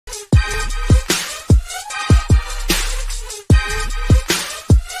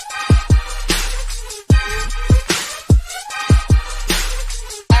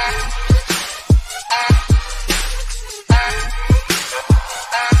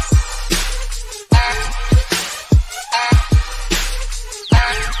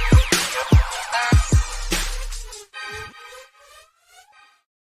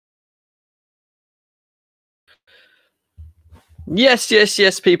Yes, yes,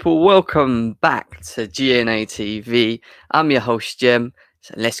 yes, people. Welcome back to GNA TV. I'm your host, Jem.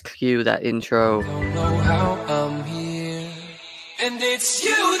 So let's cue that intro. Don't know how I'm here, and it's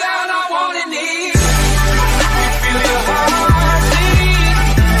you that I want and need. Feel your heartbeat.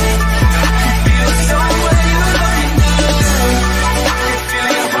 Feel somewhere you're looking good.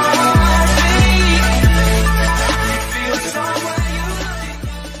 Feel your heartbeat. Feel somewhere you're looking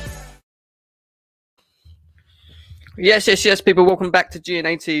good. Yes, yes, yes, people. Welcome back to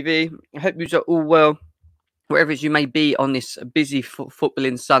GNA TV. I hope you are all well, wherever you may be on this busy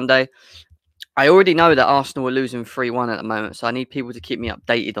footballing Sunday. I already know that Arsenal are losing 3-1 at the moment, so I need people to keep me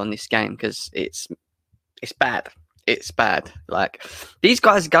updated on this game because it's bad. It's bad. Like, these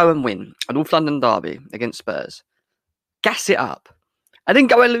guys go and win a North London derby against Spurs, gas it up, and then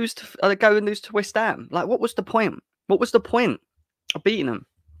go and lose to West Ham. Like, what was the point? What was the point of beating them?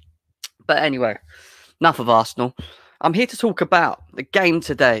 But anyway, enough of Arsenal. I'm here to talk about the game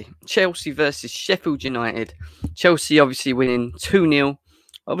today. Chelsea versus Sheffield United. Chelsea obviously winning 2-0.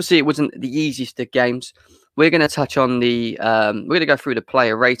 Obviously, it wasn't the easiest of games. We're going to touch on the... we're going to go through the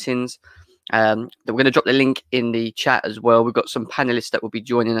player ratings. We're going to drop the link in the chat as well. We've got some panelists that will be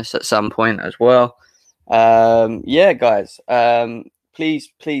joining us at some point as well. Yeah, guys.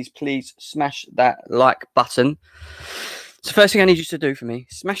 Please, please, please smash that like button. It's the first thing I need you to do for me.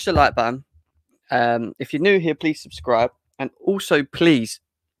 Smash the like button. If you're new here, please subscribe. And also, please,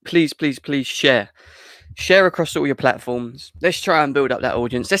 please, please, please share. Share across all your platforms. Let's try and build up that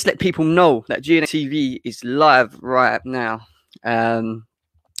audience. Let's let people know that GNA TV is live right now. And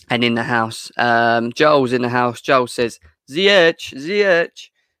in the house. Joel's in the house. Joel says, Ziyech.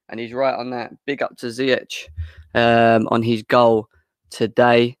 And he's right on that. Big up to Ziyech on his goal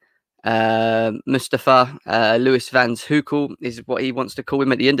today. Mustafa Lewis Van Hukel is what he wants to call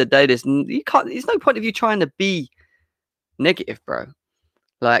him. At the end of the day, there's no point of you trying to be negative, bro.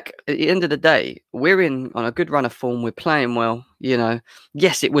 Like, at the end of the day, we're on a good run of form. We're playing well. You know,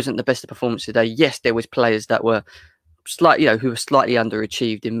 yes, it wasn't the best of performance today. Yes, there was players that were slightly, who were slightly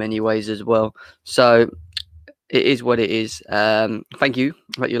underachieved in many ways as well. So it is what it is. Thank you.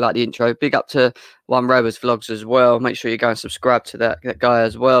 I hope you like the intro. Big up to One Rowers Vlogs as well. Make sure you go and subscribe to that guy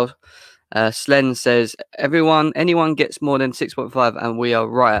as well. Slen says, anyone gets more than 6.5 and we are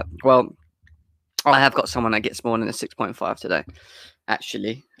right. Well, I have got someone that gets more than a 6.5 today,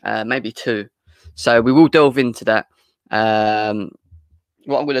 actually. Maybe 2. So we will delve into that. What I'm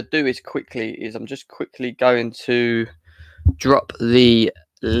going to do is I'm just quickly going to drop the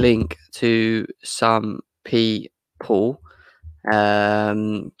link to some people.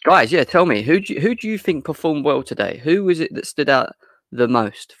 Guys, yeah, tell me, who do you think performed well today? Who was it that stood out the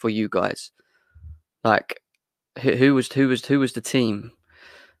most for you guys? Like, who was the team?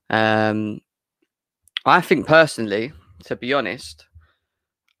 I think personally, to be honest,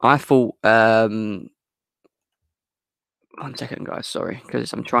 I thought 1 second, guys, sorry,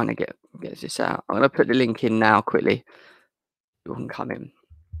 because I'm trying to get this out. I'm going to put the link in now quickly. You can come in.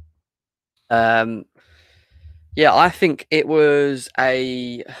 Yeah, I think it was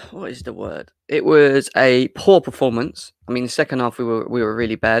what is the word? It was a poor performance. I mean, the second half we were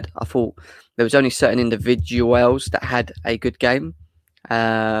really bad. I thought there was only certain individuals that had a good game.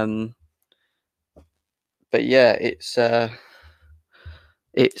 But yeah, it's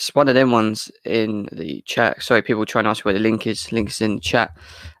one of them ones in the chat. Sorry, people trying to ask where the link is. Link is in the chat.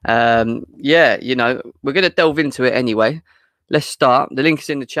 Yeah, we're going to delve into it anyway. Let's start. The link is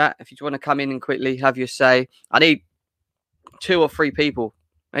in the chat. If you want to come in and quickly have your say. I need 2 or 3 people.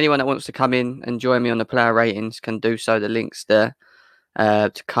 Anyone that wants to come in and join me on the player ratings can do so. The link's there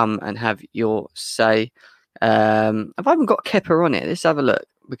to come and have your say. Have I even got Kepa on it? Let's have a look.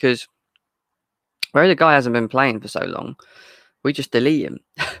 Because where the guy hasn't been playing for so long, we just delete him.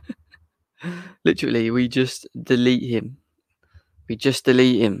 Literally, we just delete him.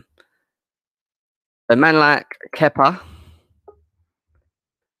 A man like Kepa.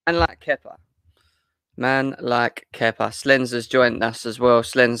 Man like Kepa. Slens has joined us as well.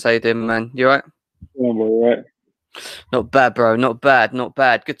 Slens, how you doing, man? You right? I'm all right. Not bad, bro. Not bad.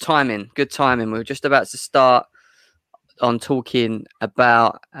 Good timing. We were just about to start on talking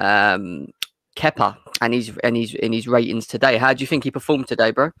about Kepa and his ratings today. How do you think he performed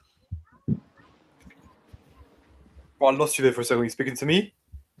today, bro? Well, I lost you there for a second. Are you speaking to me?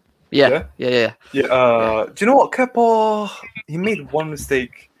 Yeah. Do you know what? Kepa, he made one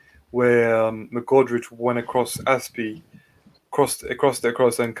mistake where McGoldrick went across Aspie, crossed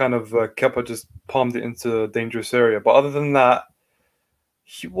and kind of Kepa just palmed it into a dangerous area. But other than that,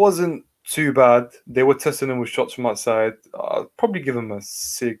 he wasn't too bad. They were testing him with shots from outside. I'd probably give him a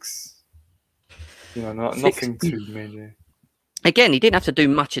 6. Nothing too major. again, he didn't have to do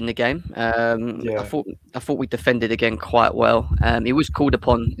much in the game. Yeah. I thought we defended again quite well. He was called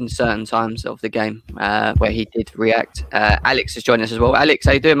upon in certain times of the game where he did react. Alex is joining us as well. Alex,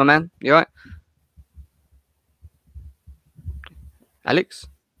 how you doing, my man? You all right? Alex?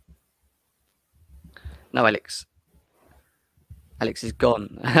 No, Alex. Alex is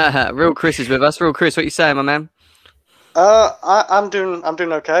gone. Real Chris is with us. Real Chris, what you saying, my man? I'm doing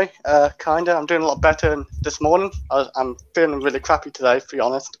okay. Kinda. I'm doing a lot better than this morning. I'm feeling really crappy today, to be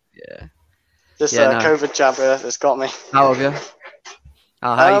honest. Yeah. This Yeah, no. COVID jab has got me. How have you?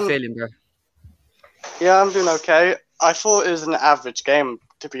 Oh, how are you feeling, bro? Yeah, I'm doing okay. I thought it was an average game,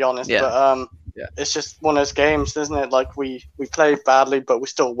 to be honest. Yeah. But Yeah. it's just one of those games, isn't it? Like we played badly, but we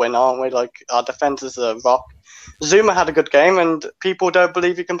still win, aren't we? Like our defense is a rock. Zuma had a good game, and people don't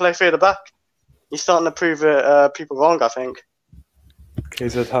believe he can play through the back. He's starting to prove people wrong, I think.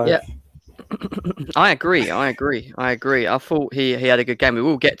 KZ Hive. Yeah. I agree. I thought he had a good game. We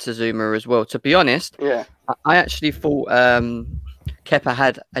will get to Zuma as well. To be honest, Yeah. I actually thought Kepa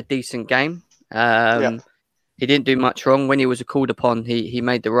had a decent game. He didn't do much wrong. When he was called upon, he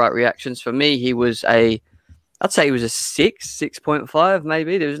made the right reactions. For me, I'd say he was a 6.5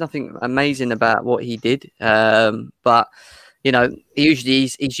 maybe. There was nothing amazing about what he did. But you know, he's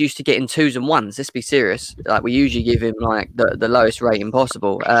used to getting 2s and 1s. Let's be serious. Like we usually give him like the lowest rating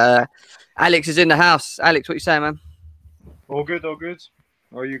possible. Alex is in the house. Alex, what you saying, man? All good, all good.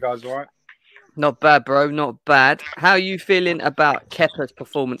 Are you guys all right? Not bad, bro. Not bad. How are you feeling about Kepa's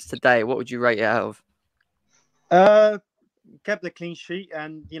performance today? What would you rate it out of? Kept a clean sheet,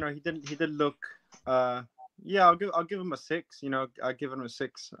 and you know he did look. Yeah, I'll give him a 6. You know, I give him a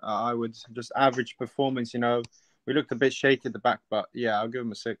 6. I would just average performance. You know, we looked a bit shaky at the back, but yeah, I'll give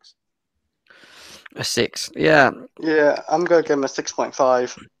him a 6. A 6, yeah. Yeah, I'm gonna give him a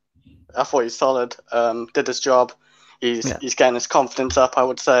 6.5. I thought he's solid. Did his job. He's getting his confidence up. I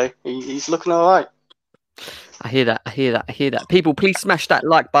would say he's looking all right. I hear that. People, please smash that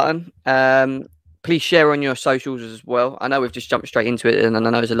like button. Please share on your socials as well. I know we've just jumped straight into it, and I know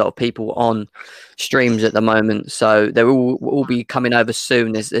there's a lot of people on streams at the moment, so they will all be coming over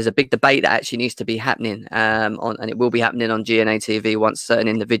soon. There's a big debate that actually needs to be happening, and it will be happening on GNA TV once certain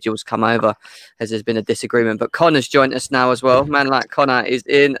individuals come over, as there's been a disagreement. But Connor's joined us now as well. Man like Connor is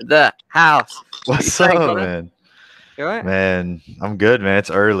in the house. What's up, man? You all right? Man, I'm good, man. It's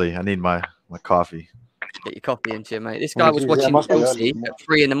early. I need my coffee. Get your coffee into you, mate. This guy was watching Chelsea at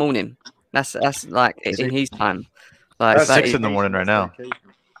 3 in. That's like in his time. Like it's 6 in the morning right now. Do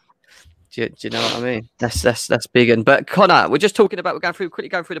you know what I mean? That's big. But Connor, we're just talking about quickly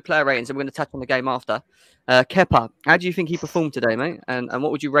going through the player ratings, and we're going to touch on the game after. Kepa, how do you think he performed today, mate? And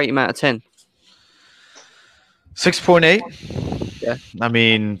what would you rate him out of 10? 6.8. Yeah. I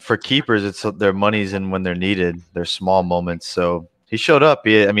mean, for keepers, it's their money's in when they're needed. They're small moments. So he showed up.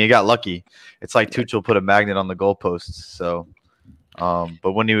 He got lucky. It's like Tuchel put a magnet on the goalposts. So.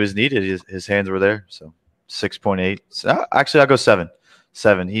 But when he was needed, his hands were there. So 6.8. So, actually, I'll go 7.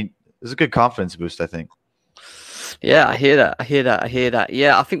 7. He is a good confidence boost, I think. Yeah, I hear that.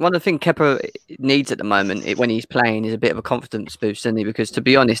 Yeah, I think one of the things Kepa needs at the moment when he's playing is a bit of a confidence boost, isn't he? Because to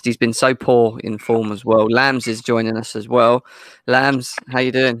be honest, he's been so poor in form as well. Lambs is joining us as well. Lambs, how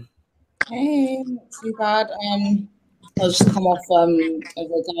you doing? Hey, not too bad. I just come off of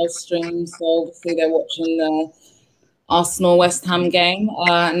a guys stream, so obviously they're watching the Arsenal West Ham game,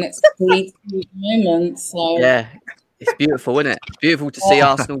 and it's 3-2 moment. So yeah, it's beautiful, isn't it? It's beautiful to see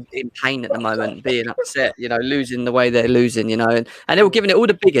Arsenal in pain at the moment, being upset, you know, losing the way they're losing, you know, and they were giving it all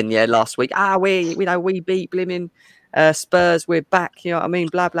the big one, last week. We beat blimmin' Spurs, we're back, you know what I mean?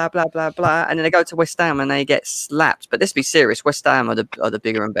 Blah blah blah blah blah, and then they go to West Ham and they get slapped. But let's be serious, West Ham are the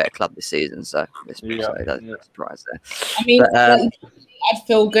bigger and better club this season, so let's be no surprise there. I mean, I'd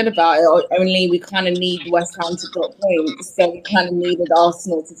feel good about it. Only we kind of need West Ham to drop points, so we kind of needed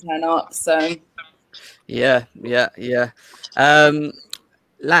Arsenal to turn up. So yeah.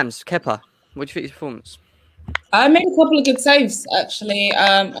 Lambs, Kepa, what do you think of his performance? I made a couple of good saves, actually.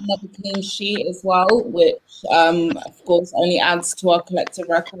 Another clean sheet as well, which, of course, only adds to our collective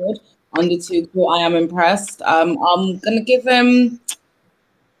record. Under Tuchel, I am impressed. I'm gonna give him.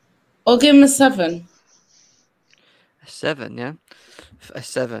 I'll give him a 7. A 7, yeah. A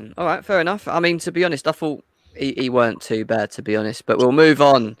 7. All right, fair enough. I mean, to be honest, I thought he weren't too bad, to be honest. But we'll move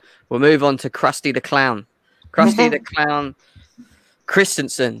on. We'll move on to Krusty the Clown. Krusty the Clown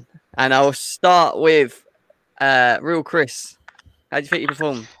Christensen. And I'll start with Real Chris. How do you think he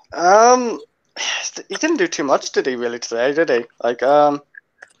performed? He didn't do too much, did he? Really today, did he? Like, I'm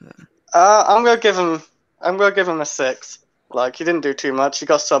gonna give him a 6. Like, he didn't do too much. He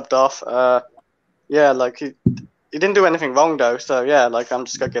got subbed off. Yeah, like he didn't do anything wrong though. So yeah, like I'm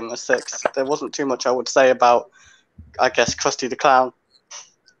just gonna give him a 6. There wasn't too much I would say about, I guess, Krusty the Clown.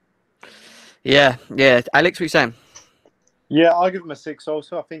 Yeah. Alex, what are you saying? Yeah, I'll give him a 6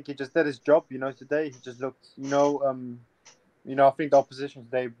 also. I think he just did his job, today. He just looked, I think the opposition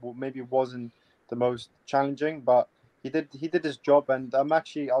today maybe wasn't the most challenging, but he did his job, and I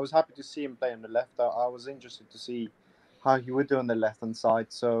was happy to see him play on the left. I was interested to see how he would do on the left-hand side.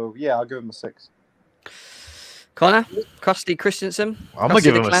 So, yeah, I'll give him a 6. Connor? Krusty Christensen? I'm gonna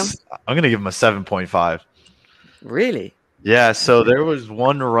give him a 7.5. Really? Yeah, so there was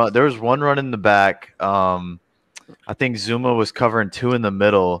one run in the back. I think Zuma was covering 2 in the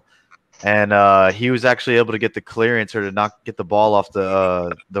middle, and he was actually able to get the clearance or to not get the ball off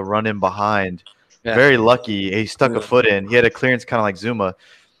the run in behind. Yeah. Very lucky. He stuck a foot in. He had a clearance kind of like Zuma,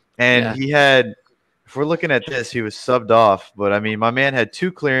 and he had. If we're looking at this, he was subbed off, but I mean, my man had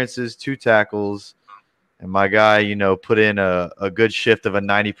 2 clearances, 2 tackles, and my guy, put in a good shift of a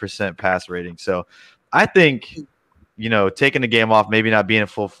 90% pass rating. So, I think. Taking the game off, maybe not being in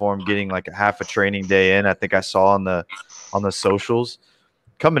full form, getting like a half a training day in. I think I saw on the socials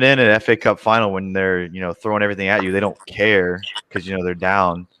coming in at FA Cup final when they're throwing everything at you, they don't care because they're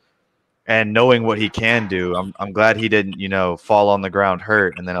down. And knowing what he can do, I'm glad he didn't fall on the ground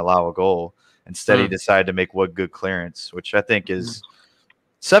hurt and then allow a goal. Instead, he decided to make one good clearance, which I think is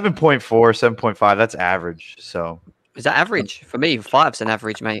 7.4, 7.5. That's average. So. Is that average? For me, 5's an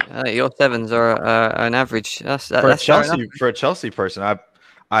average, mate. Your 7s are an average. That's for a Chelsea person,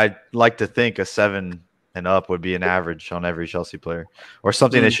 I like to think a 7 and up would be an average on every Chelsea player, or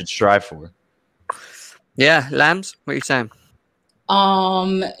something they should strive for. Yeah, Lambs, what are you saying?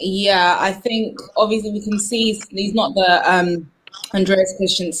 Yeah, I think obviously we can see he's not the Andreas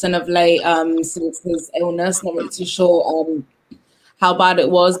Christensen of late since his illness. Not really too sure how bad it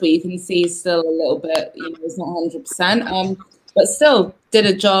was, but you can see still a little bit, it's not 100%. But still did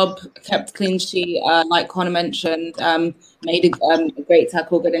a job, kept clean sheet, like Connor mentioned, made a great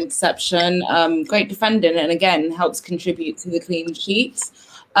tackle, good interception, great defending, and again helps contribute to the clean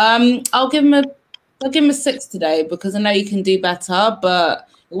sheets. I'll give him a 6 today because I know you can do better, but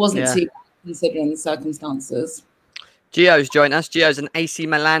it wasn't too bad considering the circumstances. Gio's joined us. Gio's an AC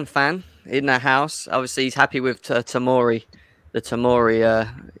Milan fan in the house. Obviously, he's happy with Tomori. The Tomori,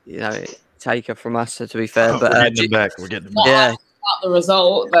 taker from us. To be fair, but we're getting them back. We're getting them back. Yeah. Not the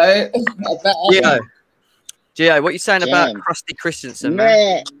result though. Gio, what are you saying about Krusty Christensen,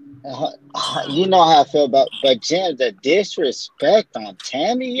 man? You know how I feel about, but Jim, the disrespect on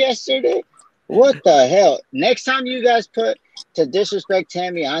Tammy yesterday. What the hell? Next time you guys put to disrespect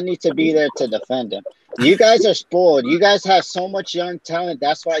Tammy, I need to be there to defend him. You guys are spoiled. You guys have so much young talent.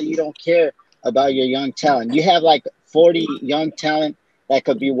 That's why you don't care about your young talent. You have like 40 young talent that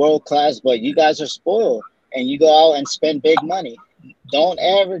could be world class, but you guys are spoiled and you go out and spend big money. Don't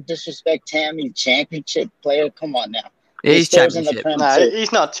ever disrespect Tammy, championship player. Come on now. He's championship. No,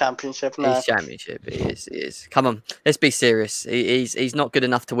 he's not championship. No. He's championship. He is. Come on, let's be serious. He's not good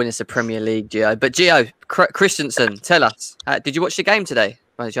enough to win us a Premier League, Gio. But Gio, Christensen, tell us, did you watch the game today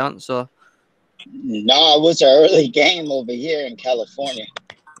by chance? Or? No, it was an early game over here in California.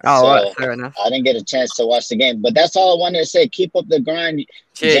 Oh, so right, fair enough. I didn't get a chance to watch the game, but that's all I wanted to say. Keep up the grind,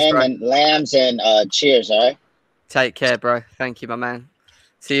 Jam and Lambs, and cheers. All right. Take care, bro. Thank you, my man.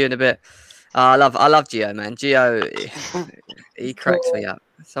 See you in a bit. I love Gio, man. Gio, he cracks me up.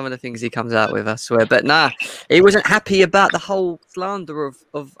 Some of the things he comes out with, I swear. But nah, he wasn't happy about the whole slander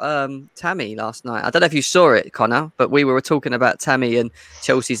of Tammy last night. I don't know if you saw it, Connor, but we were talking about Tammy and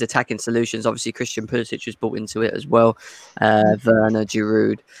Chelsea's attacking solutions. Obviously, Christian Pulisic was brought into it as well. Werner,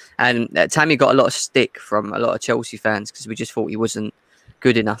 Giroud. And Tammy got a lot of stick from a lot of Chelsea fans because we just thought he wasn't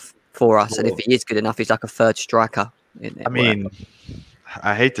good enough for us. And if he is good enough, he's like a third striker. I mean,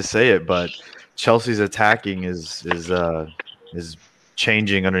 I hate to say it, but Chelsea's attacking is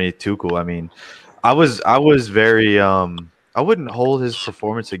changing underneath Tuchel. I mean, I was very I wouldn't hold his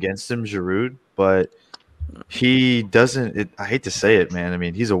performance against him, Giroud, but he doesn't. I hate to say it, man. I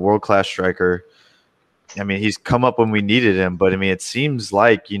mean, he's a world-class striker. I mean, he's come up when we needed him, but I mean, it seems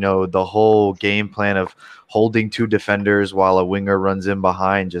like the whole game plan of holding 2 defenders while a winger runs in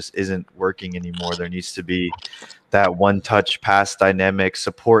behind just isn't working anymore. There needs to be that one-touch pass dynamic,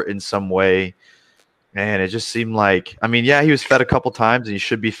 support in some way. And it just seemed like, I mean, yeah, he was fed a couple times and he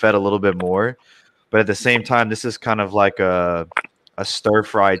should be fed a little bit more. But at the same time, this is kind of like a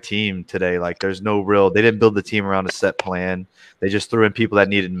stir-fry team today. Like there's no they didn't build the team around a set plan. They just threw in people that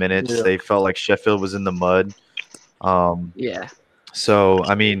needed minutes. Yeah. They felt like Sheffield was in the mud. Yeah. So,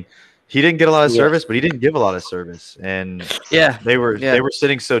 I mean, he didn't get a lot of Yeah. service, but he didn't give a lot of service. And Yeah, they were yeah. they were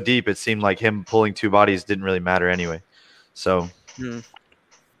sitting so deep, it seemed like him pulling two bodies didn't really matter anyway. So We're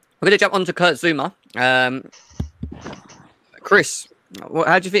going to jump on to Kurt Zuma. Chris,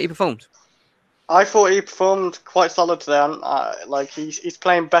 how do you think he performed? I thought he performed quite solid today. Like he's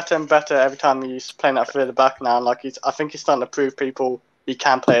playing better and better every time he's playing at three at the back now. And like I think he's starting to prove people he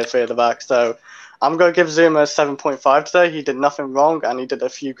can play at three at the back. So I'm going to give Zuma a 7.5 today. He did nothing wrong and he did a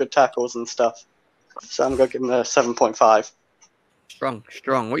few good tackles and stuff. So I'm going to give him a 7.5. Strong.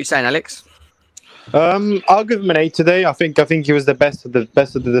 What are you saying, Alex? I'll give him an 8 today. I think he was the best of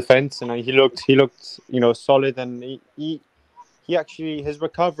the defense, and he looked solid, and he actually, his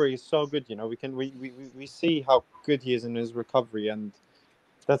recovery is so good. We see how good he is in his recovery, and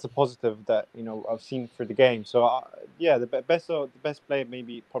that's a positive that I've seen through the game. So the best player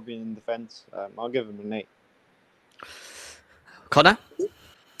probably in defense. I'll give him an 8. Connor?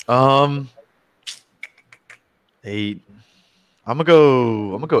 8. I'm gonna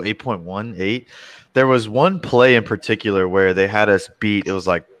go 8.18. There was one play in particular where they had us beat. It was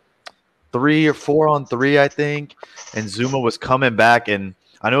like 3 or 4 on 3, I think. And Zuma was coming back, and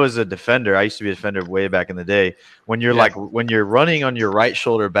I know as a defender, I used to be a defender way back in the day. When you're when you're running on your right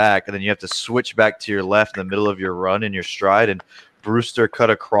shoulder back, and then you have to switch back to your left in the middle of your run in your stride, and Brewster cut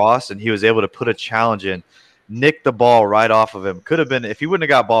across, and he was able to put a challenge in, nick the ball right off of him. Could have been, if he wouldn't have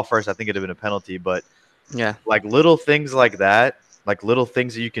got ball first, I think it'd have been a penalty. But yeah, like little things like that. Like little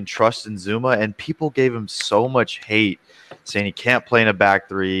things that you can trust in Zuma, and people gave him so much hate, saying he can't play in a back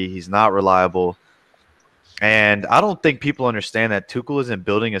three, he's not reliable. And I don't think people understand that Tuchel isn't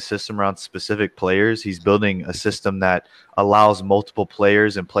building a system around specific players. He's building a system that allows multiple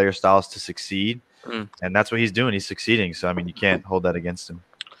players and player styles to succeed. And that's what he's doing. He's succeeding. So, I mean, you can't hold that against him.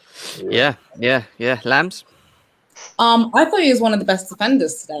 Yeah. Lambs? I thought he was one of the best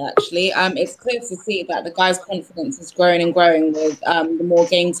defenders today, actually. It's clear to see that the guy's confidence is growing and growing with the more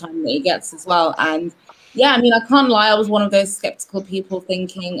game time that he gets as well. And yeah, I mean, I can't lie. I was one of those skeptical people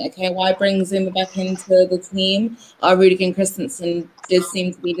thinking, okay, why bring Zuma back into the team? Rudiger Christensen did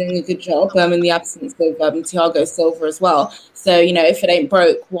seem to be doing a good job in the absence of Thiago Silva as well. So, if it ain't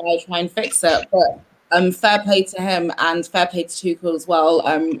broke, why try and fix it? But fair play to him and fair play to Tuchel as well.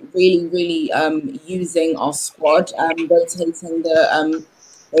 Really using our squad, rotating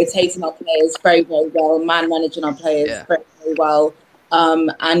our players very, very well, managing our players very, very well.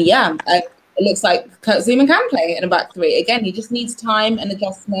 It looks like Kurt Zuma can play in a back three. Again, he just needs time and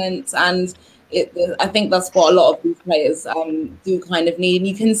adjustment, and I think that's what a lot of these players do kind of need. And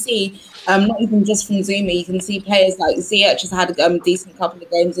you can see, not even just from Zuma, you can see players like Ziyech has had a decent couple of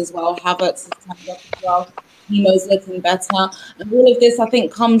games as well. Havertz has turned up as well. Timo's looking better. And all of this, I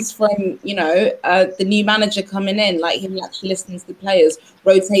think, comes from, the new manager coming in, like him actually listening to the players,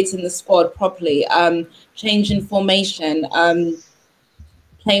 rotating the squad properly, changing formation,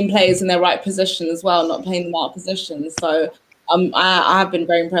 playing players in their right position as well, not playing them out of position. So I have been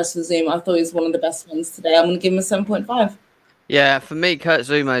very impressed with Zuma. I thought he was one of the best ones today. I'm going to give him a 7.5. Yeah, for me, Kurt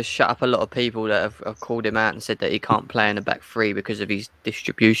Zuma has shut up a lot of people that have called him out and said that he can't play in a back three because of his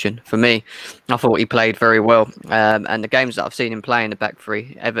distribution. For me, I thought he played very well. And the games that I've seen him play in the back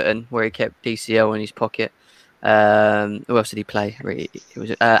three, Everton, where he kept DCL in his pocket. Who else did he play? It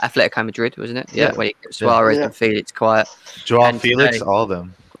was Atletico Madrid, wasn't it? Yeah, where he kept Suarez and Felix quiet. Joao Felix, today, all of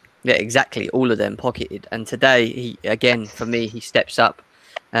them. Yeah, exactly, all of them pocketed. And today, he steps up,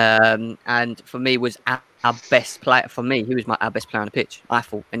 and for me was our best player. For me, he was our best player on the pitch. I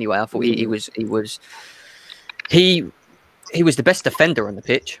thought anyway. I thought he was the best defender on the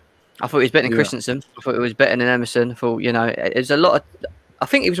pitch. I thought he was better than Christensen. I thought he was better than Emerson. I thought there's a lot of. I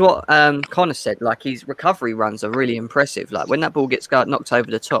think it was what Connor said. Like his recovery runs are really impressive. Like when that ball gets knocked over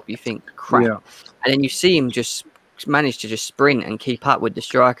the top, you think crap, and then you see him just manage to just sprint and keep up with the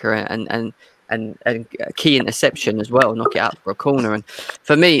striker and key interception as well, knock it out for a corner. And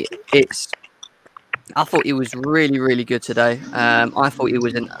for me, I thought he was really, really good today. I thought he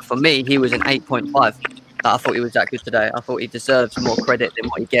was for me, he was an 8.5. I thought he was that good today. I thought he deserves more credit than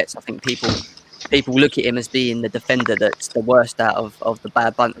what he gets. I think people look at him as being the defender that's the worst out of the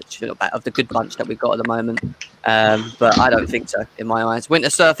bad bunch, of the good bunch that we've got at the moment. But I don't think so in my eyes. Winter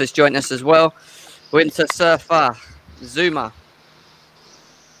Surfer's joined us as well. Winter Surfer, Zuma.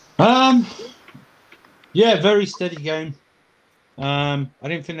 Yeah, very steady game. I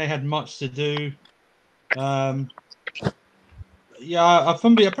didn't think they had much to do. I'd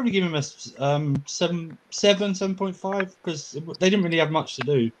probably give him a 7.5 because they didn't really have much to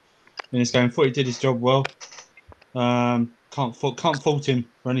do in this game. I thought he did his job well. Can't fault him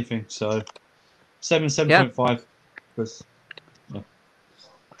for anything. So 7.5. Because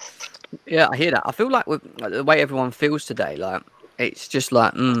Yeah, I hear that. I feel like with like, the way everyone feels today, like it's just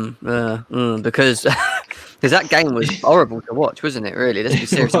like because because that game was horrible to watch, wasn't it? Really, let's be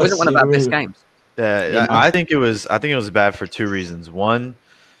serious. It wasn't one of our best games. Yeah, You know? I think it was. I think it was bad for two reasons. One,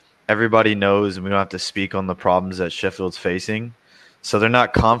 everybody knows, and we don't have to speak on the problems that Sheffield's facing. So they're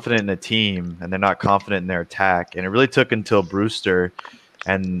not confident in the team, and they're not confident in their attack. And it really took until Brewster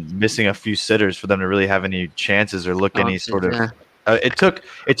and missing a few sitters for them to really have any chances or look any sort of. Yeah. It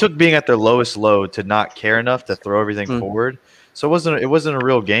took being at their lowest low to not care enough to throw everything forward. So it wasn't a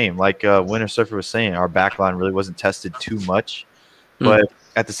real game. Like Winter Surfer was saying, our backline really wasn't tested too much. But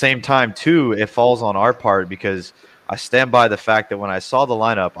at the same time, too, it falls on our part because I stand by the fact that when I saw the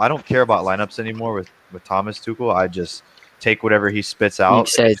lineup, I don't care about lineups anymore with Thomas Tuchel. I just take whatever he spits out.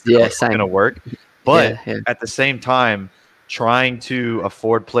 He says, it's going to work. But Yeah. at the same time, trying to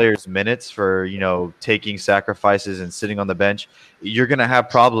afford players minutes for, taking sacrifices and sitting on the bench, you're going to have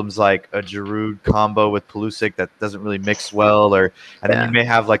problems like a Giroud combo with Pulisic that doesn't really mix well, and then you may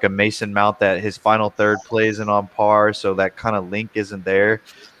have like a Mason Mount that his final third play isn't on par, so that kind of link isn't there.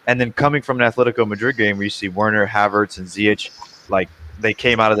 And then coming from an Atletico Madrid game where you see Werner, Havertz, and Ziyech, like they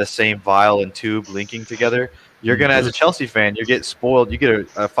came out of the same vial and tube linking together. You're going to, as a Chelsea fan, you get spoiled. You get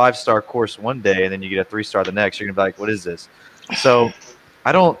a 5-star course one day, and then you get a 3-star the next. You're going to be like, what is this? So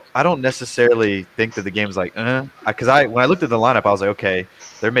I don't necessarily think that the game's like, because when I looked at the lineup, I was like, okay,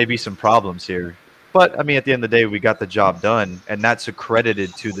 there may be some problems here. But, I mean, at the end of the day, we got the job done, and that's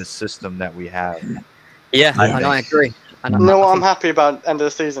accredited to the system that we have. Yeah, I agree. I'm happy about end of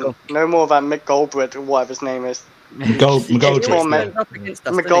the season. Cool. No more of that Mick Goldbridge or whatever his name is. McGold,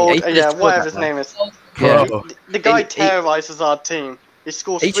 yeah, whatever his name is. Yeah. The guy terrorizes our team. He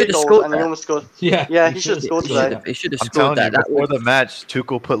scores 3 goals and he almost scored. Yeah, he should have scored today. He should have scored that. Before the match,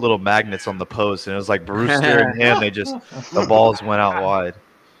 Tuchel put little magnets on the post, and it was like Brewster and him. The balls went out wide.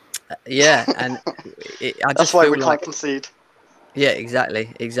 Yeah, and that's why we can't concede. Yeah, exactly.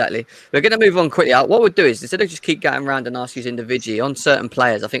 We're going to move on quickly. What we'll do is, instead of just keep going around and ask you individually on certain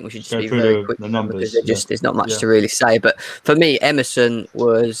players, I think we should just be very quick because there's not much to really say. But for me, Emerson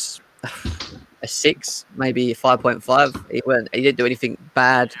was a 6, maybe a 5.5. He didn't do anything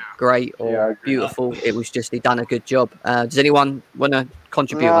bad, great, or beautiful. It was just he done a good job. Does anyone want to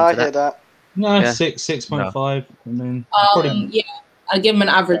contribute to that? No, 6.5. No. I give him an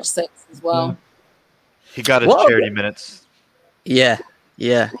average 6 as well. Yeah. He got his charity minutes. Yeah.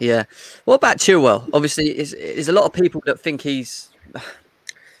 What about Chilwell? Obviously, there's a lot of people that think he's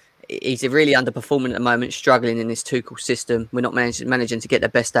really underperforming at the moment, struggling in this Tuchel system. We're not managing to get the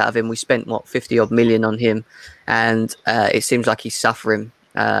best out of him. We spent 50-odd million on him, and it seems like he's suffering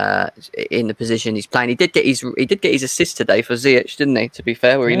in the position he's playing. He did get his assist today for Ziyech, didn't he? To be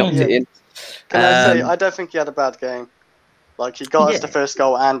fair, where he knocked it in. Can I say I don't think he had a bad game. Like he got us the first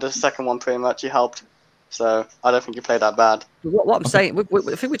goal and the second one pretty much. He helped. So I don't think he played that bad. What I'm saying,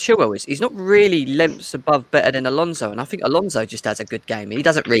 the thing with Chilwell is he's not really lengths above better than Alonso, and I think Alonso just has a good game. He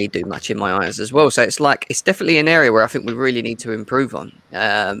doesn't really do much in my eyes as well. So it's definitely an area where I think we really need to improve on.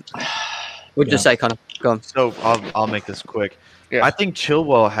 Would you say, Connor? Go on. So I'll make this quick. Yeah. I think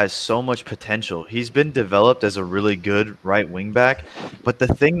Chilwell has so much potential. He's been developed as a really good right wing back, but the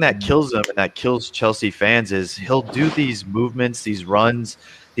thing that kills him and that kills Chelsea fans is he'll do these movements, these runs,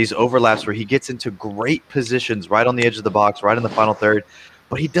 these overlaps where he gets into great positions right on the edge of the box, right in the final third,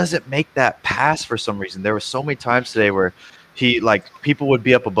 but he doesn't make that pass for some reason. There were so many times today where people would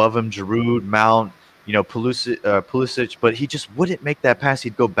be up above him, Giroud, Mount, Pulisic, but he just wouldn't make that pass.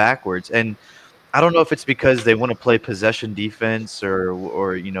 He'd go backwards. And I don't know if it's because they want to play possession defense or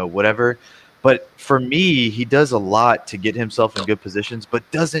whatever, but for me, he does a lot to get himself in good positions, but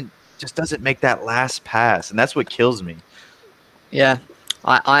doesn't make that last pass, and that's what kills me. Yeah.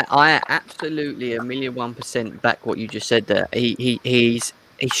 I absolutely 1,000,001% back what you just said there. He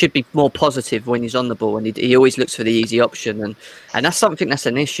should be more positive when he's on the ball, and he always looks for the easy option, and that's something that's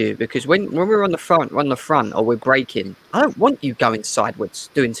an issue because when we're on the front or we're breaking, I don't want you going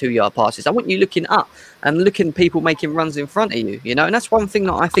sideways doing 2-yard passes. I want you looking up and looking people making runs in front of you, and that's one thing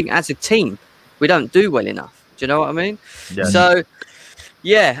that I think as a team we don't do well enough. Do you know what I mean? Yeah. So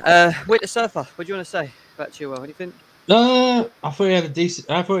Winter Surfer, what do you want to say about Chilwell? Anything? I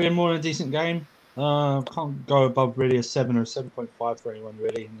thought he had more than a decent game. Can't go above really a 7 or 7.5 for anyone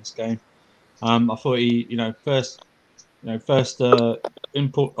really in this game. I thought he, first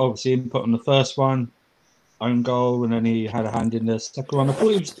input on the first one, own goal, and then he had a hand in the second one. I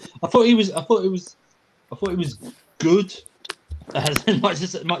thought he was good.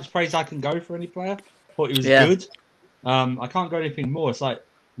 As much praise I can go for any player. I thought he was good. I can't go anything more. It's like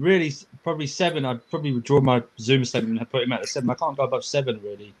really probably 7. I'd probably withdraw my Zuma statement and put him at a 7. I can't go above 7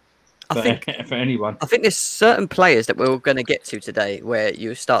 really. for anyone. I think there's certain players that we're going to get to today where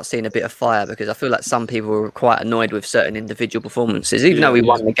you start seeing a bit of fire, because I feel like some people were quite annoyed with certain individual performances, even though we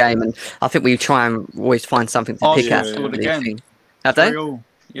won the game. And I think we try and always find something to pick at. Scored again. Have they?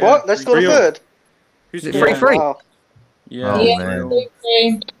 Yeah. What? They scored a third? Is it 3-3? Wow. Yeah. Oh, Yeah, man.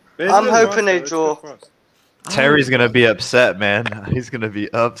 3-3. I'm hoping they draw. Terry's gonna be upset, man. He's gonna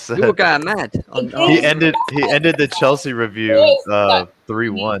be upset. You were going mad. He ended the Chelsea review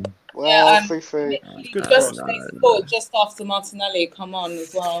 3-1. Well, 3-3. They scored just after Martinelli come on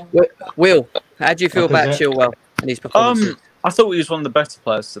as well. Will, how do you feel about Chilwell and his performances? I thought he was one of the better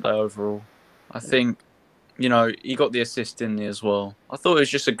players today overall. I think, you know, he got the assist in there as well. I thought it was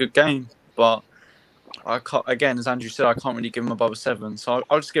just a good game, but I can't, again, as Andrew said, I can't really give him above a 7. So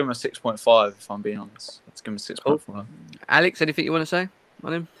I'll just give him a 6.5 if I'm being honest. Let's give him a 6.5. Alex, anything you want to say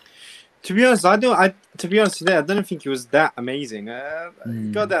on him? To be honest, to be honest today, I don't think he was that amazing.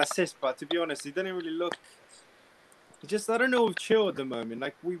 He got that assist, but to be honest, he didn't really look. Just I don't know with Chill at the moment.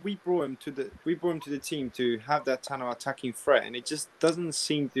 Like we brought him to the team to have that kind of attacking threat, and it just doesn't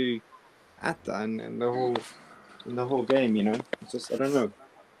seem to add that in the whole game. You know, it's just I don't know.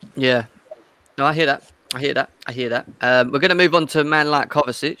 Yeah, no, I hear that. We're going to move on to a man like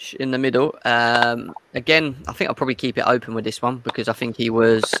Kovacic in the middle. Again, I think I'll probably keep it open with this one because I thought he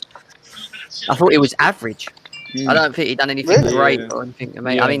was average. I don't think he done anything great or anything.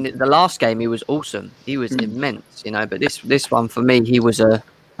 I mean, the last game he was awesome. He was immense, you know. But this one for me, he was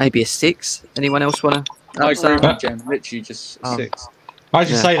maybe a 6. Anyone else want to? I agree with Jen. Literally just a 6. I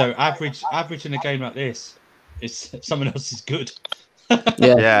just say though, average in a game like this is someone else is good.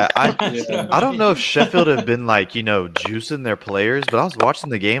 Yeah, I don't know if Sheffield have been like, you know, juicing their players, but I was watching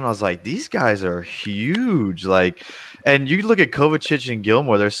the game and I was like, these guys are huge. Like, and you look at Kovacic and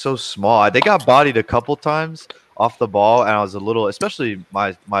Gilmore, they're so small. They got bodied a couple times off the ball, and I was a little, especially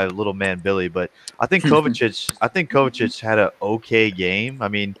my little man Billy. But I think Kovacic had an okay game. I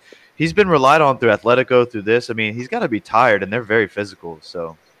mean, he's been relied on through Atletico, through this. I mean, he's got to be tired, and they're very physical.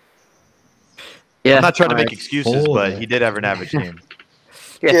 So yeah, I'm not trying to make excuses, but he did have an average game.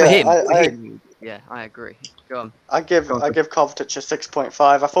 Yeah, for him. I agree. Go on. I give Kovacic a 6.5.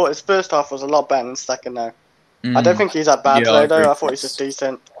 I thought his first half was a lot better than the second though. I don't think he's that bad today though. I thought he's just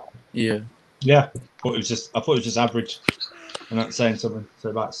decent. Yeah. I thought it was just average. I'm not saying something. So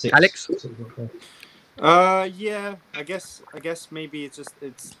about 6. Alex? Yeah, I guess maybe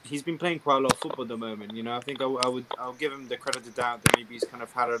he's been playing quite a lot of football at the moment. You know, I think I'll give him the credit of the doubt that maybe he's kind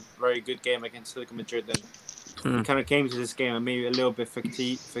of had a very good game against Atletico Madrid. Then he kind of came to this game and maybe a little bit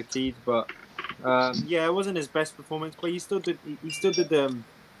fatigued, but it wasn't his best performance, but he still did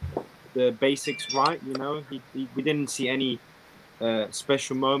the basics right. You know, we didn't see any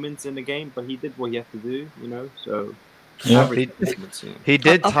special moments in the game, but he did what he had to do. You know, so. Yeah. He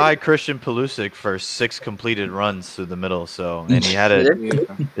did tie Christian Pulisic for 6 completed runs through the middle, so and he had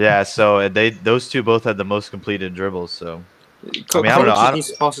it. So those two both had the most completed dribbles. So I mean, I don't know.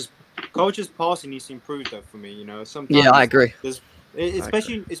 Coach's passing needs to improve though for me. You know, sometimes I agree.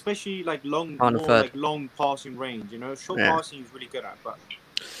 Especially like long passing range. You know, short passing he's really good at, but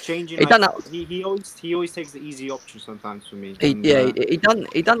changing. He always takes the easy option sometimes for me. He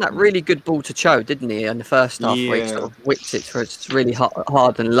done that really good ball to Cho, didn't he, in the first half where he sort of whipped it for it's really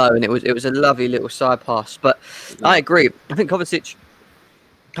hard and low, and it was a lovely little side pass. But I agree. I think Kovacic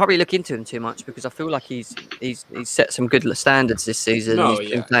can't really look into him too much because I feel like he's set some good standards this season.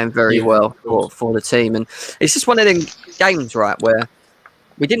 He's been playing very well for the team, and it's just one of them games, right, where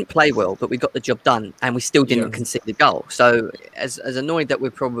we didn't play well, but we got the job done, and we still didn't concede the goal. So, as annoyed that we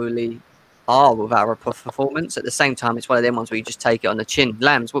probably are with our performance, at the same time, it's one of them ones where you just take it on the chin.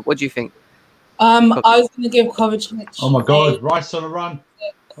 Lambs, what do you think? I was going to give Kovacic. Oh my God, Rice on a run!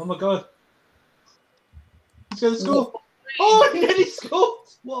 Oh my God, he's going to score! Oh, he nearly scored!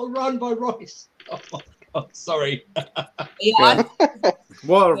 What a run by Rice! Oh my God, sorry.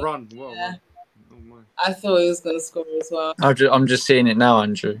 What a run! I thought he was going to score as well. I'm just seeing it now,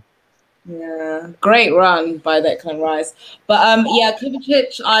 Andrew. Yeah, great run by Declan Rice. But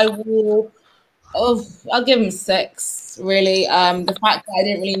Kovacic, I'll give him 6. Really, the fact that I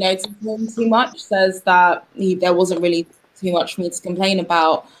didn't really notice him too much says that there wasn't really too much for me to complain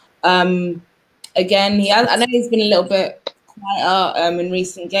about. Again, I know he's been a little bit quieter in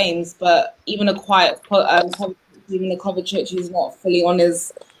recent games, but even a quiet Kovacic who's not fully on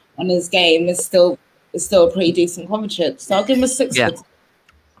his game is still a pretty decent Kovacic. So I'll give him a 6. Yeah.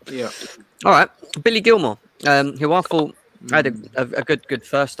 All right, Billy Gilmore, who I thought I had a good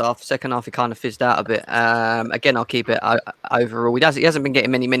first half. Second half, he kind of fizzed out a bit. Again, I'll keep it overall. He hasn't been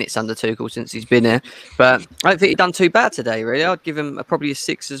getting many minutes under Tuchel since he's been here, but I don't think he done too bad today. Really, I'd give him probably a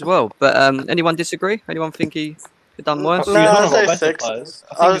 6 as well. But anyone disagree? Anyone think he could done worse? No, He's one I'd of our say better 6. players.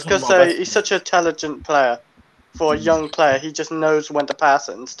 I was he's one gonna of our say better he's such a talented player. For a young player, he just knows when to pass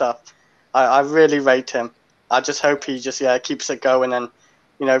it and stuff. I really rate him. I just hope he just keeps it going and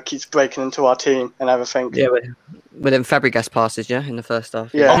keeps breaking into our team and everything. Yeah, with them Fabregas passes, in the first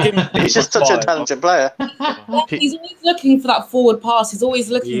half. Yeah. I'll give him He's just such a talented player. He's always looking for that forward pass. He's always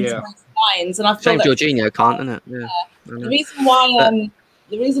looking to make lines, and I feel Shame like Jorginho can't, isn't it? Yeah. The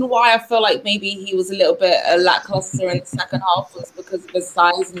reason why I feel like maybe he was a little bit lackluster in the second half was because of his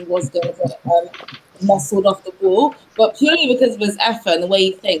size, and he was going to get muscled off the ball, but purely because of his effort and the way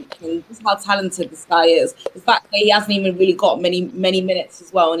he thinks and just how talented this guy is. The fact that he hasn't even really got many minutes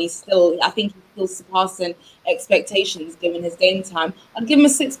as well, and I think he's still surpassing expectations given his game time. I'd give him a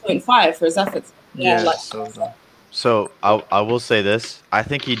 6.5 for his efforts. So I will say this. I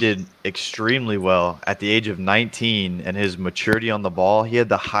think he did extremely well at the age of 19 and his maturity on the ball. He had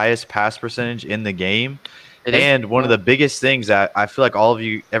the highest pass percentage in the game. And one of the biggest things that I feel like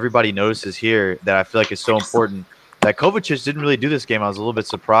everybody notices here that I feel like is so important that Kovacic didn't really do this game. I was a little bit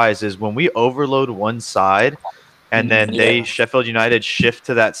surprised is when we overload one side and then Sheffield United shift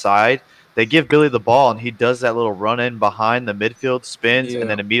to that side, they give Billy the ball and he does that little run in behind the midfield, spins, and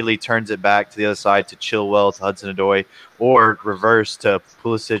then immediately turns it back to the other side to Chilwell, to Hudson-Odoi, or reverse to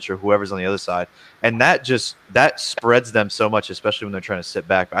Pulisic or whoever's on the other side. And that spreads them so much, especially when they're trying to sit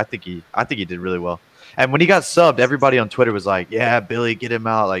back. I think he did really well. And when he got subbed, everybody on Twitter was like, yeah, Billy, get him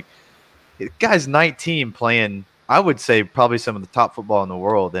out. Like, the guy's 19 playing, I would say, probably some of the top football in the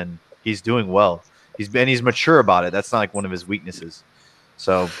world, and he's doing well. He's mature about it. That's not like one of his weaknesses.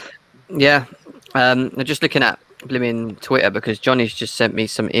 So, yeah. I'm just looking at blimmin' Twitter because Johnny's just sent me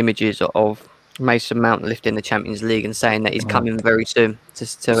some images of Mason Mount lifting the Champions League and saying that he's coming very soon to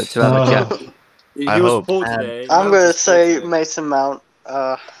have a chat. I hope. I'm going to say Mason Mount.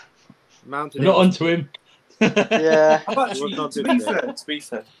 Mount. Not onto him. Yeah. Actually, to be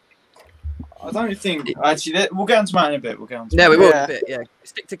fair, I don't think actually we'll get onto Mount in a bit. Yeah, we will in a bit. Yeah,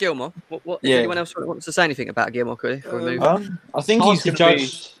 stick to Gilmore. What anyone else wants to say anything about Gilmore? Could I think he's going to be.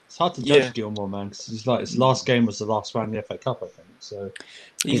 It's hard to judge Gilmore, man, because he's like his last game was the last round of the FA Cup, I think. So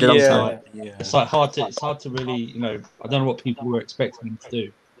it's like hard to really, I don't know what people were expecting him to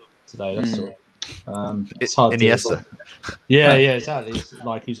do today. That's all. It's hard. Iniesta. Yeah, exactly. It's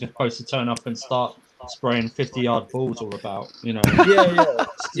like he's supposed to turn up and start spraying 50-yard balls all about, playing like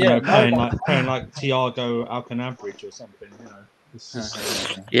Thiago Alcanabridge or something, It's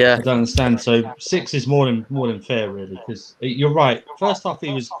just, I don't understand. So 6 is more than fair, really, because you're right. First half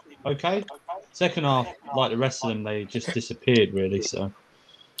he was okay. Second half, like the rest of them, they just disappeared, really. So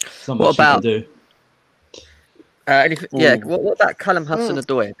not much you can do. What about Callum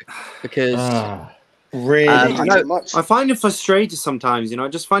Hudson-Odoi? Because really, I find him frustrated sometimes. I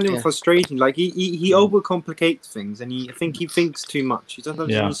just find him frustrating. Like he overcomplicates things, and I think he thinks too much. He sometimes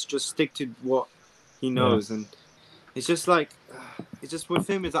needs to just stick to what he knows, and it's just like it's just with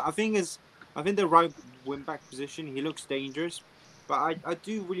him is that I think the right wing back position he looks dangerous, but I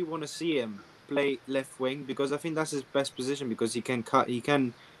do really want to see him play left wing because I think that's his best position because he can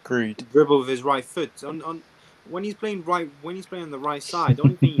dribble with his right foot when he's playing on the right side. The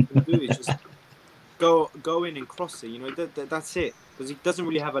only thing he can do is just go in and cross it. That's it because he doesn't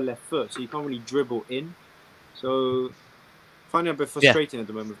really have a left foot, so he can't really dribble in. So I find it a bit frustrating at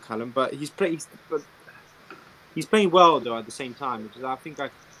the moment with Callum, but he's playing well though at the same time, because I think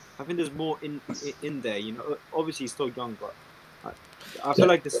there's more in there. Obviously he's still young, but I feel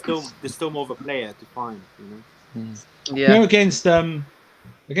like there's still more of a player to find. Against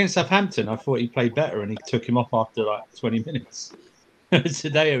Southampton, I thought he played better, and he took him off after like 20 minutes.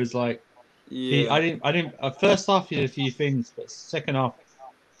 Today it was like I didn't. First half he did a few things, but second half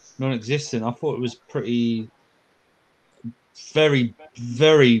non-existent. I thought it was pretty. Very,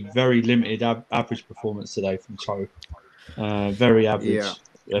 very, very limited average performance today from Cho. Very average.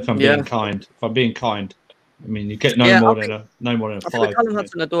 If I'm being kind. I mean, you get no more than a 5. Callum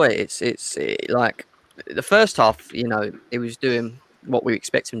Hudson-Odoi, it's like the first half. He was doing what we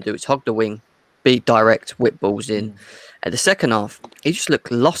expect him to do. It's hog the wing, be direct, whip balls in. At the second half, he just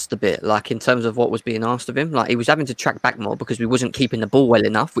looked lost a bit, like in terms of what was being asked of him. Like he was having to track back more because we wasn't keeping the ball well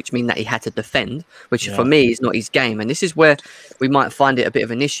enough, which means that he had to defend, which for me is not his game. And this is where we might find it a bit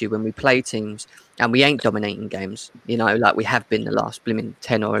of an issue when we play teams and we ain't dominating games, like we have been the last blooming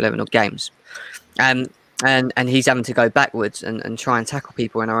 10 or 11 games. and he's having to go backwards and try and tackle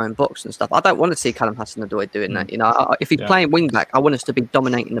people in our own box and stuff. I don't want to see Callum Hudson-Odoi doing that. You know, if he's playing wing back, I want us to be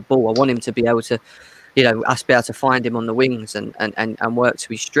dominating the ball. I want him to be able to, you know, us be able to find him on the wings and work to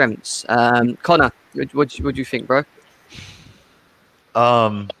his strengths. Connor, what do you think, bro?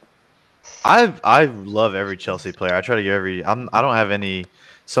 I love every Chelsea player. I try to get every. I don't have any.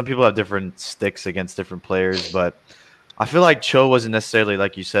 Some people have different sticks against different players, but I feel like Cho wasn't necessarily,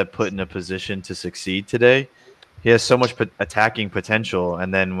 like you said, put in a position to succeed today. He has so much attacking potential,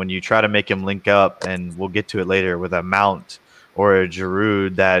 and then when you try to make him link up, and we'll get to it later, with a Mount or a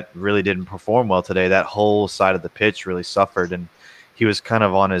Giroud that really didn't perform well today, that whole side of the pitch really suffered, and he was kind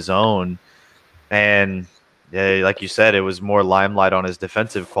of on his own. And yeah, like you said, it was more limelight on his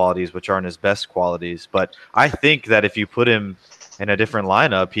defensive qualities, which aren't his best qualities. But I think that if you put him in a different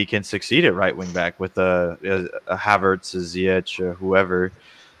lineup, he can succeed at right wing back with a Havertz, a Ziyech, or whoever.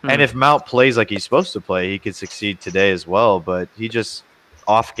 And if Mount plays like he's supposed to play, he could succeed today as well. But he just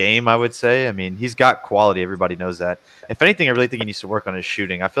off game, I would say. I mean, he's got quality. Everybody knows that. If anything, I really think he needs to work on his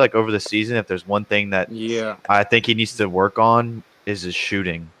shooting. I feel like over the season, if there's one thing that I think he needs to work on, is his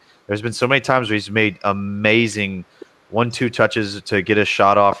shooting. There's been so many times where he's made amazing 1-2 touches to get a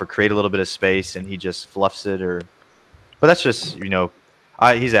shot off or create a little bit of space, and he just fluffs it. But that's just, you know,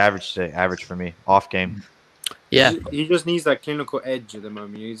 he's average today, average for me, off game. Yeah, he just needs that clinical edge at the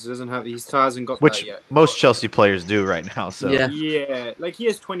moment. He hasn't got which that yet. Most Chelsea players do right now. So yeah, like he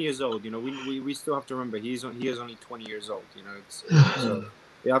is 20 years old. You know, we still have to remember he is only 20 years old. You know, so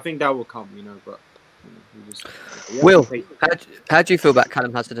yeah, I think that will come. You know, but Will, how do you feel about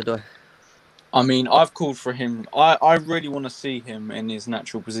Callum Hudson-Odoi? I mean, I've called for him. I really want to see him in his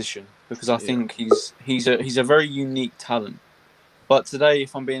natural position because I think he's a very unique talent. But today,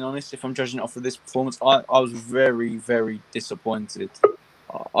 if I'm being honest, if I'm judging it off of this performance, I was very, very disappointed.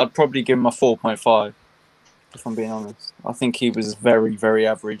 I'd probably give him a 4.5, if I'm being honest. I think he was very, very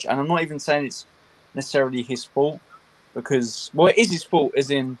average. And I'm not even saying it's necessarily his fault because, well, it is his fault,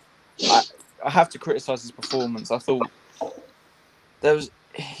 as in, I have to criticise his performance. I thought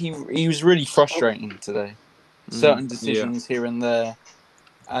he was really frustrating today. Certain decisions here and there.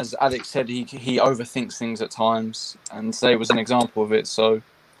 As Alex said, he overthinks things at times, and today was an example of it. So,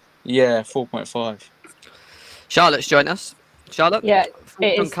 yeah, 4.5. Charlotte's joined us. Charlotte? Yeah,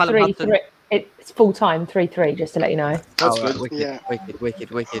 it's 3-3. It's full time, 3-3, just to let you know. That's good. Wicked.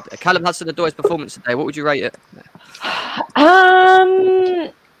 Callum Hudson-Odoi's performance today, what would you rate it?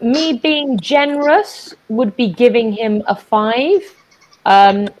 Me being generous would be giving him a 5.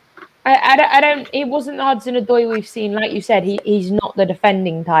 I don't. It wasn't the Hudson-Odoi we've seen. Like you said, he's not the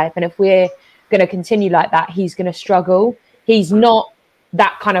defending type, and if we're going to continue like that, he's going to struggle. He's not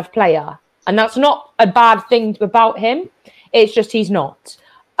that kind of player, and that's not a bad thing about him. It's just he's not.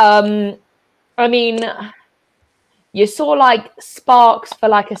 I mean, you saw like sparks for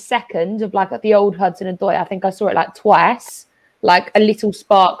like a second of like the old Hudson-Odoi. I think I saw it like twice, like a little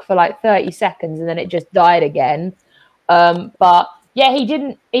spark for like 30 seconds, and then it just died again. But yeah, he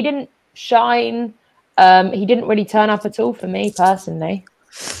didn't shine. He didn't really turn up at all for me personally.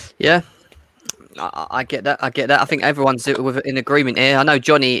 Yeah, I get that. I think everyone's in agreement here. I know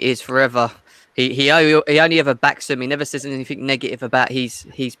Johnny is forever. He only ever backs him. He never says anything negative about his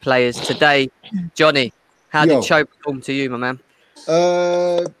players. Today, Johnny, how did Cho perform to you, my man?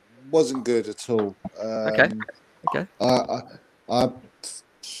 Wasn't good at all. Okay.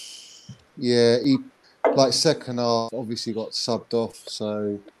 He, like, second half, obviously got subbed off.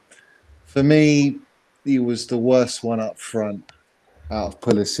 So for me, he was the worst one up front out of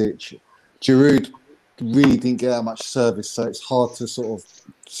Pulisic. Giroud really didn't get that much service, so it's hard to sort of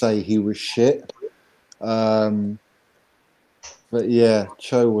say he was shit. But yeah,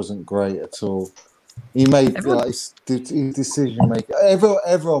 Cho wasn't great at all. He made his decision making.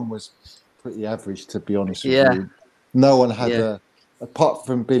 Everyone was pretty average, to be honest with you. No one had apart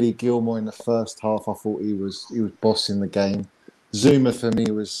from Billy Gilmore in the first half. I thought he was bossing the game. Zuma for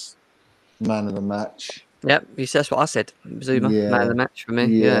me was man of the match. Yep, that's what I said. Zuma, man of the match for me.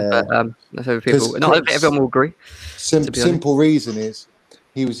 Yeah, but that's how people. Not everyone will agree. Simple reason is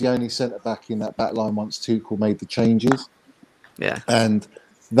he was the only centre back in that back line once Tuchel made the changes. Yeah, and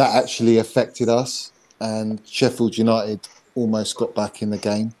that actually affected us. And Sheffield United almost got back in the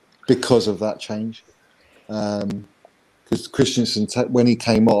game because of that change. Because Christensen, when he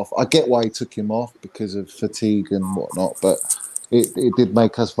came off, I get why he took him off because of fatigue and whatnot, but it did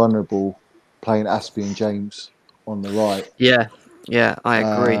make us vulnerable playing Aspie and James on the right. Yeah, I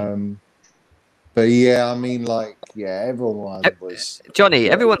agree. But yeah, I mean, like, yeah, everyone was. Johnny,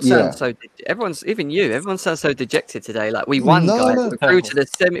 everyone Yeah. sounds so. Everyone's even you. Everyone sounds so dejected today. Like we won, No, guys. no. We're through to the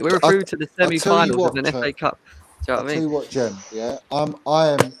semi. We were through to the I'll tell you semi-finals of what, an FA Cup. Do you know I'll what I tell mean? you what, Jem. Yeah, I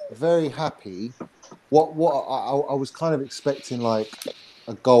am very happy. I was kind of expecting like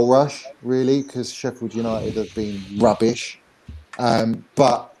a goal rush, really, because Sheffield United have been rubbish.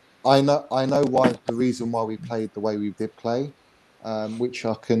 But I know why the reason why we played the way we did play, which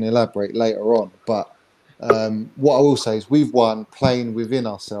I can elaborate later on. But what I will say is we've won playing within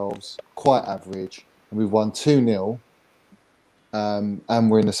ourselves, quite average, and we've won 2-0,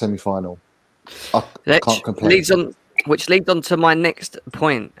 and we're in the semi-final. I can't complain. Which leads on to my next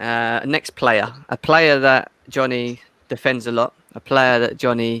point. Next player, a player that Johnny defends a lot, a player that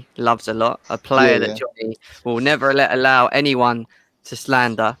Johnny loves a lot, a player that Johnny will never allow anyone to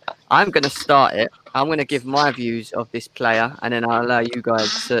slander. I'm going to start it. I'm going to give my views of this player, and then I'll allow you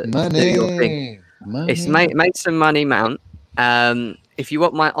guys to do your thing. It's Mason Mount. If you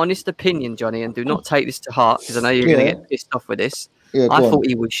want my honest opinion, Johnny, and do not take this to heart because I know you're going to get pissed off with this. Yeah, I thought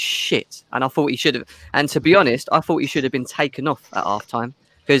he was shit, and I thought he should have. And to be honest, I thought he should have been taken off at halftime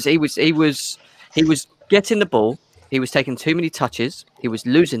because he was getting the ball. He was taking too many touches. He was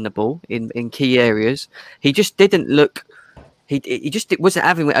losing the ball in key areas. He just didn't look. He just wasn't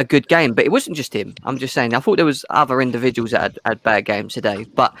having a good game. But it wasn't just him. I'm just saying. I thought there was other individuals that had bad games today.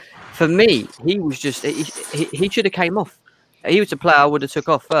 But for me, he was just. He should have came off. He was a player I would have took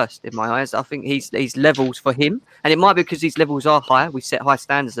off first in my eyes. I think he's levels for him, and it might be because these levels are high. We set high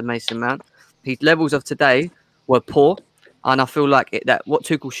standards of Mason Mount. His levels of today were poor, and I feel like that what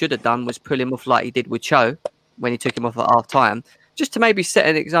Tuchel should have done was pull him off like he did with Cho when he took him off at half time, just to maybe set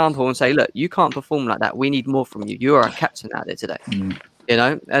an example and say, look, you can't perform like that. We need more from you. You are a captain out there today, you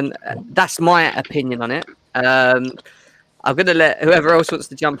know. And that's my opinion on it. I'm going to let whoever else wants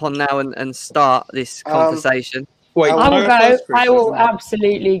to jump on now and start this conversation. Wait, I will go. I will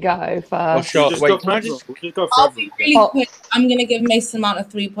absolutely go first. Wait, can I just go I'll for be really quick. I'm going to give Mason Mount a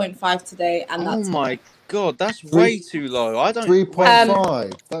 3.5 today, and that's my god, that's way too low. I don't.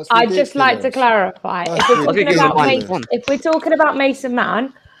 3.5. That's I'd just like to clarify if we're talking about Mason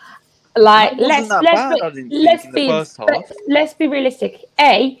Mount, like let's be realistic.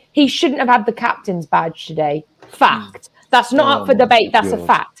 He shouldn't have had the captain's badge today. Fact. That's not up for debate. That's a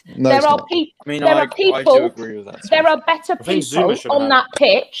fact. No, there are people. I do agree with that. There are better people on that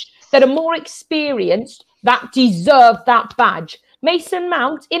pitch that are more experienced that deserve that badge. Mason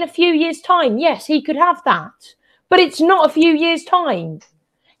Mount, in a few years' time, yes, he could have that, but it's not a few years' time.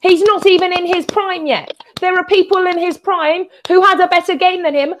 He's not even in his prime yet. There are people in his prime who had a better game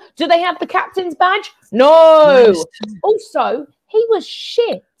than him. Do they have the captain's badge? No. Also, he was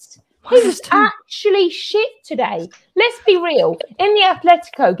shit. He was actually shit today. Let's be real. In the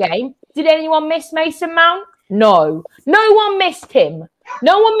Atletico game, did anyone miss Mason Mount? No. No one missed him.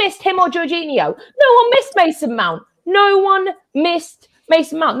 No one missed him or Jorginho. No one missed Mason Mount. No one missed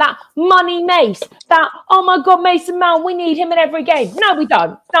Mason Mount. That money Mace. That, oh my God, Mason Mount, we need him in every game. No, we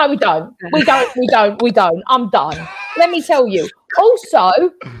don't. No, we don't. We don't. I'm done. Let me tell you. Also,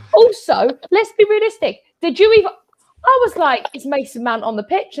 let's be realistic. Did you even... I was like, is Mason Mount on the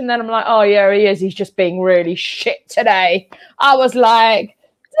pitch? And then I'm like, oh, yeah, he is. He's just being really shit today. I was like,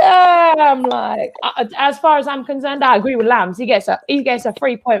 damn. Like, as far as I'm concerned, I agree with Lambs. He gets a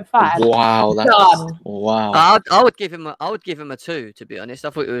 3.5. Wow, that's done. Wow. I would give him a 2, to be honest.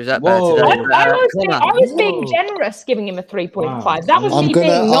 I thought it was that bad today. I was being generous, giving him a 3.5. Wow. That was me being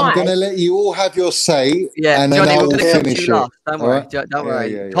nice. I'm gonna let you all have your say. Yeah, and Johnny, then I we're will gonna finish you it. last. Don't worry. Right? Don't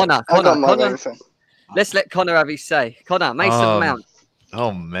worry. Yeah. Connor. Let's let Connor have his say. Connor, Mason Mount.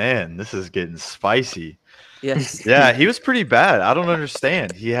 Oh man, this is getting spicy. Yes. Yeah, he was pretty bad. I don't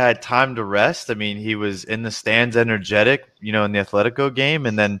understand. He had time to rest. I mean, he was in the stands energetic, in the Atletico game.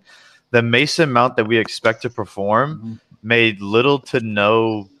 And then the Mason Mount that we expect to perform made little to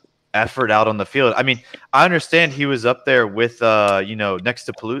no effort out on the field. I mean, I understand he was up there with, next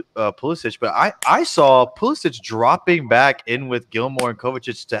to Pulisic, but I saw Pulisic dropping back in with Gilmore and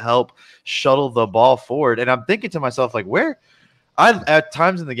Kovacic to help shuttle the ball forward. And I'm thinking to myself, like, at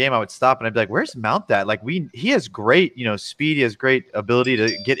times in the game, I would stop and I'd be like, where's Mount at? Like, he has great, speed. He has great ability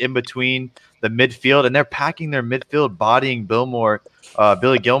to get in between the midfield, and they're packing their midfield, bodying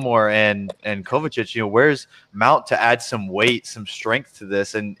Billy Gilmore and Kovacic. Where's Mount to add some weight, some strength to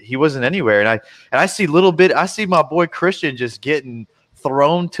this? And he wasn't anywhere. And I see I see my boy Christian just getting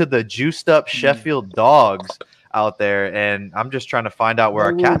thrown to the juiced up Sheffield Dogs out there. And I'm just trying to find out where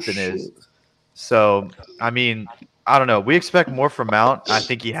our captain is. So, I mean, I don't know. We expect more from Mount. I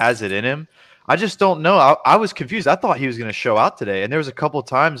think he has it in him. I just don't know. I was confused. I thought he was going to show out today, and there was a couple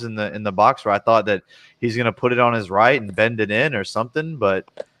times in the box where I thought that he's going to put it on his right and bend it in or something. But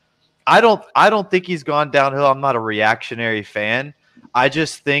I don't think he's gone downhill. I'm not a reactionary fan. I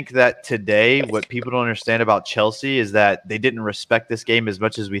just think that today, what people don't understand about Chelsea is that they didn't respect this game as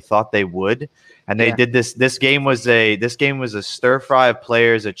much as we thought they would, and they did this. This game was a stir fry of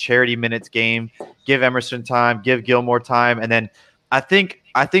players, a charity minutes game. Give Emerson time, give Gilmore time, and then I think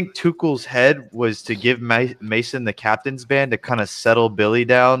Tuchel's head was to give Mason the captain's band to kind of settle Billy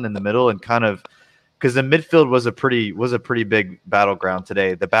down in the middle and kind of. Because the midfield was a pretty big battleground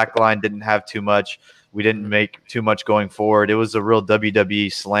today. The back line didn't have too much. We didn't make too much going forward. It was a real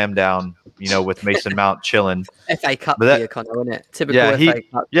WWE slam down, with Mason Mount chilling. FA Cup year, kind of, isn't it? Typical FA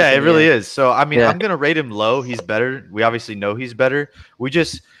Cup. Yeah, it really is. So I mean, I'm gonna rate him low. He's better. We obviously know he's better. With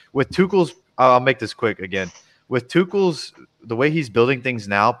Tuchel's, I'll make this quick again. With Tuchel's, the way he's building things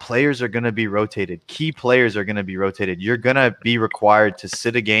now, players are going to be rotated. Key players are going to be rotated. You're going to be required to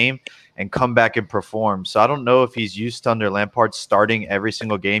sit a game and come back and perform. So I don't know if he's used to under Lampard starting every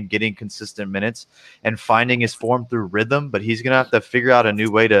single game, getting consistent minutes, and finding his form through rhythm. But he's going to have to figure out a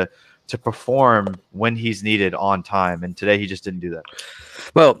new way to perform when he's needed on time. And today he just didn't do that.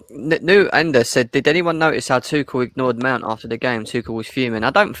 Well, New Ender said, did anyone notice how Tuchel ignored Mount after the game? Tuchel was fuming. I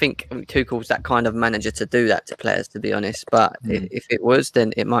don't think Tuchel's that kind of manager to do that to players, to be honest. But if it was,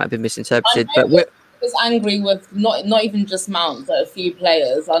 then it might have been misinterpreted. But I was angry with not even just Mount, but a few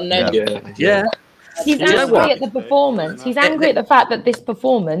players. I know. Yeah. He's angry at the performance. He's angry at the fact that this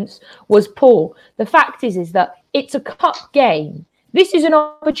performance was poor. The fact is that it's a cup game. This is an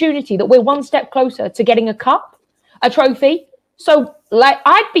opportunity that we're one step closer to getting a cup, a trophy. So,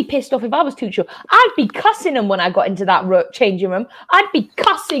 I'd be pissed off if I was Tuchel. I'd be cussing them when I got into that changing room. I'd be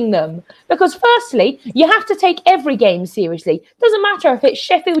cussing them. Because firstly, you have to take every game seriously. Doesn't matter if it's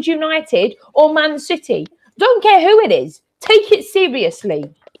Sheffield United or Man City. Don't care who it is. Take it seriously.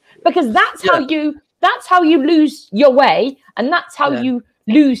 Because that's how you lose your way, and that's how you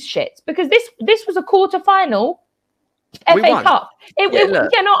lose shit. Because this was a quarter-final FA Cup. I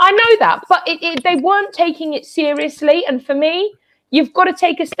know that, but they weren't taking it seriously. And for me, you've got to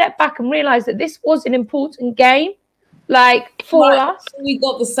take a step back and realize that this was an important game. For us, we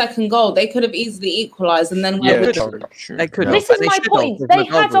got the second goal. They could have easily equalized, and then they could. This is my point. They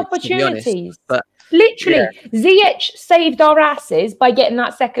had opportunities, but literally, Ziyech saved our asses by getting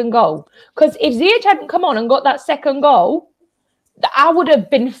that second goal. Because if Ziyech hadn't come on and got that second goal, I would have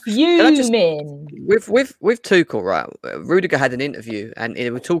been fuming. With Tuchel, right? Rudiger had an interview, and they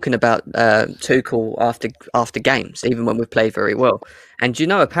were talking about Tuchel after games, even when we played very well. And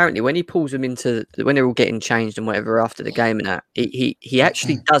apparently, when he pulls them when they're all getting changed and whatever after the game, and that he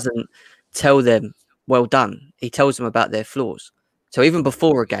actually doesn't tell them well done. He tells them about their flaws. So even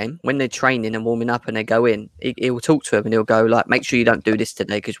before a game, when they're training and warming up and they go in, he'll talk to them and he'll go make sure you don't do this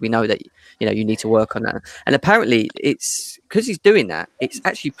today because we know that you need to work on that. And apparently, it's because he's doing that. It's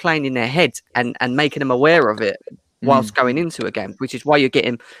actually playing in their heads and making them aware of it whilst going into a game, which is why you're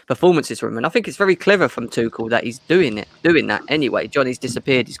getting performances from him. And I think it's very clever from Tuchel that he's doing that anyway. Johnny's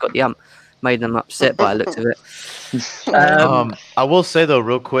disappeared. He's got the made them upset by the looks of it. I will say though,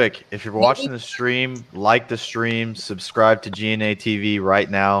 real quick, if you're watching the stream, like the stream, subscribe to GNA TV right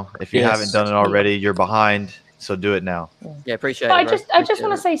now. If you haven't done it already, you're behind, so do it now. Yeah, appreciate it. I just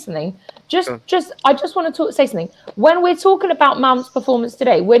want to say something. I just want to say something. When we're talking about Mount's performance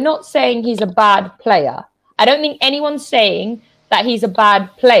today, we're not saying he's a bad player. I don't think anyone's saying that he's a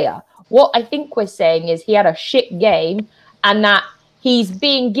bad player. What I think we're saying is he had a shit game and that he's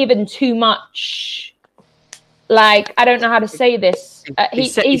being given too much. I don't know how to say this.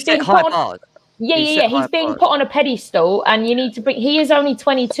 He's being put on. He's being put on a pedestal, and you need to bring. He is only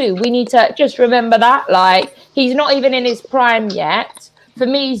 22. We need to just remember that. He's not even in his prime yet. For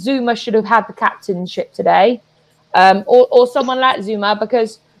me, Zuma should have had the captainship today, or someone like Zuma,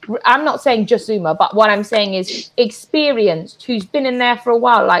 because I'm not saying just Zuma, but what I'm saying is experienced, who's been in there for a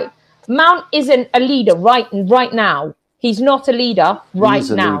while. Mount isn't a leader right now. He's not a leader right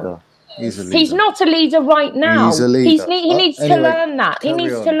now. He's a leader. He's not a leader right now. He's a leader. He needs to learn that. He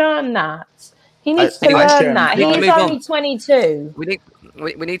needs to learn that. He needs to learn that. He is only 22.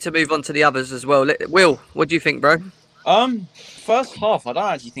 We need to move on to the others as well. Will, what do you think, bro? First half, I don't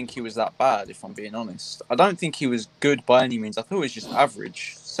actually think he was that bad, if I'm being honest. I don't think he was good by any means. I thought he was just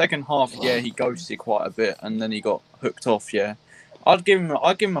average. Second half, he ghosted quite a bit, and then he got hooked off. I'd give him a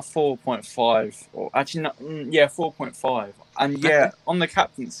 4.5, or actually, 4.5. And on the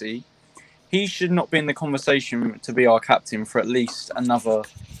captaincy, he should not be in the conversation to be our captain for at least another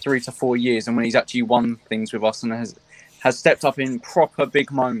 3 to 4 years. And when he's actually won things with us and has stepped up in proper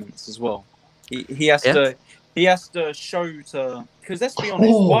big moments as well. He has to show to, because let's be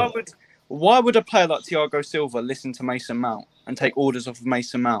honest, why would a player like Thiago Silva listen to Mason Mount and take orders off of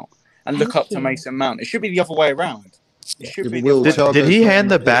Mason Mount and look up to Mason Mount? It should be the other way around. It should be the other way around. Did he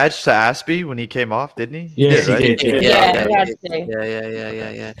hand the badge to Aspie when he came off? Didn't he? Yes, right? he did.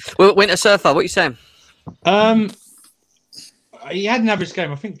 Yeah. Well, Winter Surfer, what are you saying? He had an average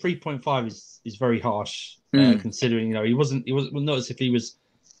game. I think 3.5 is very harsh, considering he wasn't not as if he was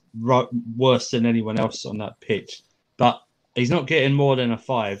worse than anyone else on that pitch, but he's not getting more than a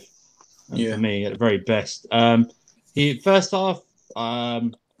 5 for me at the very best. He first half,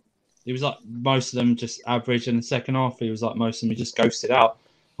 he was like most of them just average, and the second half he was like most of them he just ghosted out.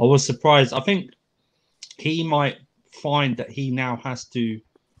 I was surprised. I think he might find that he now has to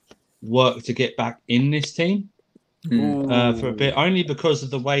work to get back in this team for a bit, only because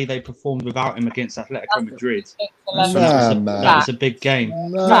of the way they performed without him against Atletico Madrid. That was a big game.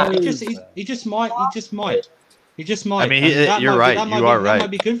 He just might. I mean, you're right. You are right. That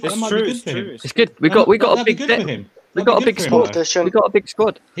might be good. That might be good for him. It's good. We got a big for him. We got a big squad. We got a big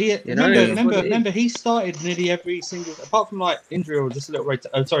squad. Remember, he started nearly every single, apart from like injury or just a little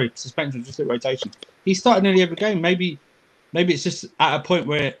suspension, just a little rotation. He started nearly every game. Maybe it's just at a point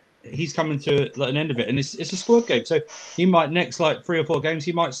where he's coming to like an end of it, and it's a squad game. So he might next like 3 or 4 games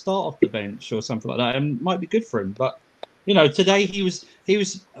he might start off the bench or something like that, and might be good for him. But today he was.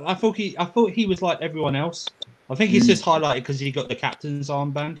 I thought he was like everyone else. I think he's just highlighted because he got the captain's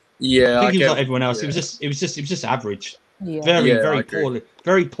armband. Yeah, I think he was like everyone else. Yeah. It was just average. Yeah.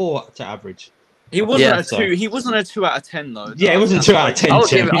 Very poor to average. He wasn't a 2. He wasn't a 2 out of 10 though. Yeah, it wasn't 2 out of 10. I'll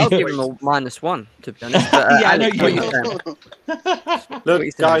give him a -1, to be honest. But, I know you. Look,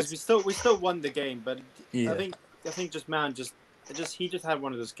 guys, we still won the game, but I think just man, he just had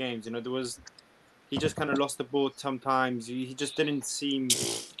one of those games. He just kind of lost the ball sometimes. He just didn't seem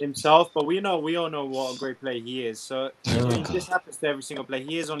himself. But we all know what a great player he is. So this happens to every single player.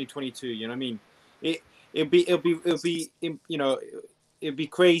 He is only 22. You know what I mean? It'd be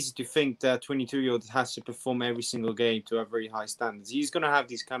crazy to think that 22-year-old has to perform every single game to have very high standards. He's gonna have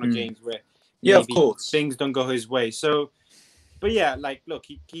these kind of games where of course things don't go his way. So, but yeah, like look,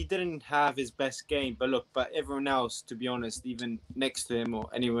 he didn't have his best game, but everyone else, to be honest, even next to him or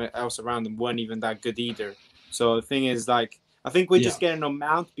anywhere else around him, weren't even that good either. So the thing is, like, I think we're just getting on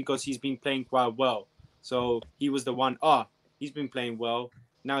Mount because he's been playing quite well. So he was the one. He's been playing well.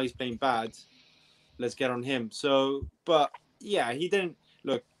 Now he's playing bad. Let's get on him. So, but yeah, he didn't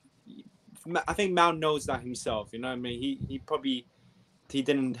look. I think Mount knows that himself. You know what I mean? He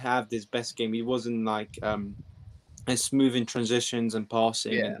didn't have this best game. He wasn't like as smooth in transitions and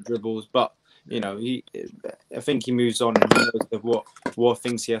passing and dribbles. But I think he moves on and he knows what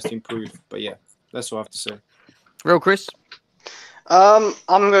things he has to improve. But yeah, that's what I have to say. Real Chris. I'm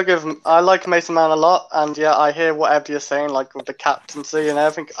gonna give him. I like Mason Mount a lot, and yeah, I hear whatever you're saying, like with the captaincy and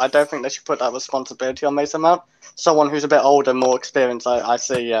everything. I don't think they should put that responsibility on Mason Mount. Someone who's a bit older, more experienced, I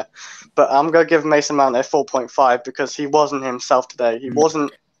see, yeah. But I'm gonna give Mason Mount a 4.5 because he wasn't himself today. He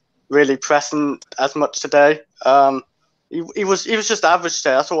wasn't really pressing as much today. He was just average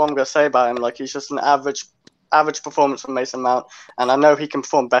today. That's all I'm gonna say about him. Like, he's just an average performance from Mason Mount, and I know he can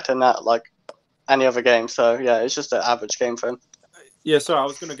perform better than that, like any other game. So yeah, it's just an average game for him. Yeah, sorry, I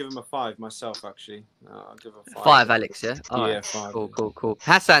was going to give him a 5 myself, actually. I'll give him a 5. 5, Alex, yeah? All right. Yeah, 5. Cool.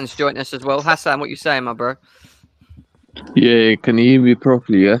 Hassan's joined us as well. Hassan, what you saying, my bro? Yeah, can you hear me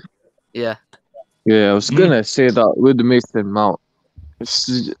properly, yeah? Yeah. Yeah, I was going to say that with the Mason Mount,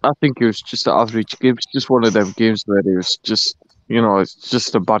 I think it was just an average game. It's just one of them games where it was just, it's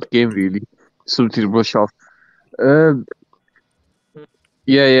just a bad game, really. Something to brush off.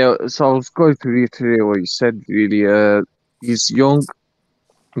 Yeah, so I was going to reiterate what you said, really. He's young.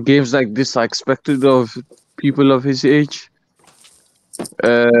 Games like this are expected of people of his age.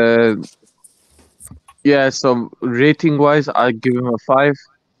 Yeah, so rating-wise, I give him a 5.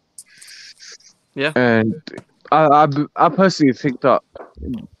 Yeah. And I personally think that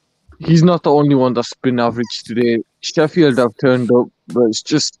he's not the only one that's been average today. Sheffield have turned up, but it's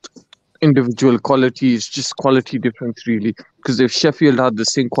just individual quality. It's just quality difference, really. Because if Sheffield had the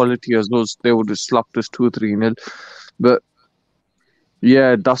same quality as those, they would have slapped us 2-3-0. But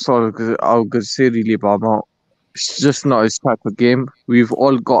yeah, that's all I was going to say really about Mount. It's just not his type of game. We've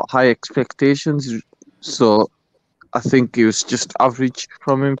all got high expectations, so I think it was just average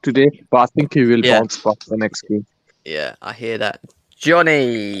from him today. But I think he will bounce back the next game. Yeah, I hear that.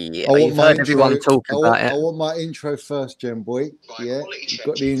 Johnny, you've heard everyone talking about it. I want my intro first, Gem Boy. Yeah, you've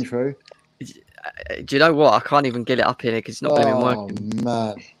got the intro. Do you know what? I can't even get it up here because it's not going to be working. Oh,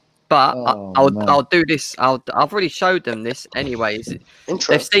 man. But I'll do this. I've already showed them this anyway.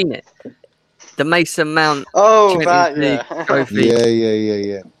 They've seen it. the Mason Mount Oh, Champions that, League yeah. trophy.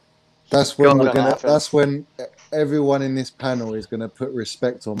 Yeah. That's when Go we're on. gonna. That's when everyone in this panel is gonna put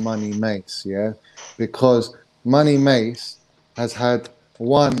respect on Money Mace, yeah, because Money Mace has had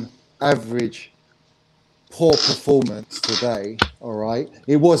one average poor performance today. All right,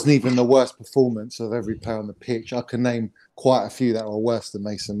 it wasn't even the worst performance of every player on the pitch. I can name quite a few that were worse than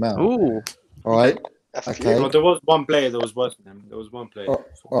Mason Mount. Ooh. All right. Okay. Well, there was one player that was worse than him. There was one player.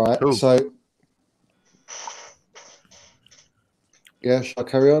 All right. Ooh. So. Yeah, shall I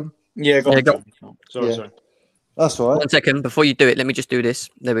carry on? Yeah, go Yeah, on. go. Sorry. That's all right. 1 second before you do it. Let me just do this.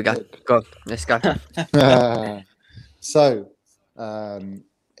 There we go. Go on. Let's go. So,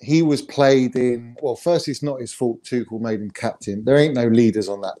 he was played in. Well, first, it's not his fault. Tuchel made him captain. There ain't no leaders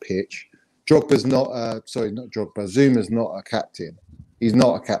on that pitch. Drogba's not. Sorry, not Drogba. Zuma's not a captain. He's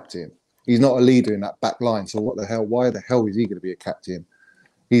not a captain. He's not a leader in that back line. So what the hell? Why the hell is he going to be a captain?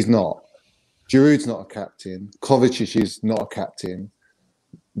 He's not. Giroud's not a captain. Kovacic is not a captain.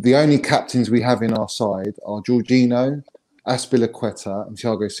 The only captains we have in our side are Jorginho, Azpilicueta, and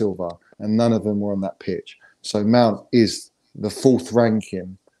Thiago Silva, and none of them were on that pitch. So Mount is the 4th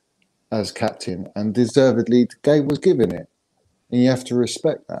ranking as captain, and deservedly, Gabe was given it, and you have to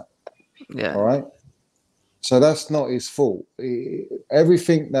respect that. Yeah. All right. So that's not his fault.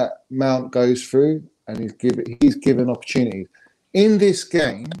 Everything that Mount goes through, and he's given opportunities. In this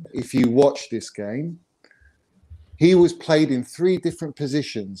game, if you watch this game, he was played in 3 different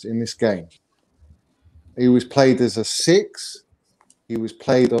positions in this game. He was played as a 6. He was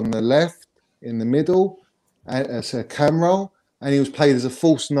played on the left, in the middle, as a cam roll, and he was played as a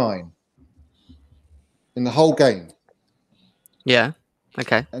false 9 in the whole game. Yeah.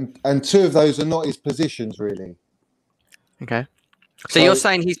 Okay. And 2 of those are not his positions, really. Okay. So you're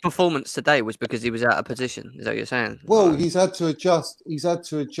saying his performance today was because he was out of position? Is that what you're saying? Well, he's had to adjust. He's had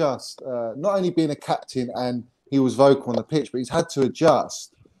to adjust. Not only being a captain and he was vocal on the pitch, but he's had to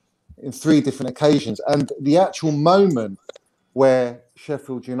adjust in 3 different occasions. And the actual moment where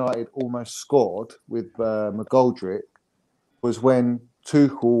Sheffield United almost scored with McGoldrick was when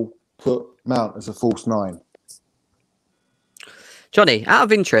Tuchel put Mount as a false 9. Johnny, out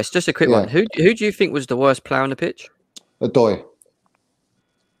of interest, just a quick one. Who do you think was the worst player on the pitch? Adoy.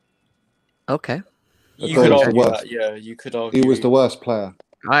 Okay. You could argue that. Yeah, you could argue. He was the worst player.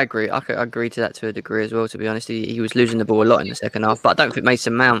 I agree. I could agree to that to a degree as well, to be honest. He was losing the ball a lot in the second half, but I don't think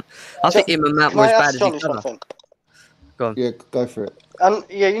Mason Mount. I think him and Mount were as bad as each other. Go on. Yeah, go for it.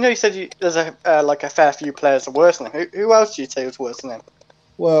 Yeah, you said there's a fair few players that are worse than him. Who else do you say was worse than him?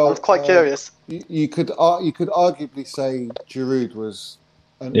 Well, I'm quite curious. You could arguably say Giroud was,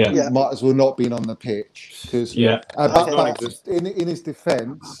 might as well not been on the pitch because but in his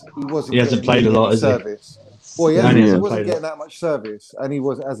defence, he hasn't played a lot, service. Well, he wasn't getting that much service, and he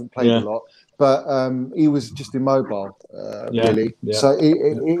hasn't played a lot. But he was just immobile, really. Yeah. So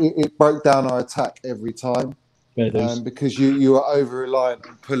it broke down our attack every time because you were over reliant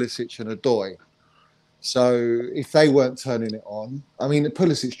on Pulisic and Adoy. So if they weren't turning it on, I mean,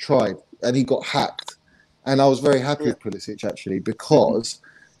 Pulisic tried and he got hacked, and I was very happy with Pulisic actually because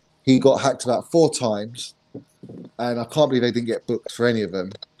he got hacked about 4 times, and I can't believe they didn't get booked for any of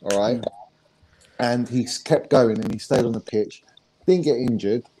them. All right. And he kept going and he stayed on the pitch, didn't get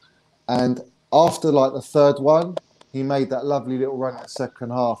injured. And after like the 3rd one, he made that lovely little run in the second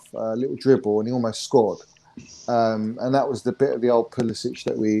half, little dribble, and he almost scored. And that was the bit of the old Pulisic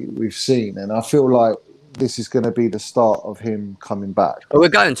that we've seen. And I feel like this is going to be the start of him coming back. Well, we're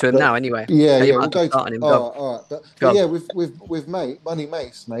going to him now anyway. Yeah, so we'll go to him. All right. But yeah, with Money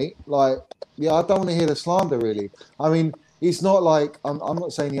Mace, mate, like, yeah, I don't want to hear the slander, really. I mean, it's not like I'm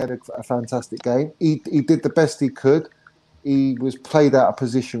not saying he had a fantastic game. He did the best he could. He was played out of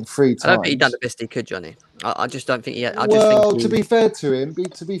position 3 times. I don't think he done the best he could, Johnny. I just don't think he had. To be fair to him,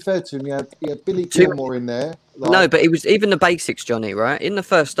 he had Billy Gilmore in there. No, but it was even the basics, Johnny. Right in the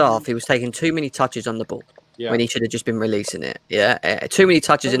first half, he was taking too many touches on the ball when he should have just been releasing it. Yeah, too many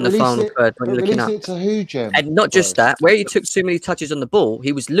touches in the final third when you're looking up. It to who, Jem? And not just that, where he took too many touches on the ball,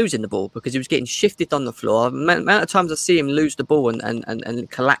 he was losing the ball because he was getting shifted on the floor. The amount of times I see him lose the ball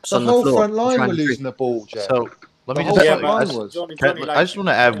and collapse on the floor. The whole front line were losing the ball, Jem. So let me I just want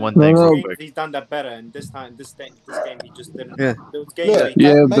to add one thing. He's done that better, and this game he just didn't.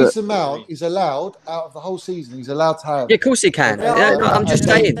 Mason Mount is allowed out of the whole season. He's allowed to have. Yeah, of course he can. I'm just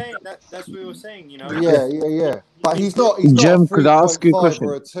saying. That's what we were saying, you know. Yeah. But he's not. Jem, could I ask you a question?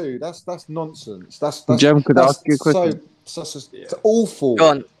 Or a 2. That's nonsense. That's Jem, could I ask you a question? It's awful. Go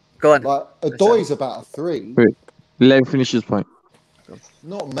on. Like Adoy's about a 3. Wait, let him finish his point.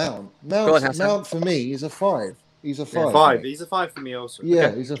 Not Mount. Mount for me is a 5. He's a 5. Yeah, 5. He's a 5 for me also.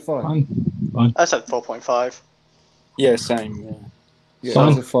 Yeah, he's a 5. I said 4.5. Yeah, same. Yeah,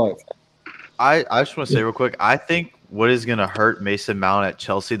 Fine. it was a 5. I just want to say real quick, I think what is going to hurt Mason Mount at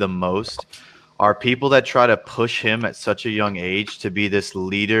Chelsea the most are people that try to push him at such a young age to be this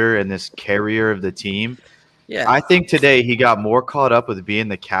leader and this carrier of the team. Yeah. I think today he got more caught up with being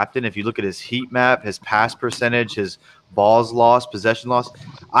the captain. If you look at his heat map, his pass percentage, his balls lost, possession lost,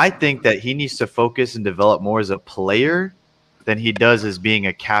 I think that he needs to focus and develop more as a player than he does as being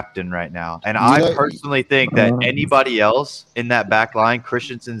a captain right now. And I personally think that anybody else in that back line,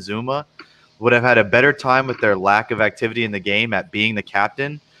 Christensen, Zuma, would have had a better time with their lack of activity in the game at being the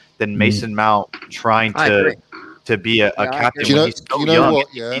captain than Mason Mount trying to be a captain when he's so young. What,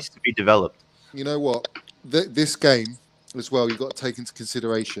 He needs to be developed. You know what? This game as well, you've got to take into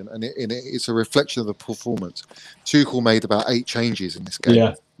consideration, and it's a reflection of the performance. Tuchel made about 8 changes in this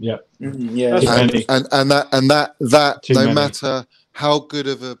game. Yeah. And that Too no many. matter how good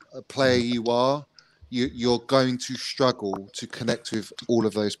of a player you are, you're going to struggle to connect with all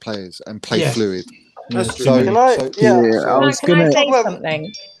of those players and play fluid. That's true. Can I say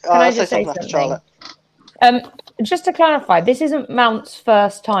something? Can I just say after something? Charlotte? Just to clarify, this isn't Mount's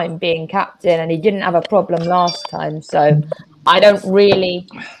first time being captain, and he didn't have a problem last time. So I don't really,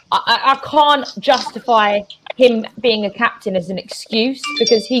 I can't justify him being a captain as an excuse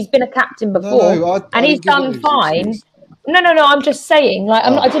because he's been a captain before and he's done fine. No. I'm just saying, like,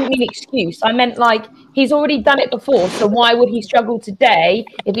 I didn't mean excuse. I meant like he's already done it before. So why would he struggle today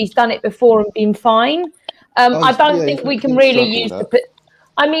if he's done it before and been fine? I don't think we can really use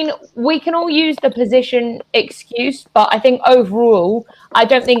we can all use the position excuse, but I think overall, I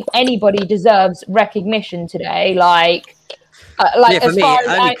don't think anybody deserves recognition today. As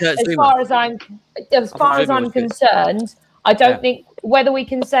far as I'm concerned, I don't think whether we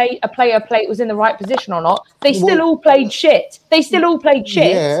can say a player was in the right position or not. They still all played shit.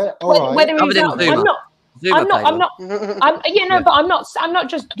 Yeah, all Whether right. he's out, but I'm not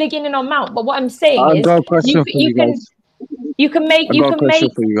just digging in on Mount. But what I'm saying is, you can make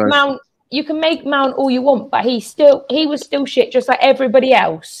Mount. You can make Mount all you want, but he was still shit, just like everybody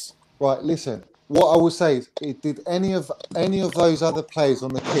else. Right, listen. What I will say is, did any of those other players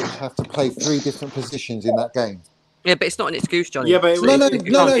on the pitch have to play 3 different positions in that game? Yeah, but it's not an excuse, Johnny. Yeah, but no.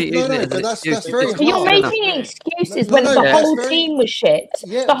 But that's very hard. You're making excuses when the whole team was shit.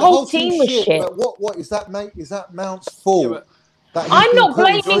 Yeah, the whole team was shit. But what is that, mate? Is that Mount's fault? I'm not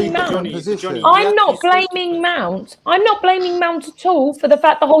blaming Mount. I'm not blaming Mount. I'm not blaming Mount at all for the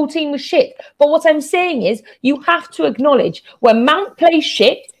fact the whole team was shit. But what I'm saying is, you have to acknowledge when Mount plays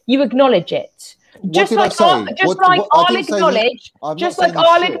shit, you acknowledge it. Just like I'll acknowledge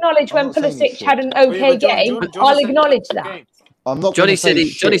when Pulisic had an okay game. I'll acknowledge that. I'm not. Johnny said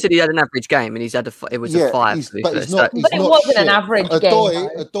he had an average game, and he's had it was a 5. But it wasn't an average game.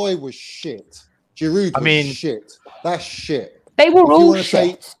 Odoi was shit. Giroud was shit. That's shit. They were all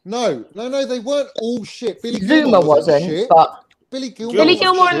shit. No, they weren't all shit. Zuma wasn't, but Billy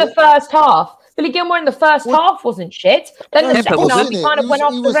Gilmore in the first half. Billy Gilmore in the first half wasn't shit. Then the second half, he kind of went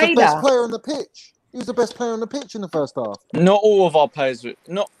off the radar. He was the best player on the pitch. He was the best player on the pitch in the first half. Not all of our players were.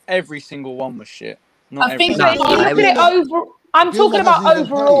 Not every single one was shit. I think if you look at it over. I'm talking about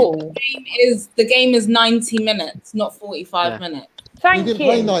overall. The game is 90 minutes, not 45 minutes. Thank you. He didn't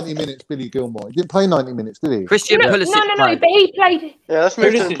play 90 minutes, Billy Gilmore. He didn't play 90 minutes, did he? Christian Pulisic. No, but he played. Yeah, let's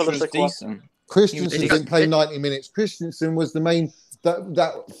move to Pulisic. Christensen didn't play 90 minutes. Christensen was the main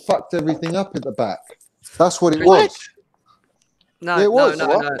that fucked everything up at the back. That's what it was. No, yeah, it was.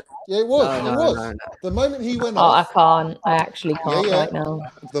 No. Yeah, it was. No. The moment he went off. I can't. I actually can't right now.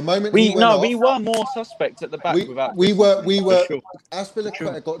 The moment he went off, we were more suspect at the back. We were.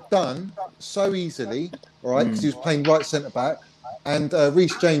 Azpilicueta got done so easily, all right, because he was playing right centre back, and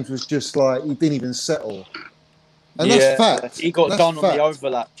Reece James was just like he didn't even settle. And that's fact. He got done on the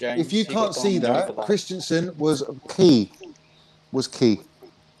overlap, James. If you can't see that, Christensen was key.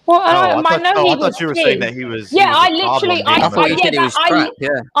 Well, I thought you were saying that he was. Yeah, I literally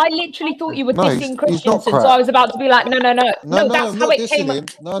thought you were dissing Christensen, so I was about to be like, no, that's how it came.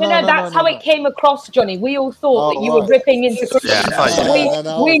 That's how it came across, Johnny. We all thought that you were ripping into Christensen.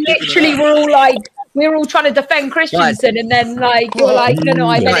 We literally were all like. We were all trying to defend Christensen, and then you were like, no,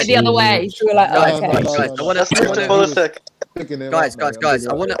 I meant it the other way. So we were like, okay. Guys,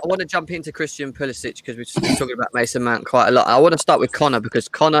 I want to jump into Christian Pulisic because we're just talking about Mason Mount quite a lot. I want to start with Connor because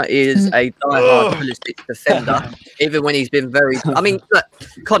Connor is a diehard Pulisic defender, even when he's been very. I mean, look,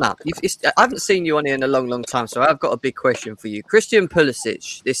 Connor, I haven't seen you on here in a long time, so I've got a big question for you. Christian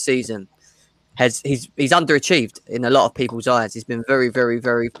Pulisic this season, he's underachieved in a lot of people's eyes. He's been very, very,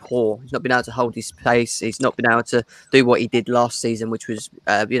 very poor. He's not been able to hold his pace. He's not been able to do what he did last season, which was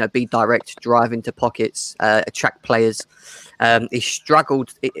be direct, drive into pockets, attract players. He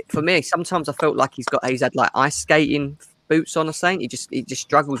struggled. For me, sometimes I felt like he's had like ice skating boots on or something. He just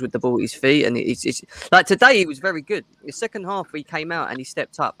struggles with the ball at his feet, and it's like today he was very good. The second half he came out and he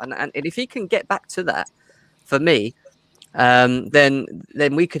stepped up, and if he can get back to that, for me, then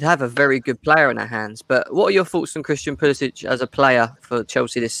we could have a very good player in our hands. But what are your thoughts on Christian Pulisic as a player for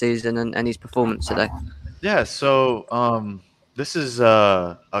Chelsea this season and his performance today? Yeah, so this is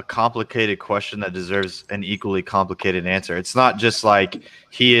a complicated question that deserves an equally complicated answer. It's not just like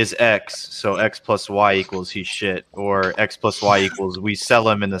he is X, so X plus Y equals he's shit, or X plus Y equals we sell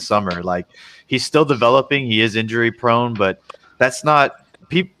him in the summer. Like, he's still developing. He is injury prone, but that's not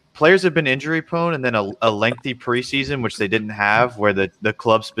players have been injury prone, and then a lengthy preseason, which they didn't have, where the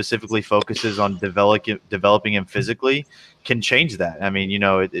club specifically focuses on developing him physically, can change that. I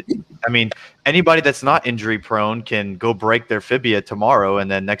mean, anybody that's not injury prone can go break their fibia tomorrow, and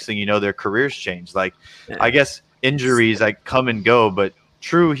then next thing you know, their careers change. Like, I guess injuries like come and go, but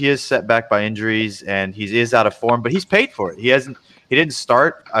true, he is set back by injuries and he is out of form, but he's paid for it. He didn't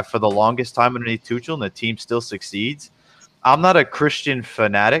start for the longest time underneath Tuchel, and the team still succeeds. I'm not a Christian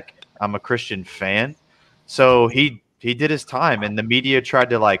fanatic. I'm a Christian fan. So he did his time, and the media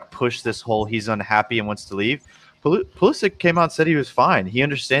tried to like push this whole he's unhappy and wants to leave. Pulisic came out and said he was fine. He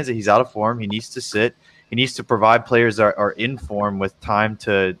understands that he's out of form. He needs to sit. He needs to provide players that are in form with time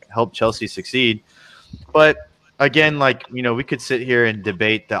to help Chelsea succeed. But again, we could sit here and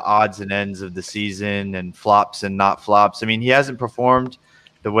debate the odds and ends of the season and flops and not flops. I mean, he hasn't performed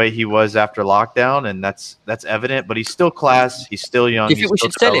the way he was after lockdown, and that's evident. But he's still class. He's still young. Do you think we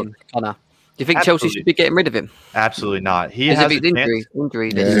should sell him, Connor? Do you think Chelsea should be getting rid of him? Absolutely not. He has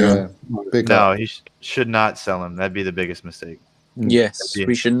injury. No, he should not sell him. That'd be the biggest mistake. Yes,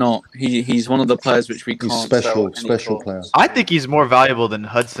 we should not. He's one of the players which we can't sell. Special player. I think he's more valuable than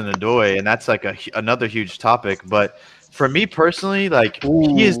Hudson-Odoi, and that's like another huge topic. But for me personally,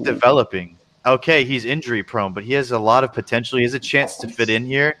 he is developing. Okay, he's injury prone, but he has a lot of potential. He has a chance to fit in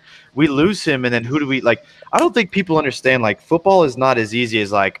here. We lose him, and then who do we like? I don't think people understand. Like, football is not as easy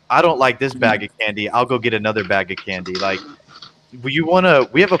as like, I don't like this bag of candy, I'll go get another bag of candy. Like, we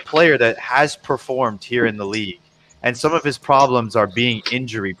have a player that has performed here in the league, and some of his problems are being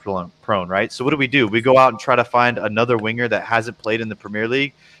injury prone, right? So what do? We go out and try to find another winger that hasn't played in the Premier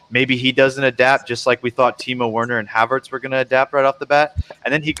League. Maybe he doesn't adapt, just like we thought Timo Werner and Havertz were going to adapt right off the bat.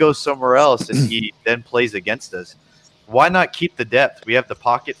 And then he goes somewhere else, and he then plays against us. Why not keep the depth? We have the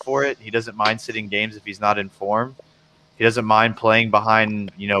pocket for it. He doesn't mind sitting games if he's not in form. He doesn't mind playing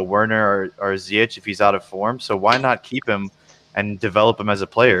behind, Werner or Ziyech if he's out of form. So why not keep him and develop him as a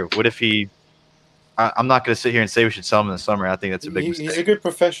player? What if he – I'm not going to sit here and say we should sell him in the summer. I think that's a big mistake. He's a good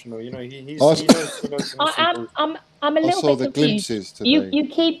professional. He knows I'm a little bit confused.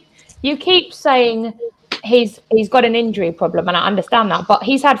 You keep saying he's got an injury problem, and I understand that, but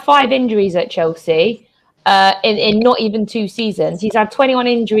he's had 5 injuries at Chelsea in not even 2 seasons. He's had 21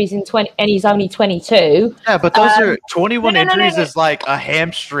 injuries in 20, and he's only 22. Yeah, but those are 21 injuries is like a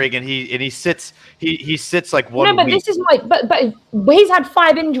hamstring, and he sits like 1 week. No, but this is but he's had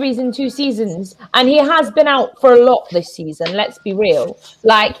 5 injuries in 2 seasons, and he has been out for a lot this season. Let's be real.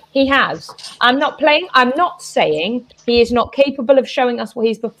 Like, he has. I'm not saying he is not capable of showing us what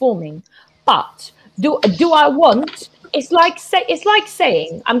he's performing, but do I want? It's like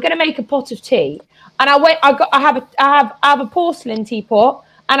saying I'm going to make a pot of tea, and I have a porcelain teapot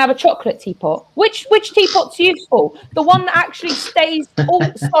and I have a chocolate teapot. Which teapot's useful? The one that actually stays all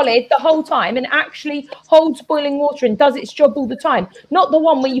solid the whole time and actually holds boiling water and does its job all the time. Not the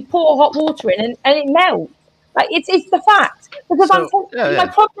one where you pour hot water in and it melts. Like, it's the fact. Because my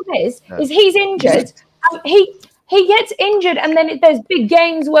problem is he's injured. He gets injured, and then there's big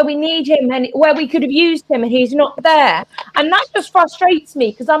games where we need him and where we could have used him, and he's not there. And that just frustrates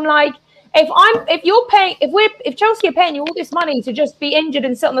me, because I'm like, if Chelsea are paying you all this money to just be injured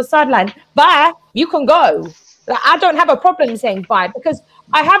and sit on the sideline, bye, you can go. Like, I don't have a problem saying bye, because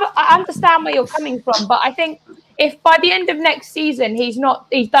I understand where you're coming from, but I think if by the end of next season he's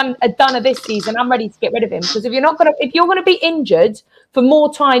done of this season, I'm ready to get rid of him. Because if you're gonna be injured for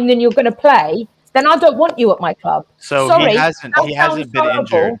more time than you're gonna play, then I don't want you at my club. So sorry, he hasn't been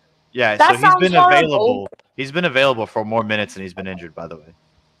injured. Yeah, that so he's been available. horrible. He's been available for more minutes than he's been injured, by the way.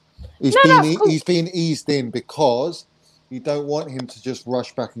 He's been eased in because you don't want him to just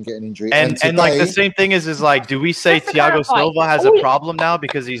rush back and get an injury. And like the same thing is like, do we say Thiago Silva has a problem now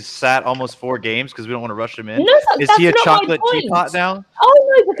because he's sat almost 4 games because we don't want to rush him in? No, is he a chocolate teapot now?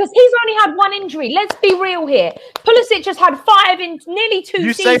 Oh because he's only had one injury. Let's be real here. Pulisic has had 5 in nearly 2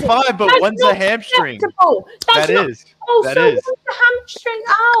 You seasons. say 5, but That's one's a not hamstring. acceptable. That's That not, is. Oh, That so is. one's a hamstring.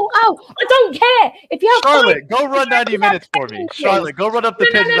 Oh, I don't care. If you have Charlotte, 5, go run 90 minutes for me. Charlotte, go run up the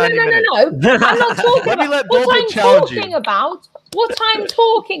pitch 90 minutes. No. I'm not talking Let me about let what Boba I'm challenge you. talking about. What I'm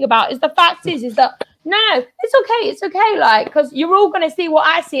talking about is the fact is that no, it's okay, like, because you're all going to see what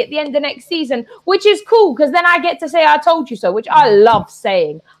I see at the end of next season, which is cool, because then I get to say I told you so, which I love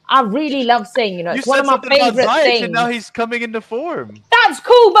saying. I really love saying, you know, it's one of my favorite things. And now he's coming into form. That's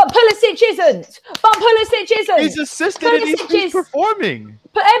cool, but Pulisic isn't. He's assisted and he's performing.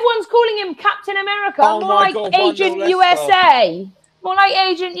 But everyone's calling him Captain America. Oh More my like God, Agent 1-0 USA. More like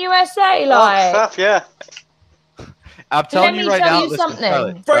Agent USA, like. Oh, crap, yeah. I'm telling you right now, listen,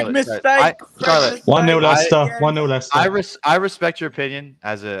 Charlotte, Great mistake. Charlotte, 1-0 Leicester. 1-0 Leicester. I respect your opinion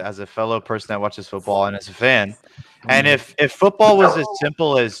as a fellow person that watches football and as a fan. And if football was as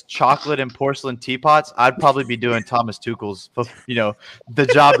simple as chocolate and porcelain teapots, I'd probably be doing Thomas Tuchel's, the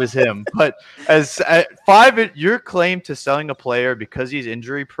job as him. But as your claim to selling a player because he's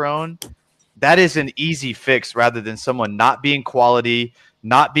injury prone, that is an easy fix rather than someone not being quality,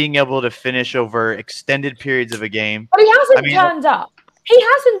 not being able to finish over extended periods of a game. But he hasn't turned up. He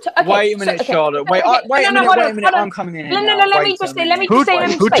hasn't. Okay, wait a minute, Charlotte. Wait a minute. I'm coming in. No, let me just say. Who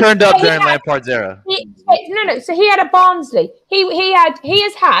turned up during Lampard's era? No. So he had a Barnsley. He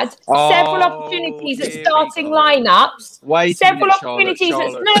has had several opportunities at starting lineups. Wait several opportunities. No,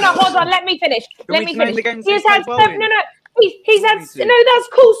 hold on. Let me finish. Let me finish. He has had no. He's had that's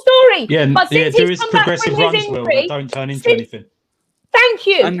a cool story. Yeah, but since there he's is come back progressive from his runs, Will, injury, that don't turn into anything. Thank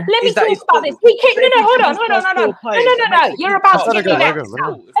you. And Let me is that talk his about this. fault? Hold on. No. You're about to get me next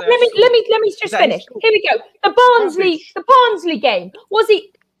now. Let me just finish. Here we go. The Barnsley game. Was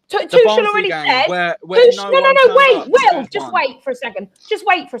he? Tuchel already said. Wait, Will, just wait for a second.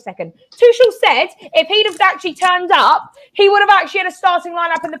 Tuchel said if he'd have actually turned up, he would have actually had a starting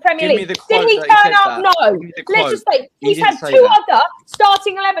lineup in the Premier League. Did he turn up? No. Let's just say he's had 2 other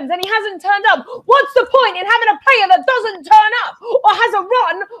starting 11s and he hasn't turned up. What's the point in having a player that doesn't turn up or has a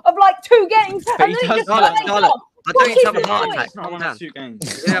run of like 2 games and then he just turns up? I don't need to have a heart attack. Calm down.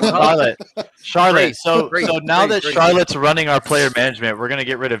 Charlotte. So now that Charlotte's running our player management, we're gonna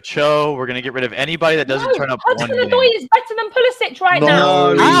get rid of Cho. We're gonna get rid of anybody that doesn't turn up one game. Hudson-Odoi is better than Pulisic right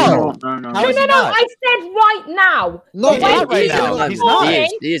No. now. No. I said right now. No, he's not right now. He's not.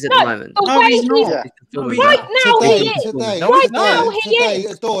 He is at the moment. He's not. Right now he is. Today, Right now he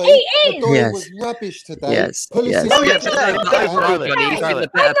is. Odoi was rubbish today. Yes. Pulisic He's been the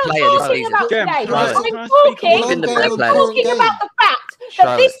better player this season. I'm talking about the fact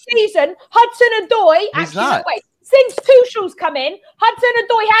that this season, Hudson-Odoi since Tuchel's come in,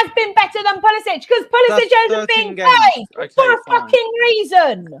 Hudson-Odoi has been better than Pulisic because Pulisic hasn't been paid for a fucking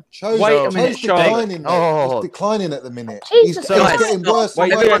reason. Wait a minute, He's declining at the minute. Jesus He's getting worse.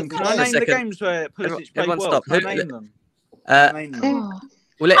 Wait, and can I name the games where Pulisic played well? Can I name them?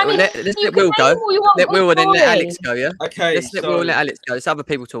 Well, let's let Will go. Let Will and then let Alex go, yeah? Okay, Let's let Will and let Alex go. Let's other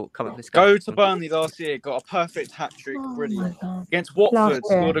people talk. Come on, let's go to Burnley last year, got a perfect hat-trick, brilliant. Against Watford,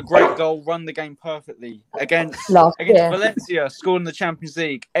 scored a great goal, run the game perfectly. Against Valencia, scored in the Champions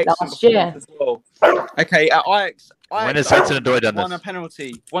League, excellent performance as well. Okay, at Ajax, when has Hudson-Odoi done this?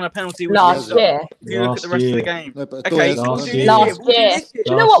 Won a penalty last year. If you look at the rest of the game. Okay, last year.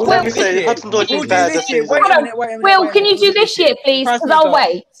 You know what, Will? Will, can you do this year, please? Because I'll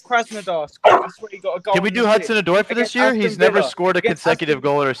wait. Krasnodar, got a goal. Can we do Hudson-Odoi for this year? He's never scored a consecutive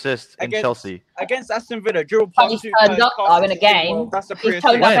goal or assist in Chelsea. Against Aston Villa, dual pass. He's turned up in a game. He's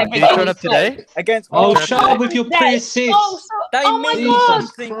turned up every game. Did he turn up today? Against shut up with your pre-assists. Oh my god!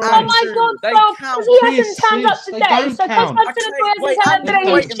 Because he hasn't turned up today. So because Hudson-Odoi hasn't turned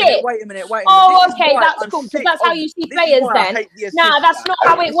up today, he's shit. Wait a minute. Oh, okay, that's cool. Because that's how you see players then. Nah, that's not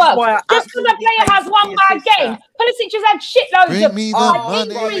how it works. Just because a player has one bad game, Pulisic has had shitloads of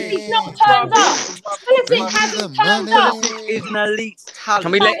injuries. He's not turned up. Pulisic hasn't turned up. Is an elite talent.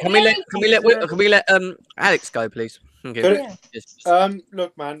 Can we let Alex go, please? Okay.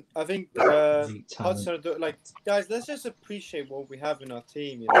 Look, man, I think Hudson, like, guys, let's just appreciate what we have in our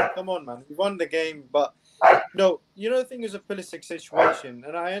team. You know, come on, man, we won the game, but no, you know the thing is a Pulisic situation,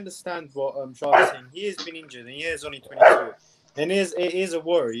 and I understand what Charles is saying. He has been injured, and he is only 22, and it is a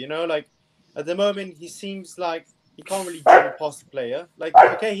worry. You know, like at the moment, he seems like he can't really dribble past the player. Like,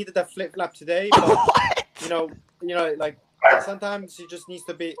 okay, he did that flip flap today, but you know, like. Sometimes he just needs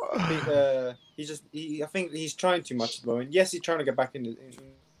to be. I think he's trying too much at the moment. Yes, he's trying to get back in.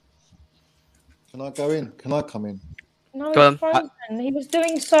 Can I go in? Can I come in? No, it's frozen. He was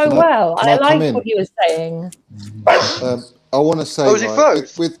doing so well. I like what he was saying. I want to say, Oh, is he right,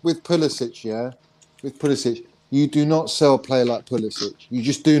 froze? with Pulisic, yeah, with Pulisic, you do not sell a player like Pulisic. You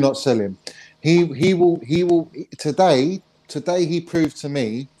just do not sell him. He will today. Today he proved to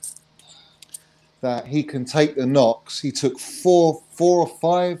me that he can take the knocks. He took four or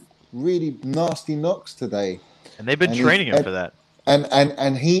five really nasty knocks today, And they've been and training him for that.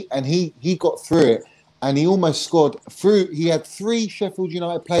 And he got through it, and he almost scored through. He had 3 Sheffield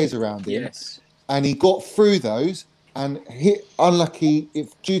United players around him, Yes. and he got through those. And unlucky,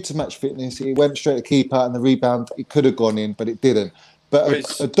 if due to match fitness, it went straight to keeper, and the rebound it could have gone in, but it didn't. But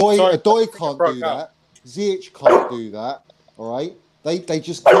Adoy can't do that. Ziyech can't do that. All right, they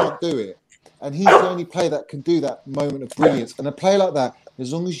just can't do it. And he's the only player that can do that moment of brilliance. And a player like that,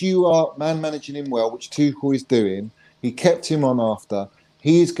 as long as you are man managing him well, which Tuchel is doing, he kept him on after.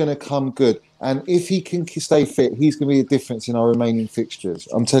 He's going to come good. And if he can stay fit, he's going to be a difference in our remaining fixtures.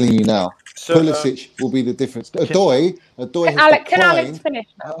 I'm telling you now. So, Pulisic will be the difference. Adoy has Alex, can Alex declined. finish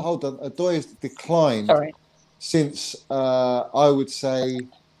now? Hold on. Adoy has declined Sorry. since, I would say,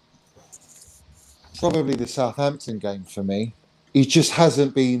 probably the Southampton game for me. He just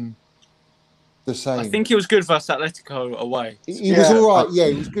hasn't been the same. I think he was good versus Atletico away. He was all right. Yeah,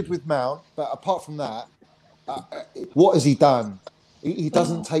 he was good with Mount. But apart from that, what has he done? He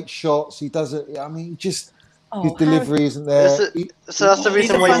doesn't take shots. He doesn't. I mean, just his delivery isn't there. So that's the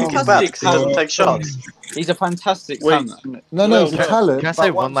reason why he's back. He doesn't take shots. He's a fantastic talent. No, he's a talent. Can I say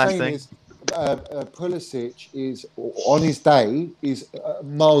but what one last I'm saying thing? is, Pulisic is on his day is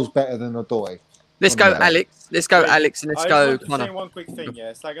miles better than Adoy. Let's go, Alex. Let's go, Alex, and let's go, I just want to Connor. say one quick thing. Yeah,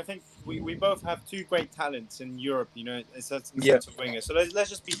 it's like I think we both have 2 great talents in Europe. You know, in sense of wingers. So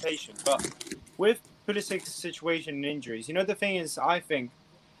let's just be patient. But with Pulisic's situation and injuries, you know, the thing is, I think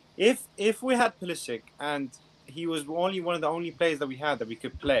if we had Pulisic and he was only one of the only players that we had that we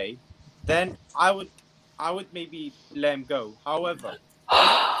could play, then I would maybe let him go. However,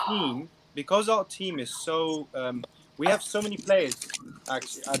 because our team is so we have so many players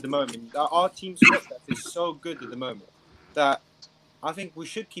actually at the moment. Our team squad depth is so good at the moment that I think we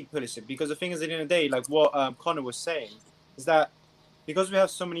should keep Pulisic, because the thing is, at the end of the day, like what Connor was saying, is that because we have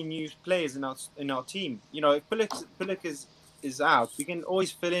so many new players in our team, you know, if Pulisic is out, we can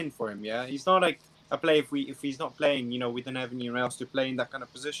always fill in for him. Yeah, he's not like a player if he's not playing, you know, we don't have anyone else to play in that kind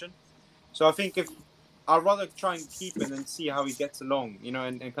of position. So I think I'd rather try and keep him and see how he gets along, you know,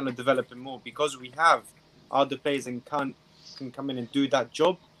 and kind of develop him more, because we have other players and can come in and do that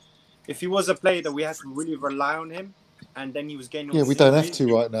job. If he was a player that we had to really rely on him, and then he was getting we don't have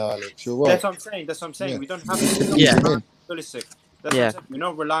to right now, Alex. You're right. That's what I'm saying. Yeah. We don't have to. Pulisic. That's what I'm saying. We're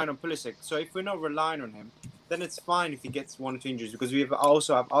not relying on Pulisic. So if we're not relying on him, then it's fine if he gets 1 or 2 injuries, because we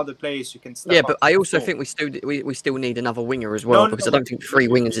also have other players who can step up. But I also think we still need another winger as well, because I don't think 3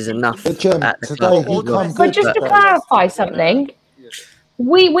 wingers is enough. But just to clarify something,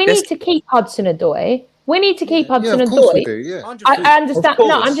 we need to keep Hudson-Odoi. We need to keep Hudson-Odoi. I understand.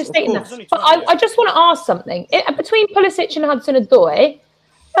 No, I'm just stating that. But I just want to ask something. Between Pulisic and Hudson-Odoi,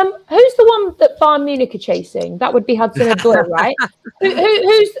 who's the one that Bayern Munich are chasing? That would be Hudson-Odoi, right?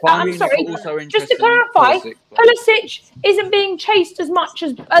 Who's? I'm sorry. Just to clarify, Pulisic isn't being chased as much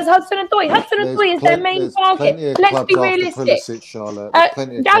as Hudson-Odoi. Hudson-Odoi is their main target. Let's be realistic. Pulisic, Charlotte. I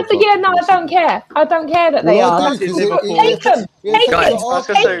don't care. I don't care that they are. Take him. Take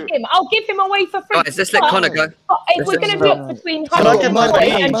him. I'll give him away for free. Guys, let's let Connor go. If we're going to do it between Hudson-Odoi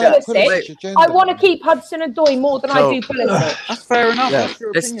and Pulisic, I want to keep Hudson-Odoi more than I do Pulisic. That's fair enough. Yeah.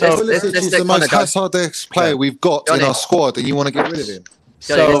 Pulisic is the most hazardous player we've got in our squad, and you want to get rid of him.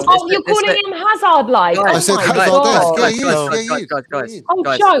 You're calling him Hazard-like. I said Hazard-esque. Guys.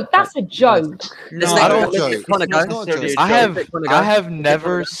 Oh, joke. That's a joke. I have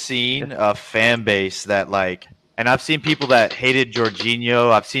never seen a fan base that and I've seen people that hated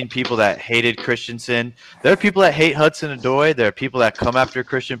Jorginho. I've seen people that hated Christensen. There are people that hate Hudson-Odoi. There are people that come after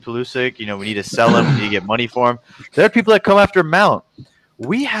Christian Pulisic. You know, we need to sell him. We need to get money for him. There are people that come after Mount.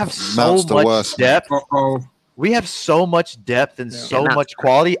 We have so much depth. We have so much depth and so much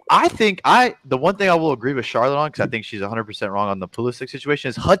quality. I think the one thing I will agree with Charlotte on, because I think she's 100% wrong on the Pulisic situation,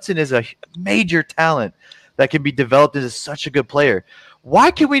 is Hudson is a major talent that can be developed into such a good player.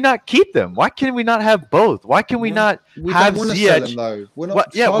 Why can we not keep them? Why can we not have both? Why can we not have Ziyech? We're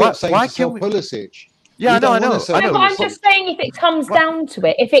not. Why can we? Pulisic. Yeah, I know. But I'm just saying, if it comes down to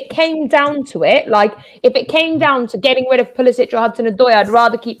it, if it came down to it, like if it came down to getting rid of Pulisic or Hudson-Odoi, I'd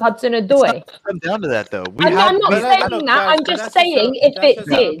rather keep Hudson-Odoi. Come down to that though. I'm not saying that. I'm just saying if it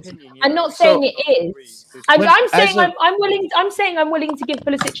did. I'm not saying it is. I'm saying I'm willing. I'm saying I'm willing to give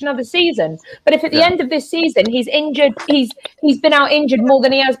Pulisic another season. But if at the end of this season he's injured, he's been out injured more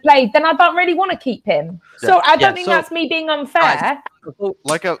than he has played, then I don't really want to keep him. So I don't think that's me being unfair.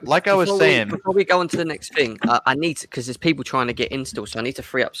 Like I was saying, before we go on to the next thing, I need to, because there's people trying to get in still, so I need to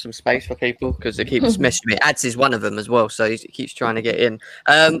free up some space for people because they keep messaging me. Ads is one of them as well, so he keeps trying to get in.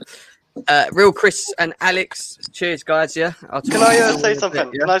 Real Chris and Alex, cheers guys. Yeah, can I say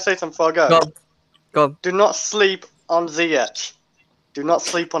something? Can I say something before I go? Go on. Do not sleep on Ziyech. Do not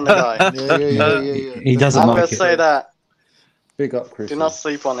sleep on the guy. Yeah. He doesn't. I'm like gonna say that. Big up, Chris. Do not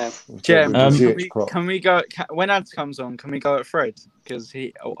sleep on him. Jem, can we go when Ads comes on? Can we go at Fred? Because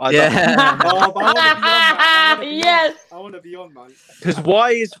he. Yes. I want to be on, man. Because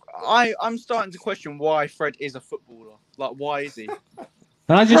I'm starting to question why Fred is a footballer. Like, why is he? Can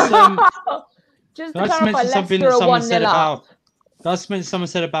I just just can I just mention something that someone said about? Someone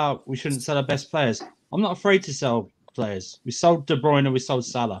said about we shouldn't sell our best players. I'm not afraid to sell players. We sold De Bruyne and we sold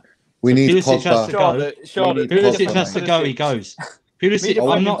Salah. We need Pulisic has to go. Pulisic has to go. He goes. Pulisic.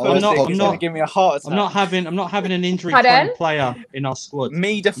 I'm not. Give me a heart attack. I'm not having an injury-prone player in our squad.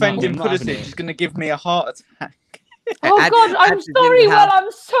 Me defending Pulisic is going to give me a heart attack. Oh God, I'm sorry. Well,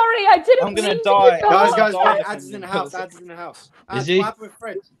 I'm sorry. I didn't. I'm going to die. Guys, Ads is in the house. Ads is in the house. Is he? What happened with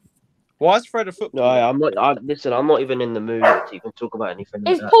Fred? Why is Fred a footballer? No, I'm not. Listen, I'm not even in the mood to even talk about anything.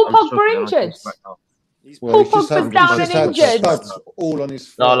 Is Paul Pogba injured? Well, Paul Pogba's down and injured. All on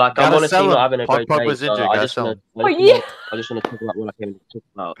his. No, like I'm honestly not having a great day. Pogba's So injured. I just want to talk about what I came to talk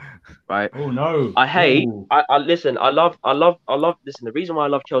about, right? Oh no! I hate. I listen. I love. Listen, the reason why I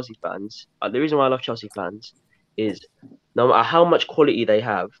love Chelsea fans. Is no matter how much quality they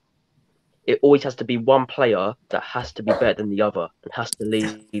have, it always has to be one player that has to be better than the other and has to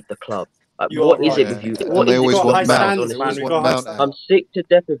leave the club. Like, what is it with you? What they is always it want Mount. I'm sick to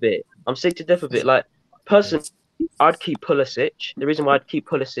death of it. Like, personally, I'd keep Pulisic. The reason why I'd keep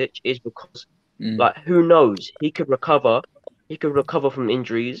Pulisic is because, like, who knows? He could recover. He could recover from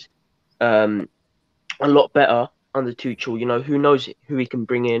injuries, a lot better under Tuchel. You know, who knows who he can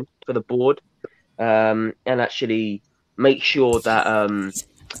bring in for the board, and actually make sure that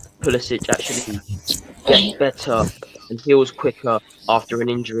Pulisic actually gets better and heals quicker after an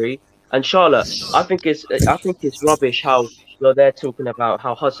injury. And Charlotte, I think it's rubbish how they're talking about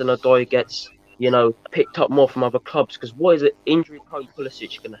how Hudson-Odoi gets, picked up more from other clubs, because what is an injury-prone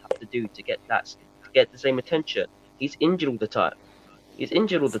Pulisic going to have to do to get the same attention? He's injured all the time.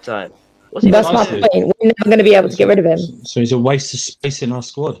 What's he That's my point. We're never going to be able to get rid of him. So he's a waste of space in our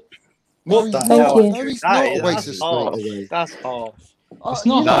squad. What the hell? No, he's not a waste of space. That's harsh. It's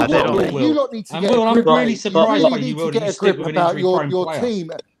not. You lot need to get I'm really surprised by you you, Will. need to get a grip about your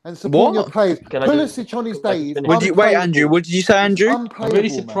team and support your players. Pulisic on his day. Wait, Andrew. What did you say, Andrew? I'm really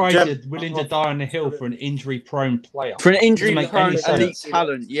surprised you're willing to die on the hill for an injury-prone player. For an injury-prone elite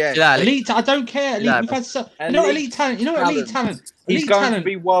talent, yeah. Elite. I don't care. Elite. We've had so. Elite talent. Elite talent. He's going to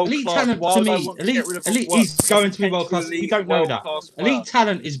be world class. Elite talent to me. Elite. He's going to be world class. You don't know that. Elite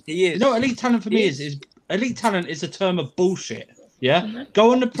talent is. He is. Elite talent for me is. Elite talent is a term of bullshit. Yeah,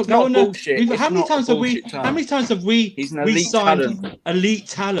 go on the. How many times have we signed elite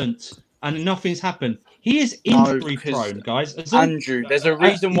talent and nothing's happened? He is injury prone, guys. Andrew, there's a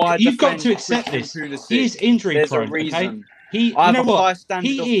reason why you've got to accept this. He is injury prone. Okay. You know what?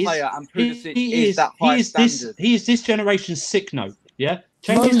 He is this generation's sick note. Yeah.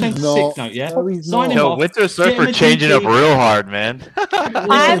 Change his name to sick note, yeah? Sign him off. Winter Surfer changing up real hard, man.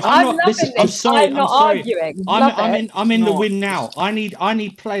 I'm sorry. I'm not arguing. I'm in the win now. I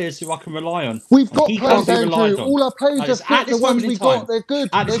need players who I can rely on. We've got players, Andrew. All our players are fit. The ones we got, they're good.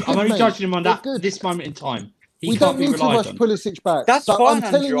 I'm only judging him on that this moment in time. We don't need to rush Pulisic back. That's fine, I'm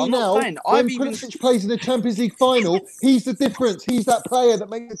telling you now, when Pulisic plays in the Champions League final, he's the difference. He's that player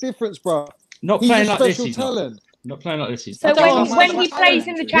that makes the difference, bro. Not playing like this. He's a special talent. Not playing like this. So when he plays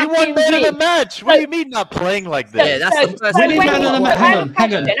in the Champions League, he won man of the match. What do you mean not playing like this? Yeah, that's the first. Winning man of the match.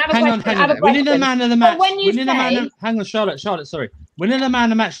 Hang on. Winning the man of the match. Hang on, Charlotte. Sorry. Winning the man of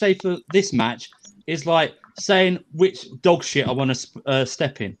the match day for this match is like saying which dog shit I want to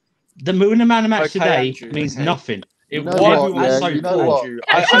step in. The winning the man of the match today means nothing. It was so poor. Did you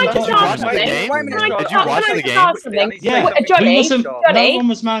watch the game? Yeah, Johnny. No one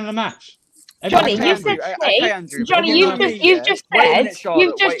was man of the match. Johnny, you said to me, Johnny, you've just said,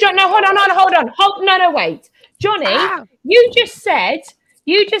 no, hold on. No, wait. Johnny, you just said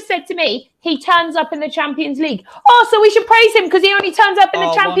to me, he turns up in the Champions League. Oh, so we should praise him because he only turns up in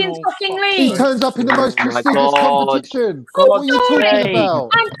the Champions fucking League. He turns up in the most prestigious competition. Cool What are you story. talking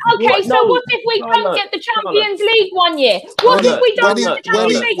about? And okay, so what if we don't get the Champions League one year? What if we don't get the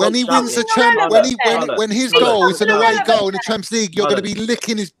Champions League? When he wins the when his goal is an away goal in the Champions League, you're going to be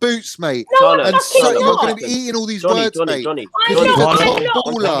licking his boots, mate. No, and so you're going to be eating all these words, mate. Because he's a top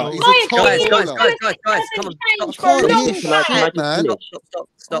baller. He's a top baller. Guys, come on. I can't hear shit, man.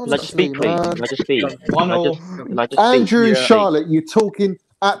 Stop. Can I just speak, please? Can I just speak? Andrew and Charlotte, you're talking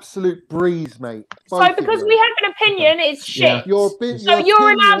absolute breeze, mate. So because we have an opinion, it's shit. Yeah. So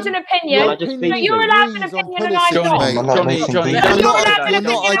you're allowed an opinion. So you're allowed an opinion and I'm not. Johnny, you're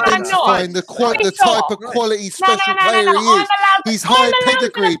not identifying the type of quality special player he is. He's high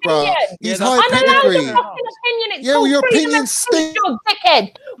pedigree, bro. He's high pedigree. Yeah, well, your opinion stinks.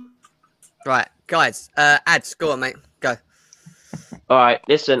 Right, guys. Ads, go on, mate. Go. All right,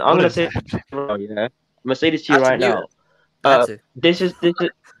 listen. I'm gonna say, I'm gonna say this to you right now. This is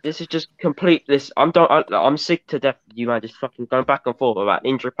just complete. I'm sick to death of you, man. Just fucking going back and forth about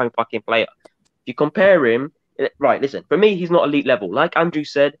injury-prone fucking player. If you compare him, right? Listen, for me, he's not elite level. Like Andrew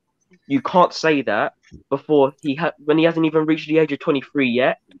said, you can't say that before when he hasn't even reached the age of 23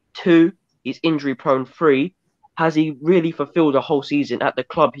 yet. 2, he's injury-prone. 3, has he really fulfilled a whole season at the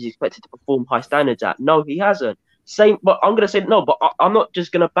club he's expected to perform high standards at? No, he hasn't. Same, but I'm gonna say no. But I'm not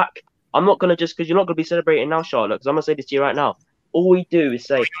just gonna back. I'm not gonna just because you're not gonna be celebrating now, Charlotte. Because I'm gonna say this to you right now. All we do is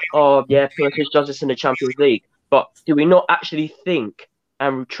say, "Oh yeah, Pulisic does this in the Champions League." But do we not actually think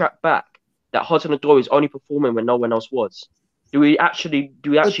and retract back that Hudson-Odoi is only performing when no one else was? Do we actually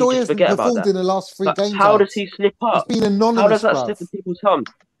just forget about that? In the last 3 games. How does he slip up? He's been anonymous. How does that slip in people's tongues?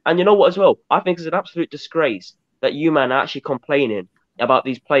 And you know what as well? I think it's an absolute disgrace that you man are actually complaining about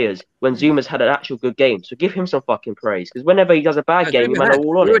these players when Zuma's had an actual good game. So give him some fucking praise, because whenever he does a bad game, you man are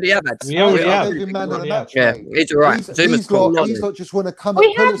all on it. We already have. Yeah, he's all right. Zuma's cool. He's not just want to come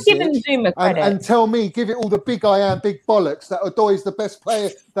we have given Zuma credit and tell me, give it all the big bollocks that Odoi is the best player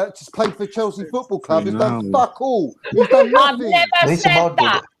that just played for Chelsea Football Club. He's done fuck all. He's done nothing. I've never said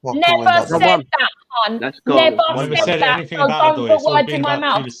that. Never said that. Never said that. So don't put words in my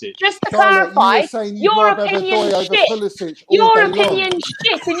mouth. Just to clarify, your opinion's shit. Your opinion's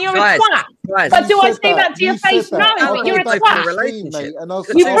shit, and you're a twat. But do I say that to your face? No, but you're a twat.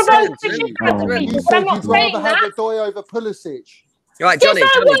 You provoked the shit out of me, but I'm not saying that. Odoi over Pulisic. Right, Johnny,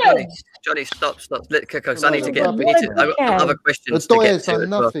 stop. Let Kiko. I need to get. We need to other questions to get to.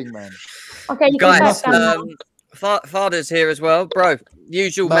 Nothing, man. Okay, guys. Father's here as well, bro.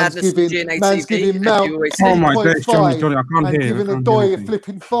 Usual madness. Man's giving Mount. Oh my days, Johnny, I can't hear. Giving Odoi a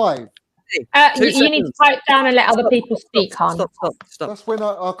flipping 5. You need to pipe down and let other people speak, Han. Stop. That's when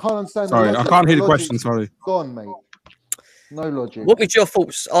I can't understand. Sorry, I can't hear the question. Sorry. Go on, mate. No logic. What was your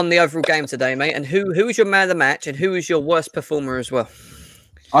thoughts on the overall game today, mate? And who was your man of the match, and who was your worst performer as well?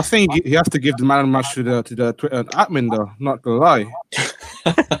 I think you have to give the man of the match to the Twitter admin, though. Not gonna lie.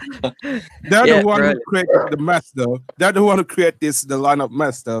 They're the one who created the mess, though. They're the one who created the lineup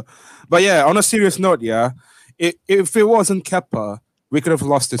mess, though. But yeah, on a serious note, if it wasn't Kepa, we could have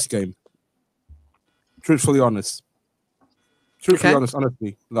lost this game. Truthfully honest,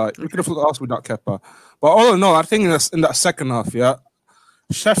 honestly, like we could have lost without Kepa. But all in all, I think in that second half,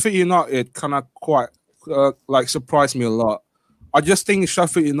 Sheffield United kind of quite surprised me a lot. I just think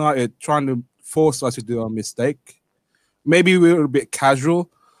Sheffield United trying to force us to do a mistake. Maybe we were a bit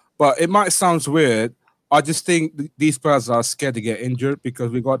casual, but it might sound weird. I just think these players are scared to get injured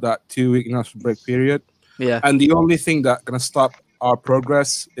because we got that 2-week national break period. Yeah. And the only thing that's gonna stop our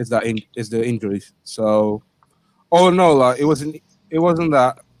progress is the injuries. So, all in all, it wasn't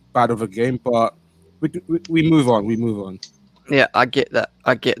that bad of a game, but we move on. We move on. Yeah, I get that.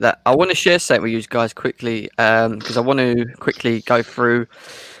 I want to share something with you guys quickly because I want to quickly go through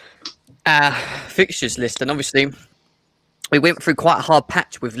our fixtures list. And obviously, we went through quite a hard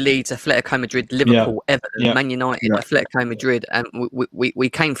patch with Leeds, Atletico Madrid, Liverpool, Everton, Man United, Atletico Madrid. And we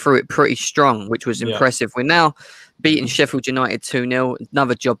came through it pretty strong, which was impressive. We're now beating Sheffield United 2-0,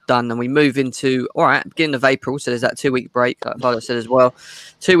 another job done. And we move into, beginning of April. So there's that 2-week break, like Violet said as well.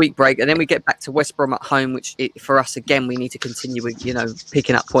 2-week break. And then we get back to West Brom at home, which for us, again, we need to continue with,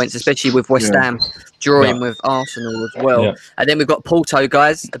 picking up points, especially with West Ham drawing with Arsenal as well. Yeah. And then we've got Porto,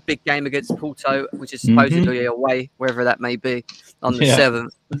 guys, a big game against Porto, which is supposedly away, wherever that may be, on the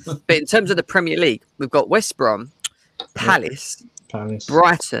 7th. But in terms of the Premier League, we've got West Brom, Palace,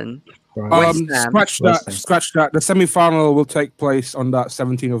 Brighton, West Ham. Scratch that. The semi-final will take place on that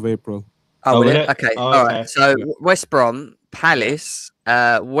 17th of April. Oh, will it? Okay. All right. So West Brom, Palace,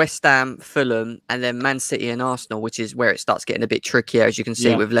 West Ham, Fulham, and then Man City and Arsenal, which is where it starts getting a bit trickier, as you can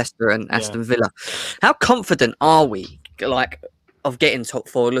see with Leicester and Aston Villa. How confident are we, like, of getting top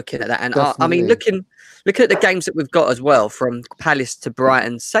four? Looking at that, and I mean, looking at the games that we've got as well, from Palace to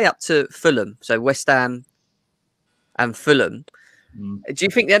Brighton, say up to Fulham, so West Ham and Fulham. Do you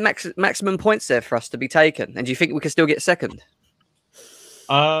think there are maximum points there for us to be taken, and do you think we can still get second?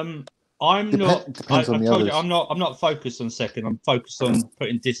 I'm not. I Depends on the told you, others. I'm not focused on second. I'm focused on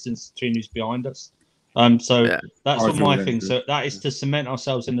putting distance between who's behind us. So that's what my thing. So that is to cement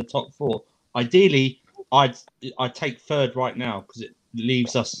ourselves in the top four. Ideally, I'd take third right now, because it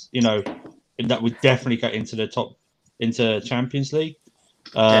leaves us, you know, that would definitely get into Champions League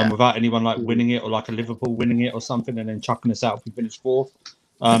without anyone like winning it, or like a Liverpool winning it or something, and then chucking us out if we finish fourth.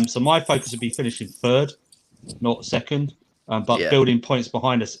 So my focus would be finishing third, not second. But building points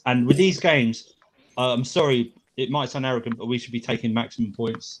behind us. And with these games, I'm sorry, it might sound arrogant, but we should be taking maximum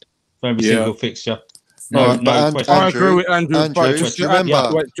points for every single fixture. No question. I agree with Andrew. But just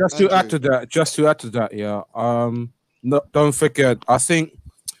to add to that, no, don't forget. I think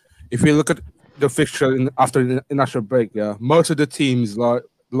if you look at the fixture after the international break, most of the teams, like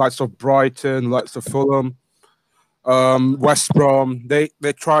likes of Brighton, likes of Fulham, West Brom, they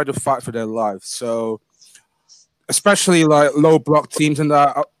try to fight for their lives. So, especially like low block teams and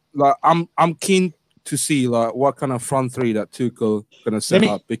that, like I'm keen to see like what kind of front three that Tuchel gonna set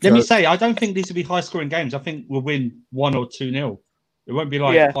up. Because let me say, I don't think these will be high scoring games. I think we'll win 1 or 2-0. It won't be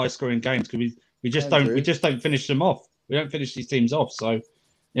like high scoring games, because we just don't finish them off. We don't finish these teams off. So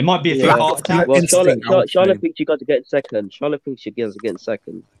it might be a flat heart attack. Well, Charlotte thinks you got to get second. Charlotte thinks you guys get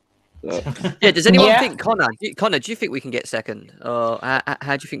second. So. Does anyone think, Connor, do you think we can get second? Or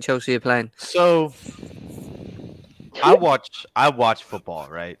how do you think Chelsea are playing? So I watch football,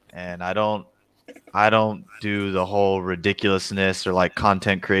 right? And I don't do the whole ridiculousness or like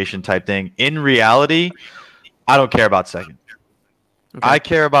content creation type thing. In reality, I don't care about second. Okay. I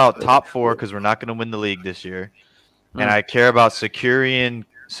care about top four, because we're not going to win the league this year. And I care about securing,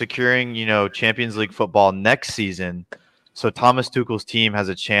 you know, Champions League football next season, so Thomas Tuchel's team has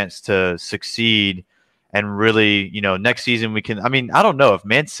a chance to succeed. And really, you know, next season we can, I mean, I don't know if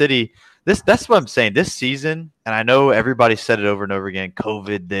Man City, that's what I'm saying. This season, and I know everybody said it over and over again,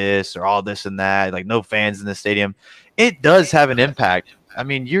 COVID this or all this and that, like no fans in the stadium. It does have an impact. I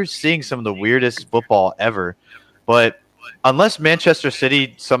mean, you're seeing some of the weirdest football ever. But unless Manchester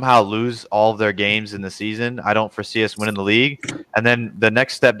City somehow lose all of their games in the season, I don't foresee us winning the league. And then the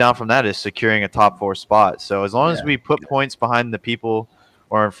next step down from that is securing a top four spot. So as long as we put points behind the people,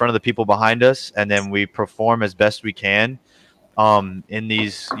 or in front of the people behind us, and then we perform as best we can in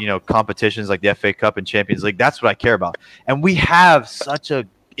these, you know, competitions like the FA Cup and Champions League, that's what I care about. And we have such a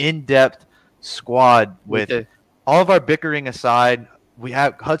in-depth squad with all of our bickering aside. We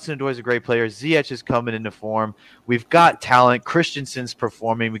have Hudson-Odoi is a great player. Ziyech is coming into form. We've got talent. Christensen's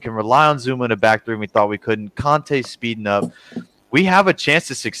performing. We can rely on Zuma in the back three. We thought we couldn't. Conte's speeding up. We have a chance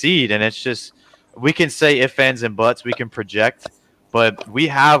to succeed, and it's just, we can say ifs, ands, and buts. We can project, but we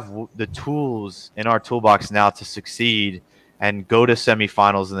have the tools in our toolbox now to succeed and go to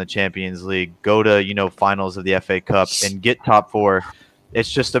semifinals in the Champions League, go to, you know, finals of the FA Cup, and get top four.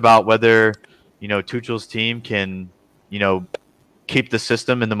 It's just about whether, you know, Tuchel's team can, you know, keep the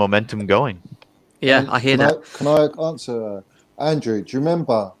system and the momentum going. Yeah, I hear that. Can I answer, Andrew? Do you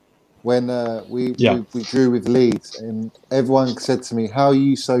remember when we drew with Leeds, and everyone said to me, "How are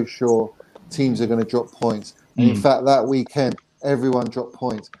you so sure teams are going to drop points?" And in fact, that weekend, everyone dropped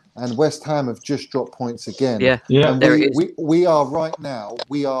points, and West Ham have just dropped points again. And we are right now.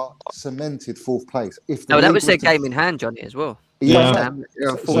 We are cemented fourth place. That was their game in hand, Johnny, as well. Yeah,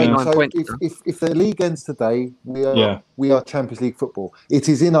 49 points. If the league ends today, we are Champions League football. It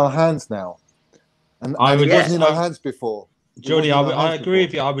is in our hands now, and it wasn't in our hands before. Jordy, I agree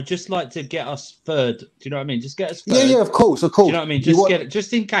with you. I would just like to get us third. Do you know what I mean? Just get us third. Yeah, of course. Do you know what I mean? Just get it,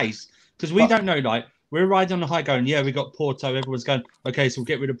 just in case, because we don't know. Like, we're riding on the high going, we got Porto. Everyone's going, okay, so we'll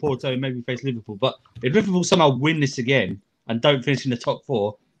get rid of Porto and maybe face Liverpool. But if Liverpool somehow win this again and don't finish in the top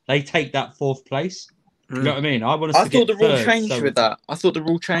four, they take that fourth place. You know what I mean? I want us to get thought the rule third, changed with that. I thought the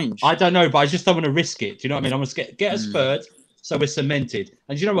rule changed. I don't know, but I just don't want to risk it. Do you know what I mean? I want to get us third, so we're cemented.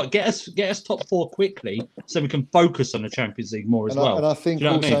 And do you know what? Get us top four quickly, so we can focus on the Champions League more as well. And I think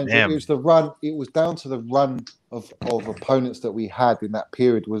also it was the run. It was down to the run of opponents that we had in that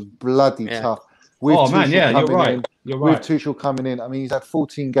period was bloody tough. With you're right. With Tuchel coming in, I mean, he's had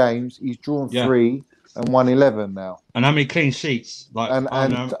 14 games. He's drawn 3 and won 11 now. And how many clean sheets? Like,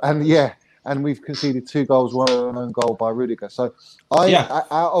 and we've conceded 2 goals, one an own goal by Rudiger. So,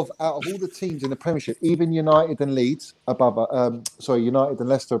 out of all the teams in the Premiership, even United and Leeds above, United and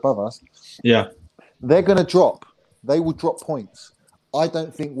Leicester above us, they're going to drop. They will drop points. I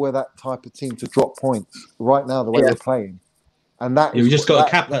don't think we're that type of team to drop points right now, the way we're playing. And that we just got to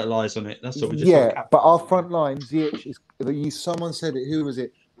capitalise on it. That's what we just got to but our front line, Ziyech is. Someone said it. Who was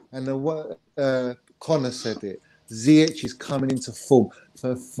it? And Connor said it. Ziyech is coming into form.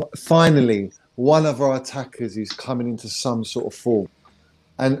 So finally, one of our attackers is coming into some sort of form,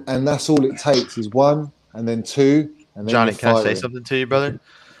 and that's all it takes is one, and then two, and then Johnny, can I say something to you, brother?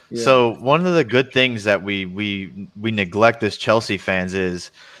 Yeah. So one of the good things that we neglect as Chelsea fans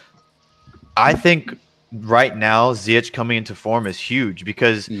is, I think right now Ziyech coming into form is huge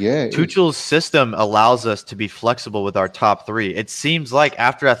because Tuchel's system allows us to be flexible with our top three. It seems like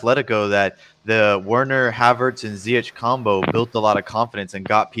after Atletico that the Werner, Havertz, and Ziyech combo built a lot of confidence and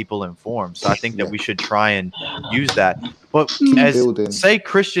got people in form. So I think that we should try and use that. But say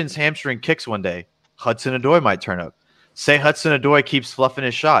Christian's hamstring kicks one day, Hudson-Odoi might turn up. Say Hudson-Odoi keeps fluffing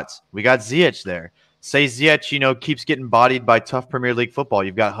his shots. We got Ziyech there. Say Ziyech, keeps getting bodied by tough Premier League football.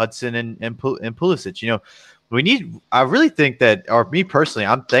 You've got Hudson and Pulisic. I really think that, or me personally,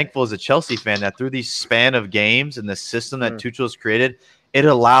 I'm thankful as a Chelsea fan that through these span of games and the system that Tuchel has created, it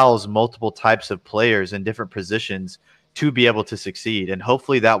allows multiple types of players in different positions to be able to succeed. And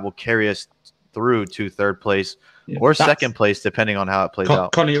hopefully that will carry us through to third place or second place, depending on how it plays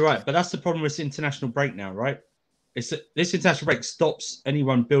out. Connor, you're right. But that's the problem with this international break now, right? This international break stops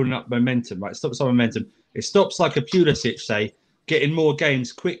anyone building up momentum, right? It stops our momentum. It stops like a Pulisic, say, getting more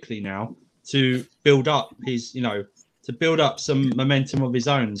games quickly now to build up his, to build up some momentum of his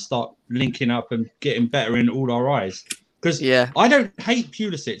own and start linking up and getting better in all our eyes. Because I don't hate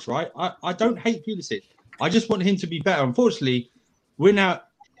Pulisic, right? I don't hate Pulisic. I just want him to be better. Unfortunately,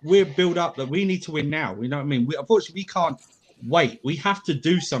 we're built up that we need to win now. You know what I mean? Unfortunately, we can't wait. We have to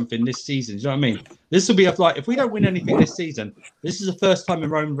do something this season. Do you know what I mean? This will be if we don't win anything this season, this is the first time in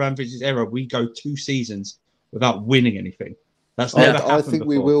Roman Abramovich's era we go 2 seasons without winning anything. That's never happened I think before.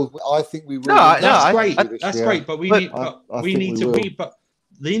 we will. I think we will. That's great. That's great. But we need to. But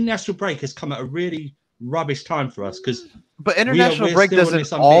the international break has come at a really rubbish time for us because. But international break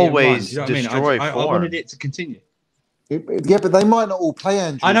doesn't always destroy form. I wanted it to continue. But they might not all play,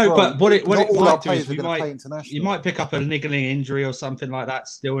 Andrew. I know, but what it all might do is you might pick up a niggling injury or something like that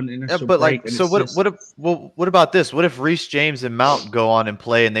still in international break. So what about this? What if Reece James and Mount go on and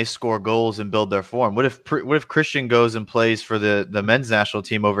play and they score goals and build their form? What if Christian goes and plays for the men's national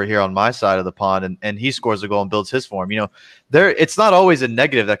team over here on my side of the pond and he scores a goal and builds his form? It's not always a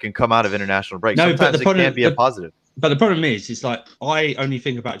negative that can come out of international break. No, sometimes it can be a positive. But the problem is, it's like I only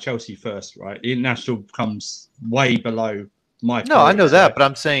think about Chelsea first, right? The international comes way below my. No, I know that, but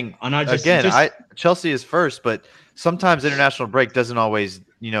I'm saying, and Chelsea is first, but sometimes international break doesn't always,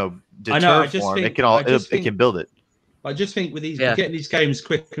 deter form. It can build it. I just think with these, you're getting these games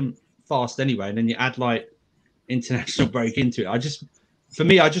quick and fast anyway, and then you add like international break into it. For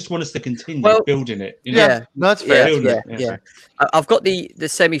me, I just want us to continue building it. No, that's fair. Yeah. I've got the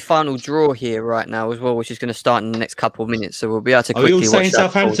semi-final draw here right now as well, which is going to start in the next couple of minutes. So we'll be able to quickly watch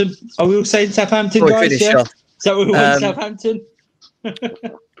that. Are we all saying Southampton, guys? Yeah. So we'll win Southampton.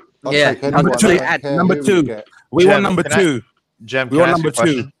 Number two. We want number two. Jem, can I ask a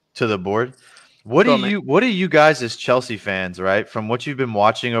question to the board? What do you guys as Chelsea fans, right, from what you've been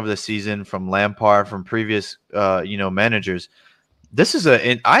watching over the season, from Lampard, from previous managers? This is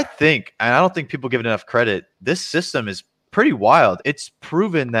I think, and I don't think people give it enough credit, this system is pretty wild. It's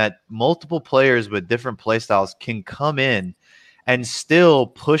proven that multiple players with different play styles can come in and still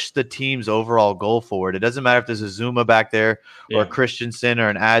push the team's overall goal forward. It doesn't matter if there's a Zuma back there or a Christensen or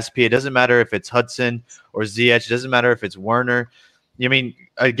an Aspi. It doesn't matter if it's Hudson or Ziyech. It doesn't matter if it's Werner. I mean,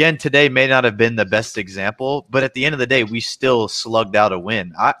 again, today may not have been the best example, but at the end of the day, we still slugged out a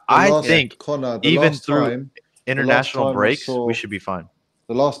win. I think Connor, even through international breaks, we should be fine.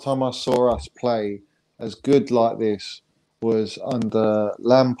 The last time I saw us play as good like this was under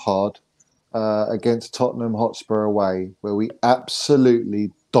Lampard against Tottenham Hotspur away, where we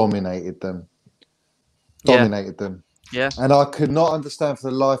absolutely dominated them. Yeah. And I could not understand for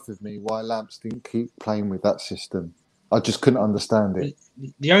the life of me why Lamps didn't keep playing with that system. I just couldn't understand it.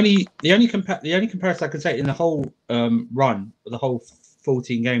 The only comparison I could say in the whole run, the whole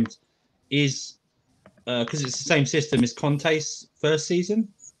 14 games, is because it's the same system as Conte's first season,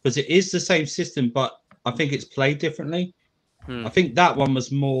 because it is the same system, but I think it's played differently. I think that one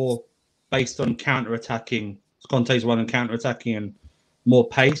was more based on counter-attacking. Conte's one on counter-attacking and more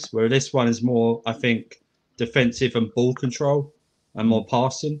pace, where this one is more, I think, defensive and ball control and more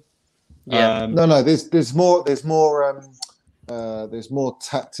passing. Yeah. No. There's more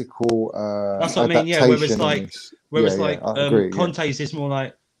tactical That's what I mean. Yeah, adaptation whereas I agree, Conte's is more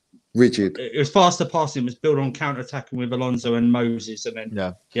like rigid. It was faster passing. It was built on counter attacking with Alonso and Moses, and then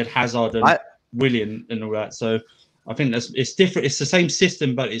you had Hazard and Willian and all that. So I think it's different. It's the same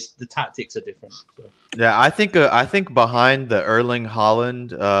system, but the tactics are different. So. Yeah, I think behind the Erling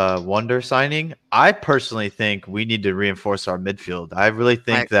Haaland wonder signing, I personally think we need to reinforce our midfield. I really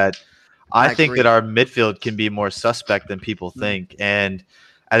think I think that our midfield can be more suspect than people think, and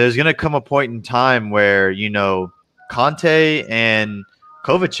there's going to come a point in time where Conte and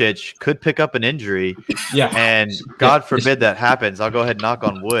Kovacic could pick up an injury, and God forbid that happens. I'll go ahead and knock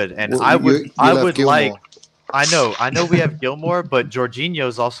on wood, and I would like. I know we have Gilmore, but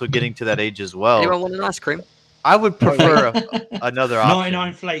Jorginho's also getting to that age as well. Anyone want an ice cream? I would prefer another option.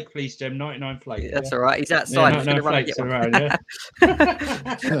 99 flake, please, Jim. 99 flake. Yeah, that's all right. He's outside. Yeah, 99 flakes around,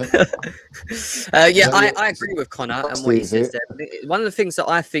 I agree with Connor and what he says there. One of the things that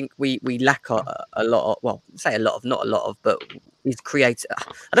I think we lack a lot of, well, say a lot of, not a lot of, but is create.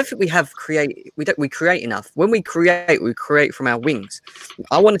 I don't think we have create. We create enough. When we create from our wings.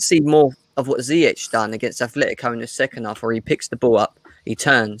 I want to see more of what Ziyech done against Atletico in the second half, where he picks the ball up, he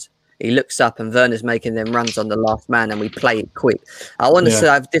turns, he looks up, and Werner's making them runs on the last man, and we play it quick. I want to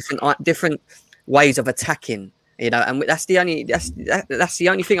have different ways of attacking, and that's the only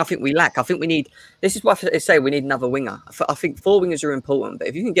thing I think we lack. I think we need. This is why I say we need another winger. I think 4 wingers are important, but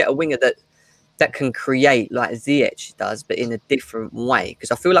if you can get a winger that can create like Ziyech does, but in a different way,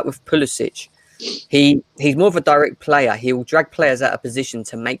 because I feel like with Pulisic, he's more of a direct player. He'll drag players out of position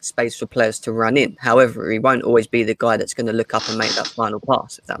to make space for players to run in. However, he won't always be the guy that's going to look up and make that final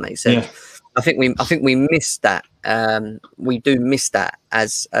pass, if that makes sense. Yeah. I think we miss that. We do miss that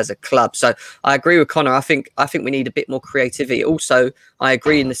as a club. So I agree with Connor. I think we need a bit more creativity. Also, I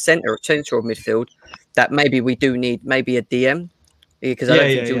agree in the central midfield that maybe we do need maybe a DM, because I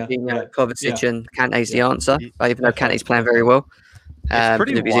don't think Jorginho, Kovacic and Kante's the answer, even though Kante's playing very well. It's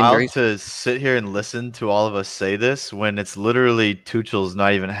pretty wild to sit here and listen to all of us say this when it's literally Tuchel's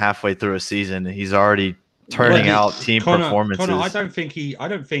not even halfway through a season and he's already turning out team performances. Connor, I think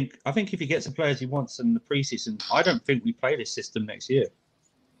if he gets the players he wants in the preseason, I don't think we play this system next year.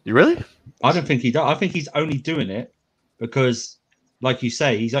 You really? I don't think he does. I think he's only doing it because, like you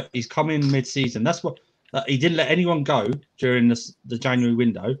say, he's come in mid-season. That's what he didn't let anyone go during the January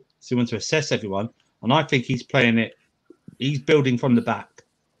window, so he wants to assess everyone, and I think he's playing it. He's building from the back,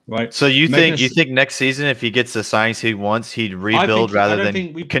 right? So you think next season, if he gets the signings he wants, he'd rebuild rather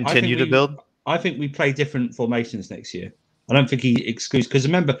than continue to build? I think we play different formations next year. I don't think he excludes, because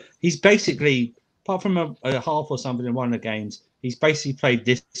remember, he's basically, apart from a half or something in one of the games, he's basically played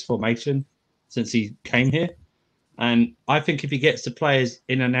this formation since he came here. And I think if he gets the players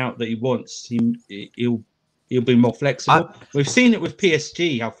in and out that he wants, he'll be more flexible. We've seen it with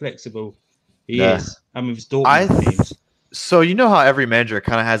PSG how flexible he is, and with his Dortmund teams. So you know how every manager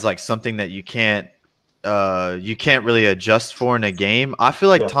kind of has like something that you can't really adjust for in a game. I feel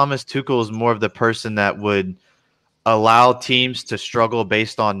like Thomas Tuchel is more of the person that would allow teams to struggle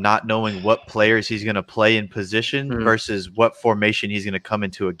based on not knowing what players he's going to play in position versus what formation he's going to come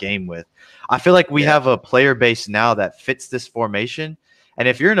into a game with. I feel like we have a player base now that fits this formation. And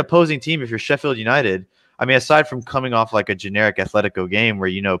if you're an opposing team, if you're Sheffield United, I mean, aside from coming off like a generic Atletico game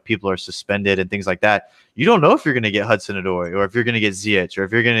where, people are suspended and things like that, you don't know if you're going to get Hudson-Odoi or if you're going to get Ziyech or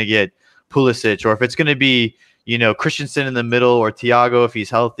if you're going to get Pulisic or if it's going to be, Christensen in the middle or Thiago if he's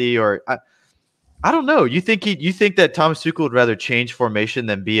healthy or I don't know. You think that Thomas Tuchel would rather change formation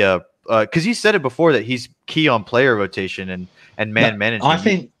than be because he said it before that he's key on player rotation and man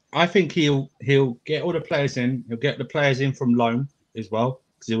management. I think he'll get all the players in. He'll get the players in from loan as well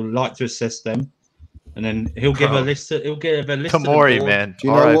because he would like to assess them. And then he'll give a list. He'll give a list. Tomori, man. Do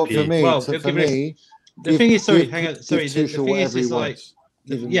you know what? For me, well, for me, the thing is, hang on. Sorry, the thing is like,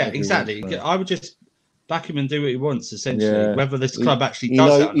 exactly. I would just back him and do what he wants. Essentially, whether this club actually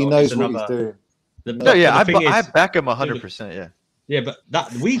does that, he knows what he's doing. I back him 100%. Yeah. Yeah, but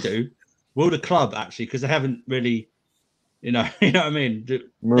that we do. Will the club actually? Because they haven't really, you know what I mean. They've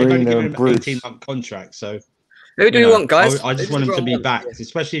only given him an 18-month contract. So who do you want, guys? I just want him to be backed,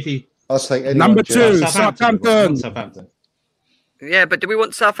 especially if he. I'll take number 2, Southampton. Yeah, but do we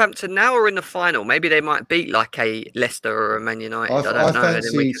want Southampton now or in the final? Maybe they might beat like a Leicester or a Man United. I don't know. I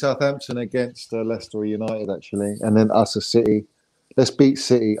fancy Southampton against Leicester or United actually, and then us as City. Let's beat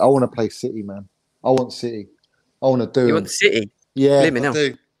City. I want to play City, man. I want City. I want to do. You want City? Yeah, I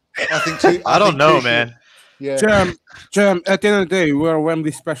do. I think. I don't know, man. Yeah, Germ. At the end of the day, we're a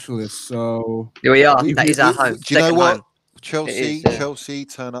Wembley specialists, so here we are. That is our home. Do you know what? Chelsea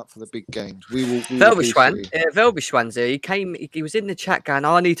turn up for the big games. We will. Velbishwan, he came. He was in the chat going,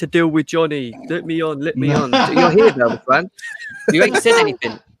 "I need to deal with Johnny. Let me on. You're here, Velbishwan. You ain't said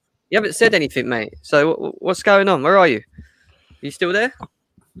anything. You haven't said anything, mate. So what's going on? Where are you? You still there?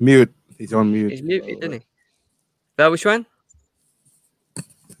 Mute. He's on mute. He's muted, isn't he? Velbishwan?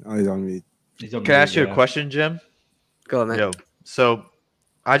 Oh, he's on mute. Can I ask you a question, Jim? Go on, man. Yo, so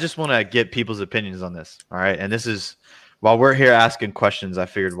I just want to get people's opinions on this. All right, and this is while we're here asking questions. I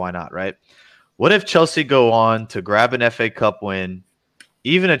figured why not, right? What if Chelsea go on to grab an FA Cup win,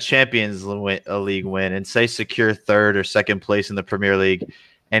 even a Champions League win, and say secure third or second place in the Premier League,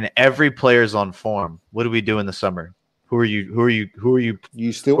 and every player's on form? What do we do in the summer? Who are you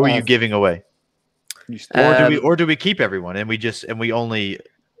giving away? Or do we keep everyone and we only?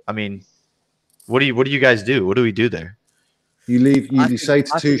 I mean, what do you guys do? What do we do there? You say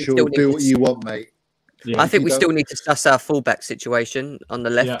to Tuchel, do what you want, mate. Yeah. I think we still need to suss our fullback situation on the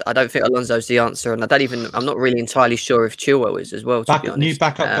left. Yeah. I don't think Alonso's the answer, and I'm not really entirely sure if Chilwell is as well. To be honest. New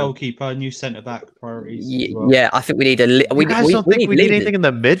backup goalkeeper, new centre back priorities. Yeah, I think we need we don't think we need anything in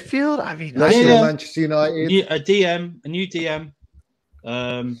the midfield. I mean, Manchester United, a new DM.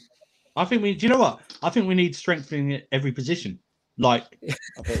 I think we. Do you know what? I think we need strengthening at every position. Like,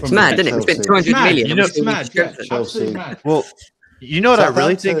 it's mad, isn't it? We spent 200 million. You know, it's mad. Chelsea. Mad. Well, you know what I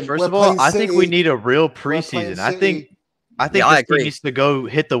really think? First of all, I think we need a real preseason. I think this team needs to go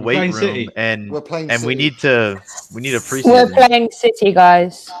hit the weight room, and we need a preseason. We're playing City,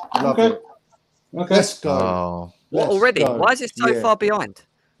 guys. Okay. Let's go. What already? Go. Why is it so far behind?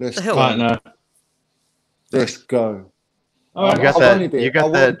 Let's the hell? I know. Let's go. All right, you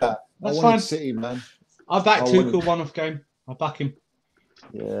got that. That's fine. City, man. I back Tuchel one-off game. I'll back him.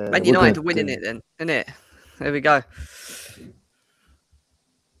 Yeah. Man United are winning it then, isn't it? There we go.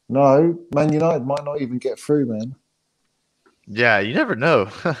 No, Man United might not even get through, man. Yeah, you never know.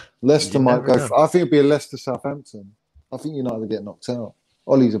 Leicester might go. I think it'd be a Leicester Southampton. I think United will get knocked out.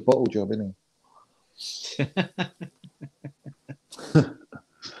 Ollie's a bottle job, isn't he?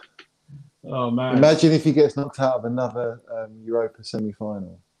 Oh man! Imagine if he gets knocked out of another Europa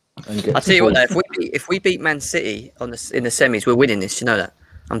semi-final. I'll tell you what, though, if we beat Man City in the semis, we're winning this. You know that.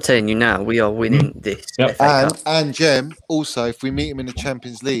 I'm telling you now, we are winning this. Yep. And Jem, also, if we meet them in the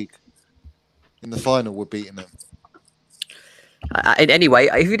Champions League in the final, we're beating them. Anyway,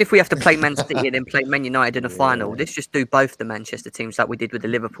 even if we have to play Man City and then play Man United in the final, let's just do both the Manchester teams like we did with the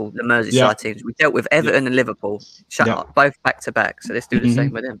Liverpool, the Merseyside teams. We dealt with Everton and Liverpool, up, both back to back. So let's do the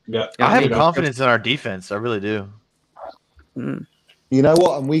same with them. Yeah. I have confidence in our defense. I really do. You know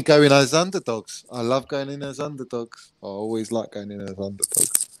what? And we go in as underdogs. I love going in as underdogs. I always like going in as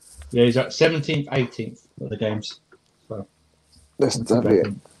underdogs. Yeah, he's at 17th, 18th for the games. So, let's have it.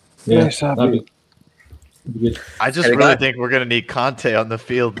 Yeah, let's have it. I just really think we're going to need Conte on the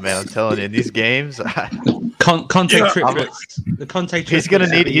field, man. I'm telling you, in these games, Conte triplets. The Conte triplets. He's going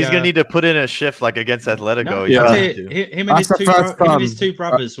to need to put in a shift like against Atletico. Him and his two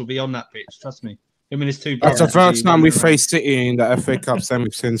brothers will be on that pitch. Trust me. Him and his two brothers. That's the first time we faced City in the FA Cup semi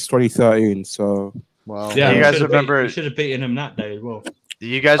since 2013. So, wow. Yeah, you guys remember? We should have beaten him that day as well.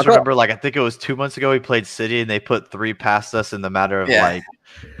 You guys remember? Like, I think it was 2 months ago. We played City, and they put 3 past us in the matter of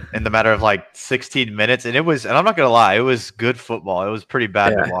like 16 minutes, and I'm not gonna lie, it was good football. It was pretty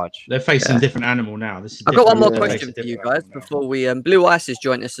bad to watch. They're facing a different animal now. I've got one more question for you guys before we Blue Ice has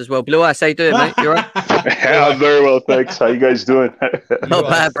joined us as well. Blue Ice, how you doing, mate? You right? Yeah, I'm very well, thanks. How you guys doing? Not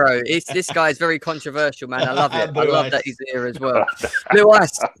bad, bro. This guy is very controversial, man. I love it. I love that he's here as well. Blue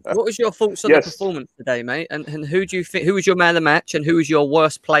Ice, what was your thoughts on the performance today, mate? And who do you think? Who was your man of the match, and who was your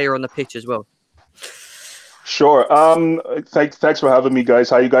worst player on the pitch as well? Sure. Thanks for having me, guys.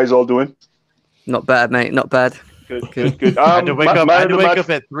 How you guys all doing? Not bad, mate. Not bad. Good. I had to wake up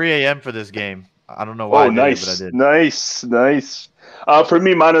at 3 a.m. for this game. I don't know why. Nice. But I did. Nice. For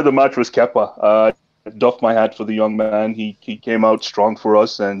me, man of the match was Kepa. Doff my hat for the young man. He came out strong for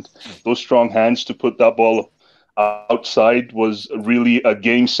us, and those strong hands to put that ball outside was really a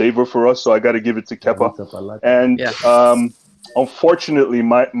game saver for us. So I got to give it to Kepa. And unfortunately,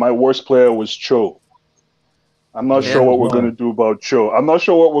 my worst player was Cho. I'm not sure what we're going to do about Cho. I'm not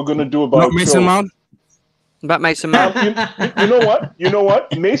sure what we're going to do about Mason Mount. About Mason Mount. You know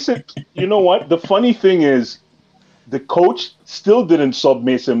what? Mason, you know what? The funny thing is, the coach still didn't sub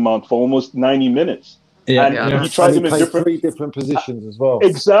Mason Mount for almost 90 minutes. He tried him in 3 different positions as well.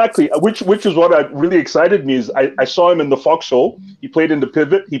 Exactly, which is what really excited me is I saw him in the foxhole. He played in the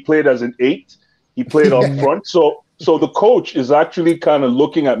pivot. He played as an 8. He played up front. So the coach is actually kind of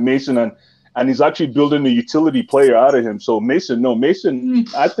looking at Mason and he's actually building a utility player out of him. So Mason,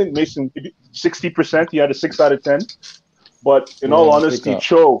 I think Mason 60%. He had a 6 out of 10. But in all Yeah, honesty, big up.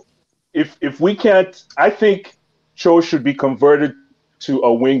 Cho, if we can't, I think Cho should be converted to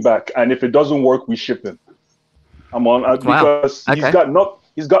a wing back, and if it doesn't work, we ship him. I'm on because Okay.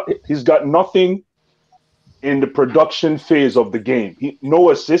 he's got nothing in the production phase of the game.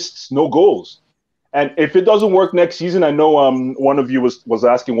 No assists, no goals. And if it doesn't work next season, I know one of you was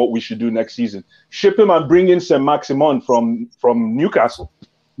asking what we should do next season. Ship him and bring in Saint Maximin from Newcastle.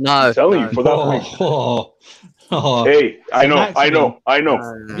 No, I'm telling you for that wing. Hey, I know.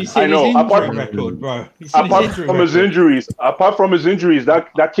 Have you seen his injury record, bro? Apart from his injuries,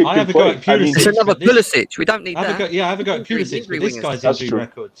 that kid I can have a go play. at Pulisic. It's another Pulisic. We don't need I have that. I have a go at Pulisic, but this guy's That's injury true.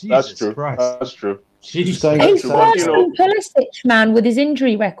 record. That's Jesus true. Christ. That's true. Jesus. He's worse than Pulisic, man, with his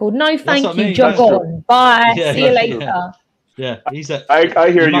injury record. No, thank what I you. mean, Jog that's true. on. Bye. Yeah, See you that's later. true. Yeah, he's a.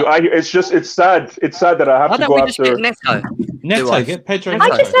 I hear you. It's sad. It's sad that I have Why to don't go we just after. get Neto? Neto, get Pedro I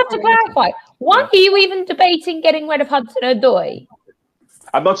Neto. just have to clarify. Why are you even debating getting rid of Hudson-Odoi?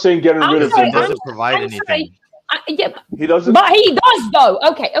 I'm not saying getting rid of him. He doesn't provide anything. Sorry. Yeah, He doesn't. but he does, though.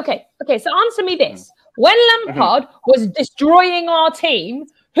 Okay. So answer me this: when Lampard was destroying our team,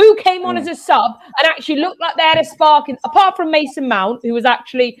 who came on as a sub and actually looked like they had a spark? Apart from Mason Mount, who was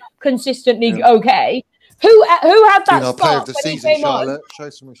actually consistently okay, who had that Player spark of the when he season, came on? Charlotte. Show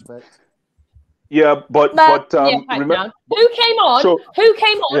some respect. Yeah, but remember, who came on? So- Who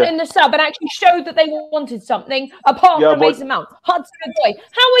came on yeah. in the sub and actually showed that they wanted something apart Yeah, from but- Mason Mount, Hudson-Odoi?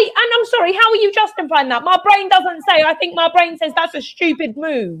 And I'm sorry, how are you justifying that? My brain doesn't say. I think my brain says that's a stupid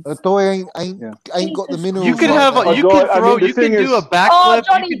move. Odoi ain't got the minerals. You can like have that. you can I throw mean, the you can thing do a is- backflip,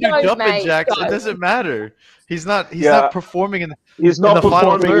 Johnny, you can do don't, jumping mate, jacks. don't. It doesn't matter. He's not Yeah. performing in He's in not the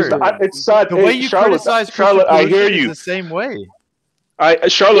final performing. third. It's sad. The Hey, way you Charlotte, criticize Charlotte, Christian I hear Pulisic you. is the same way.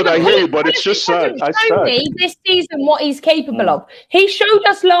 Charlotte, I hear He- you, but it's just sad. He It's showed sad. me this season what he's capable of. He showed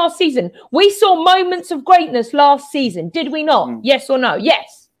us last season. We saw moments of greatness last season, did we not? Yes or no?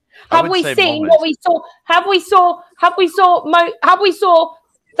 Yes. I Have would we say seen moments. what we saw? Have we saw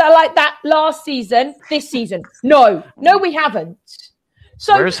that like that last season? This season? No, we haven't.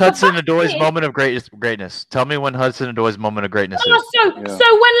 So Where's the Hudson fact Odoi's is- moment of greatness? Tell me when Hudson Odoi's moment of greatness Oh, is. so when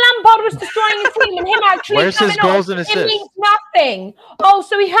Lampard was destroying his team and him actually Where's his coming goals on, and it assists? means nothing. Oh,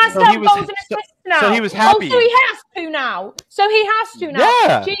 so he has So to he have was- goals and so- assists now. so he was happy. Oh, so he has to now. So he has to now.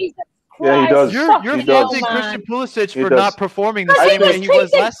 Yeah. Jesus Yeah, he Christ. does. You're fucking hell, faulting man. Christian Pulisic He for does. not performing the Because he same was way he was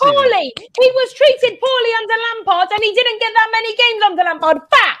treated last season. poorly. He was treated poorly under Lampard, and he didn't get that many games under Lampard.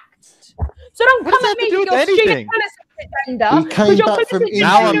 Fact. So don't What come does at that me do with with your stupid anything? Pulisic agenda. He because came your back from Pulisic injury,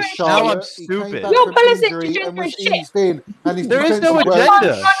 Now I'm agenda is now I'm Charlotte. He came stupid. back Your from Pulisic injury agenda and was is shit. eased in, and his There is defensive no work agenda.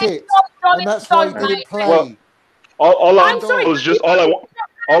 was shit, and that's why he didn't play. Well, all I I'm sorry, was just all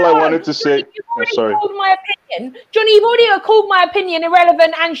I wanted to say. You've already Sorry. called my opinion. Johnny, you've already called my opinion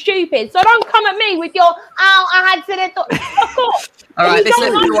irrelevant and stupid. So don't come at me with your, I had said it. Fuck off. All right, You let's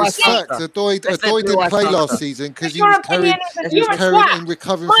don't let Blue like Eyes it. answer. Odoi Let's let didn't Blue Eyes play answer. last season because he Your was opinion carrying, is he was you're a carrying twat. and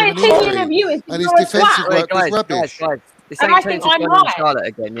recovering My from an opinion injury, of you is and his you're a defensive twat. work was rubbish. Guys. This And ain't I think changing I'm Johnny and right. Charlotte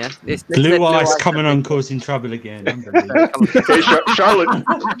again, yeah? Let's let Blue eyes Eyes coming have on, it. causing trouble again. Unbelievable. Hey,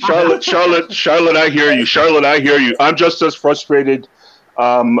 Charlotte, I hear you. Charlotte, I hear you. I'm just as frustrated,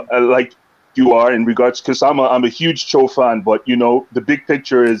 like you are in regards, because I'm a huge Cho fan, but you know the big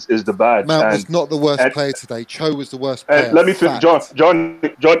picture is the bad. Mount and, was not the worst and- player today. Cho was the worst player. And let me finish, Fact.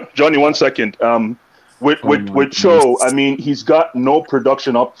 Johnny, 1 second. With Cho, I mean, he's got no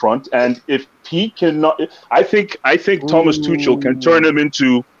production up front, and if he cannot, I think Thomas Tuchel can turn him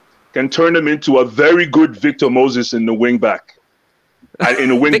into a very good Victor Moses in the wing back, in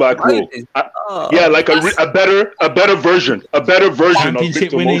a wing back role. Yeah, like a better version of Championship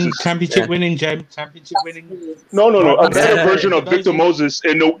Victor winning, Moses. championship winning, Jem. Championship winning. No, a better version of Victor Moses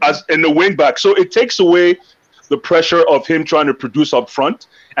in the wing back. So it takes away the pressure of him trying to produce up front,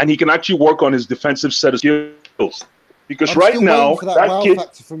 and he can actually work on his defensive set of skills. Because I'm right still now, waiting for that that wow kid,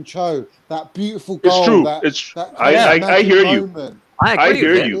 factor from Cho, that beautiful goal. it's true. That I magic hear you. moment. I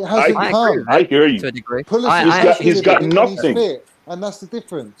agree with It hasn't I come. agree with I hear you. to a degree. Pulisic He's got when he's nothing. fit, and that's the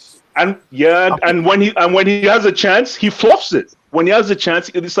difference. And when he has a chance, he fluffs it. When he has a chance,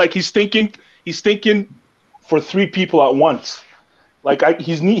 it's like he's thinking for three people at once. Like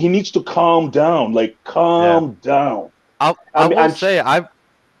he needs to calm down. Like calm down. I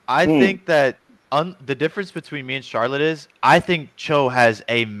think that the difference between me and Charlotte is I think Cho has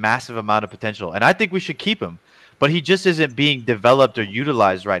a massive amount of potential, and I think we should keep him. But he just isn't being developed or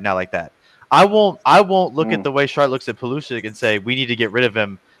utilized right now like that. I won't look at the way Charlotte looks at Pulisic and say we need to get rid of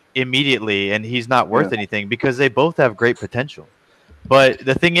him immediately and he's not worth anything, because they both have great potential. But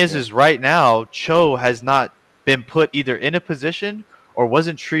the thing is right now Cho has not been put either in a position or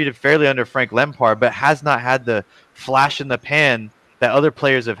wasn't treated fairly under Frank Lampard, but has not had the flash in the pan that other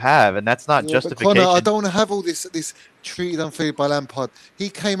players have, and that's not Yeah, but justification. Connor, I don't want to have all this treated unfairly by Lampard. He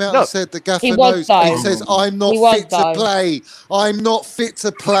came out No. and said the gaffer He was, knows. though. He says, I'm not He was, fit to though. play. I'm not fit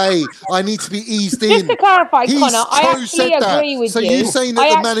to play. I need to be eased Just in. to clarify, He's Connor, I so actually said that. agree with So you. you saying that I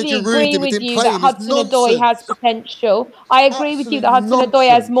the actually manager agree ruined him, with didn't you play that him is Hudson-Odoi has nonsense. potential. I agree with you that Absolute Hudson-Odoi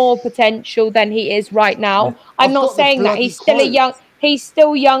has nonsense. more potential than he is right now. I'm I've not got the saying that bloody he's still a quote. young. He's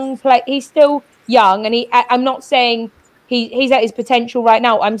still young. He's still young, and I'm not saying he's at his potential right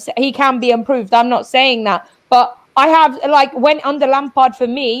now. He can be improved. I'm not saying that, but I have when under Lampard for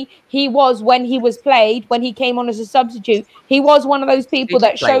me, he was when he was played when he came on as a substitute. He was one of those people did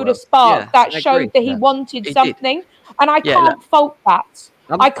that play showed a well. spark, Yeah, that I showed agree. that he Yeah. wanted He did. something, and I Yeah, can't look, fault that.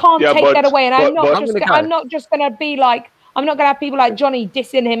 I can't Yeah, take but that away, and but I'm gonna I'm go. not just gonna be like. I'm not gonna have people like Johnny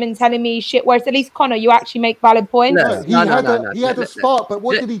dissing him and telling me shit. Whereas at least Connor, you actually make valid points. Look, No, no. he had a spark, but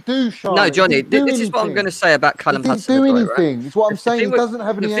what did he do, Charlotte? No, He Johnny, didn't do this is what I'm anything. going to say about He Callum didn't do Hudson-Odoi, right? anything. It's what I'm saying. thing He with- doesn't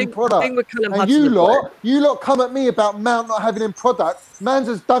have any the end thing product. with Callum And Hudson-Odoi, you lot come at me about Mount not having end product. Man's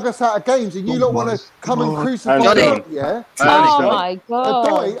has dug us out of games, and you lot want to come and crucify Hands him. down. Yeah. Hands Oh down. my god.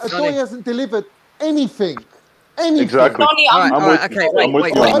 Adoi hasn't delivered anything. Anything. Exactly. Johnny, All right, I'm all right, with okay, you. I'm with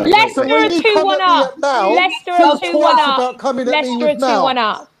wait. you on that. Leicester So when are you 2-1 come at me up. at Mount, Leicester think are 2-1 twice up. about coming at me Leicester are with 2-1 Mount.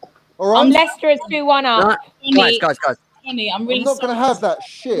 up. All right. Leicester is 2-1 up. Guys. Johnny, I'm I'm really not going sorry. to have that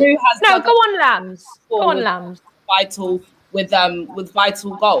shit. Who has No, dug go on, Lambs. Go on, forward Lambs. vital with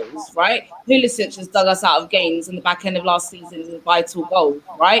vital goals, right? Pulisic has dug us out of games in the back end of last season with vital goals,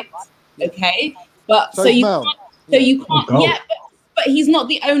 right? Okay, but So so is you Mount. can't, yeah, but he's not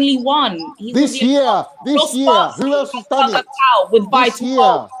the only one. He's not This the only year, one. this Your year, Sparks who else has dug done us it? out with This vital year.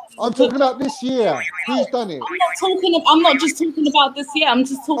 goals. I'm talking about this year. Who's done it? I'm not just talking about this year. I'm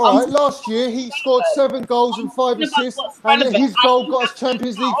just talking. All right, last year he scored 7 goals and 5 assists, and his goal got us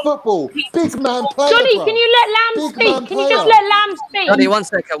Champions League football. Big man player, Johnny, bro. can you let Lambs Big man speak? Can you just player. let Lambs speak? Johnny, one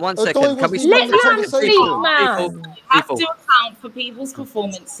second. Odoi Can we wasn't Let even in the Lambs speak, conversation. man. You have to account for people's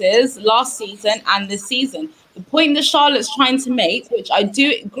performances last season and this season. The point that Charlotte's trying to make, which I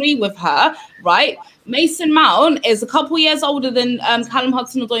do agree with her, right? Mason Mount is a couple years older than Callum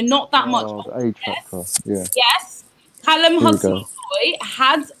Hudson-Odoi, not that much. Oh, the age factor. Yeah. Yes, Callum Here we go. Hudson-Odoi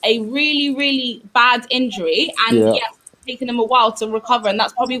had a really, really bad injury, and Yeah. yes, it's taken him a while to recover, and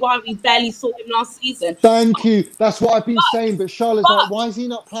that's probably why we barely saw him last season. Thank you. That's what I've been saying. But Charlotte's like, why is he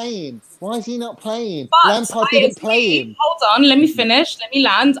not playing? Why is he not playing? But Lampard I didn't play agree. him. Hold on, let me finish. Let me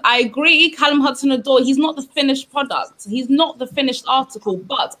land. I agree. Callum Hudson-Odoi, he's not the finished product. He's not the finished article.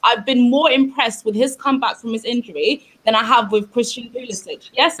 But I've been more impressed with his comeback from his injury than I have with Christian Pulisic.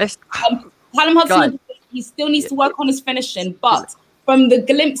 Yes, Callum Hudson-Odoi, he still needs to work on his finishing. But from the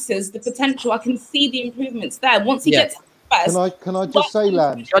glimpses, the potential, I can see the improvements there. Once he gets Can I just say,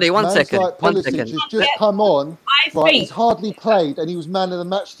 Lambs? Johnny, one man's second, like one Pulisic second. has just come on, right? think- He's hardly played, and he was man of the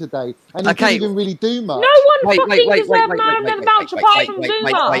match today, and he Okay. didn't even really do much. No one fucking deserved man of the match apart from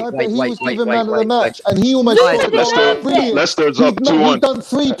Zuma. No, but he was given man of the match, and he almost Zuma scored a deserves goal. it. Brilliant. Leicester's up He'd 2-1. done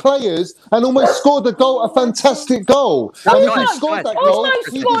 3 players and almost scored a goal, a fantastic goal. And if he scored that goal, Almost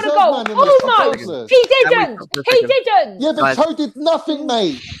he scored a deserved goal. man of the match. Almost. regardless. He didn't. He didn't. Yeah, but Cho did nothing,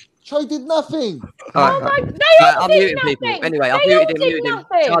 mate. Cho did nothing. All right. They all I'm did muting nothing. people. Anyway, I've They all muted did him.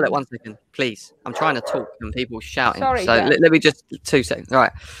 nothing. Charlotte, one second, please. I'm trying to talk and people shouting. Sorry, so yeah. let me just 2 seconds. All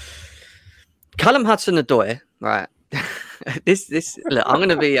right. Callum Hudson-Odoi, right? this look, I'm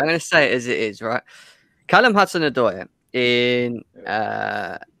gonna say it as it is, right? Callum Hudson-Odoi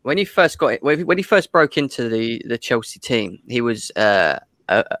when he first broke into the Chelsea team, he was an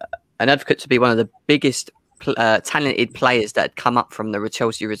advocate to be one of the biggest talented players that had come up from the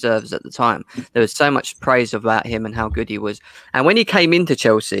Chelsea reserves at the time. There was so much praise about him and how good he was. And when he came into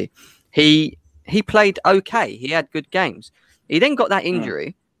Chelsea, he played okay. He had good games. He then got that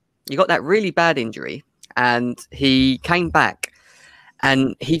injury. He got that really bad injury, and he came back,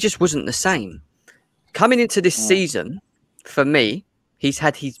 and he just wasn't the same. Coming into this season, for me, he's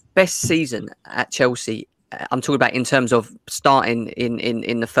had his best season at Chelsea. I'm talking about in terms of starting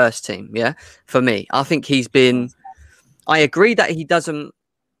in the first team. Yeah, for me, I think he's been. I agree that he doesn't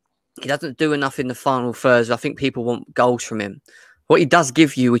do enough in the final thirds. I think people want goals from him. What he does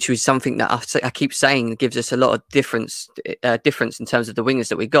give you, which is something that I keep saying gives us a lot of difference in terms of the wingers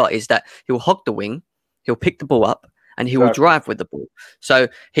that we got, is that he'll hog the wing, he'll pick the ball up, and he will drive with the ball. So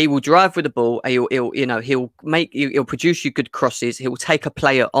he will drive with the ball. He'll produce you good crosses. He'll take a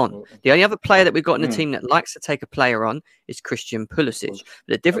player on. The only other player that we've got in the team that likes to take a player on is Christian Pulisic.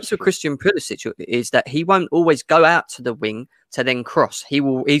 But the difference with Christian Pulisic is that he won't always go out to the wing to then cross.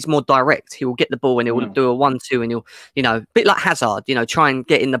 He's more direct. He will get the ball and he'll do a 1-2 and he'll, a bit like Hazard, try and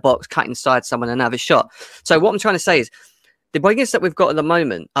get in the box, cut inside someone and have a shot. So what I'm trying to say is the wingers that we've got at the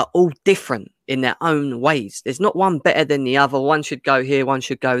moment are all different in their own ways. There's not one better than the other. One should go here, one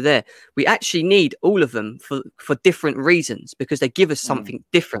should go there. We actually need all of them for different reasons because they give us something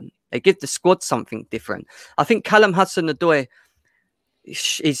different. They give the squad something different. I think Callum Hudson-Odoi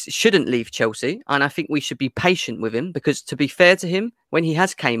shouldn't leave Chelsea, and I think we should be patient with him because, to be fair to him, when he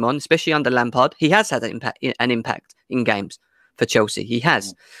has came on, especially under Lampard, he has had an impact in games for Chelsea. He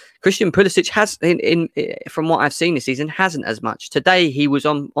has. Christian Pulisic has, from what I've seen this season, hasn't as much. Today he was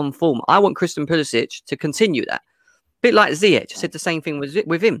on form. I want Christian Pulisic to continue that. Bit like Ziyech, said the same thing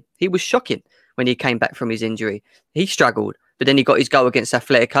with him. He was shocking when he came back from his injury. He struggled, but then he got his goal against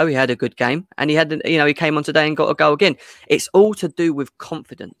Atletico. He had a good game, and he came on today and got a goal again. It's all to do with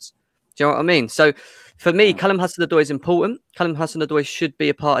confidence. Do you know what I mean? So for me, Callum Hudson-Odoi is important. Callum Hudson-Odoi should be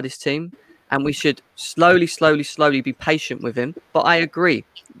a part of this team, and we should slowly be patient with him. But I agree,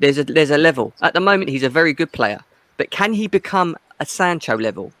 there's a level. At the moment, he's a very good player, but can he become a Sancho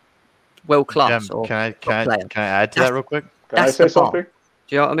level, world class? Can I add to that real quick? Can I say something?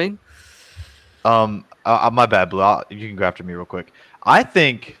 Do you know what I mean? My bad, Blue. You can go after me real quick. I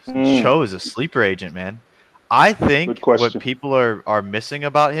think Cho is a sleeper agent, man. I think what people are missing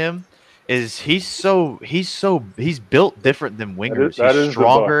about him is he's built different than wingers. He's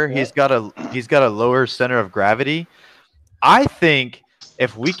stronger. He's got a lower center of gravity. I think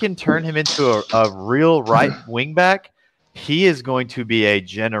if we can turn him into a real right wing back, he is going to be a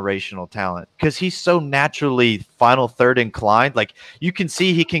generational talent because he's so naturally final third inclined. Like you can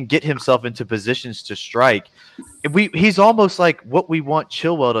see he can get himself into positions to strike. He's almost like what we want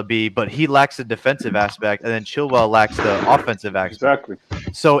Chilwell to be, but he lacks the defensive aspect, and then Chilwell lacks the offensive aspect. Exactly.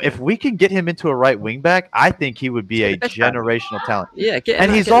 So if we can get him into a right wing back, I think he would be a generational talent. Yeah,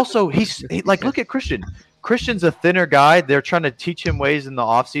 look at Christian. Christian's a thinner guy. They're trying to teach him ways in the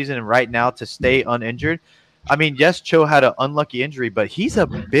offseason and right now to stay uninjured. I mean, yes, Cho had an unlucky injury, but he's a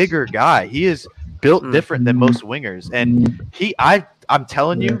bigger guy. He is built different than most wingers. And I'm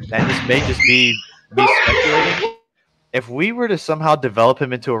telling you, and this may just be me speculating, if we were to somehow develop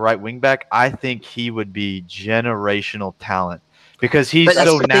him into a right wing back, I think he would be generational talent because he's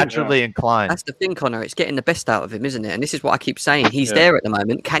so naturally inclined. That's the thing, Connor. It's getting the best out of him, isn't it? And this is what I keep saying. He's there at the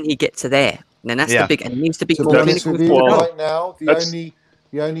moment. Can he get to there? And then that's the big, and it needs to be more clinical. Right now, the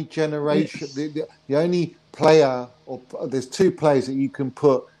only generation, the only player, or there's two players that you can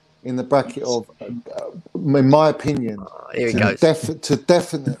put in the bracket of, in my opinion, to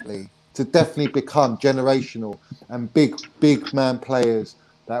definitely become generational and big man players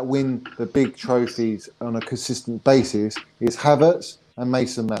that win the big trophies on a consistent basis is Havertz and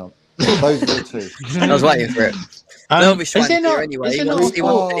Mason Mount. Those are the two. I was waiting for it. Anyway, he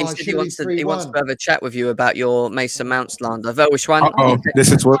wants to have a chat with you about your Mason Mount slander. Velwishwan.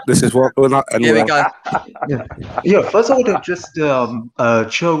 This is what we're not. Here we go. Yeah. First of all, just Cho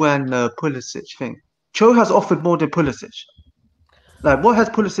and Pulisic thing. Cho has offered more than Pulisic. Like, what has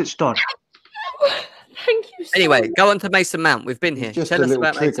Pulisic done? Thank you. Anyway, go on to Mason Mount. We've been here. Tell us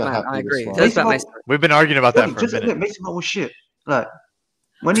about Mason Mount. I agree. Tell us about Mason. We've been arguing about that for a minute. Mason Mount was shit. Like,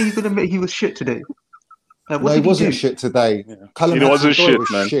 when are you gonna admit he was shit today? Like, no, he wasn't shit today. He wasn't shit, was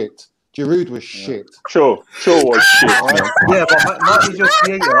man. Shit. Giroud was shit. Sure was shit, man. Yeah, but Martin's your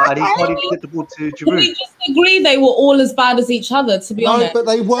creator, and he can't even get the ball to Can we Giroud. just agree they were all as bad as each other, to be honest? No, but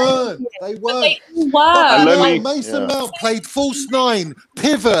they weren't. They weren't. Mason Mount played false nine,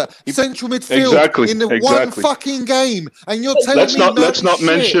 pivot, central midfield in the one fucking game, and you're telling me let's not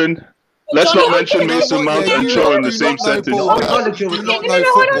mention Mason Mount and Cho in the same sentence. You don't know anything. You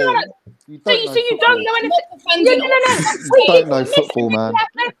don't know football, man.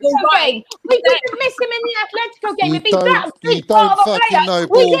 We didn't miss him in the Atletico game. You don't fucking know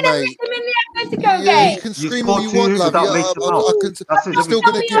ball, mate. We didn't miss him in the Atletico game. You can scream all you want, love. I'm still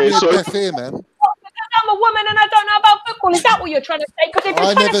going to give you a deaf ear, man. I'm a woman and I don't know about football. Is that what you're trying to say?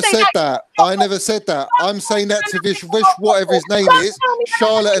 I never said that. I never said that. I'm saying that to Vish, whatever his name is,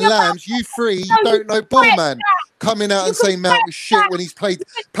 Charlotte and Lambs. You three, you don't know ball, man. Coming out and saying Mount was shit when he's played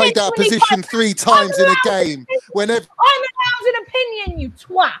that position 3 times in a game. Whenever I'm allowed an opinion, you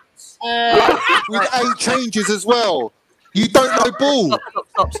twat. With 8 changes as well. You don't know ball.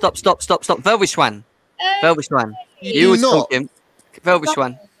 Stop. Velvishwan. You were talking.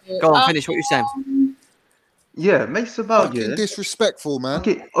 Velvishwan. Go on, finish what you're saying. Yeah, Mason Mount. Fucking Yeah. disrespectful, man.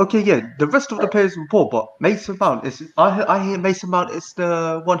 Okay, yeah. The rest of the players were poor, but Mason Mount is. I hear Mason Mount is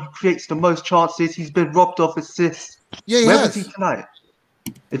the one who creates the most chances. He's been robbed of assists. Yeah, he Where has. was he tonight?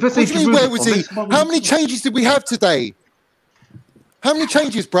 What do you mean, where was he? How many changes did we have today? How many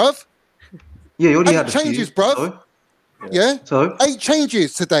changes, bruv? Yeah, he only 8 had a few, changes, bruv. so- Yeah. So 8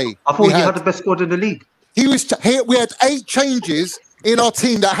 changes today. I thought he had the best squad in the league. We had 8 changes in our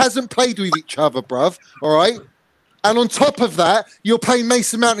team that hasn't played with each other, bruv. All right. And on top of that, you're playing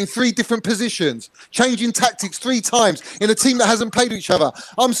Mason Mount in 3 different positions, changing tactics 3 times in a team that hasn't played with each other.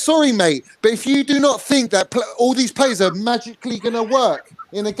 I'm sorry, mate, but if you do not think that all these players are magically going to work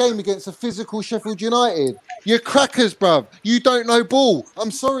in a game against a physical Sheffield United, you're crackers, bruv. You don't know ball. I'm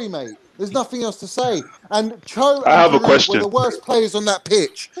sorry, mate. There's nothing else to say. And Cho I have a and Giroud question. were the worst players on that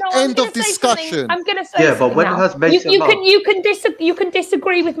pitch. No, I'm End gonna of say discussion. I'm going to say Yeah, but something when now. has Mason Mount- you can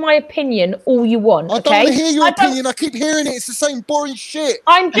disagree with my opinion all you want. I Okay? don't want to hear your I don't- opinion. I keep hearing it. It's the same boring shit.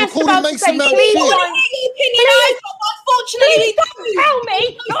 I'm You're just calling about to Mason say, Mount please shit. don't. Unfortunately, don't tell me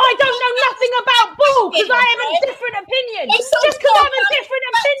that I don't know nothing about ball because I have a different opinion. Just because I have a different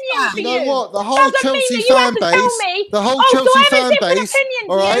opinion to You know what? The whole doesn't mean Chelsea that you have fan to tell base, me, the whole oh, so Chelsea I have a fan different base, opinion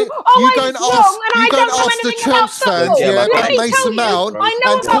to all right? you. Oh, You I go was and wrong ask, and you I go don't and know ask the anything about Chelsea fans, football. yeah, Let about me tell Mason you, Mount I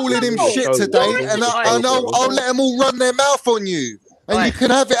know and about calling him football. shit today, and I'll let them all run their mouth on you, and you can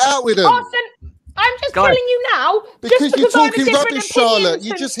have it out with them. Austin, I'm just telling you now, Because just you're because I have a talking different rubbish, opinion Charlotte.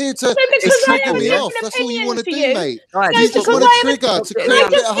 You're just here to So because I trigger have a me off. different That's all you opinion want to to do, you. mate. No, You just because want I to have a- trigger to Can I create a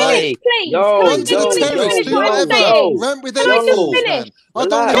bit just of finish, hype. please? Run to the Can I just terrace, finish do what I'm whatever. saying? Rant with Can them I just fools, finish? man. I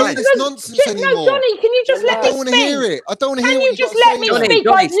don't want to hear this nonsense No, anymore. Johnny, can you just let I me don't want to hear speak? it. I don't want to hear Can what you you just got to let say, me man. speak?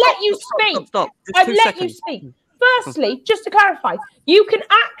 I've let you speak. Stop. Just I've 2 let you seconds. speak. Firstly, just to clarify, you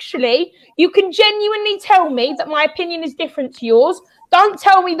can genuinely tell me that my opinion is different to yours. Don't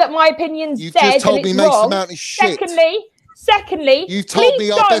tell me that my opinion's You've dead just told and me it's Mason wrong. Mount is shit. Secondly, You've told please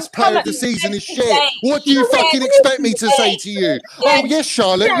me our don't best come player at of the me. season is shit. What do you No, wait, fucking can expect you- me to say to you? Oh, yes,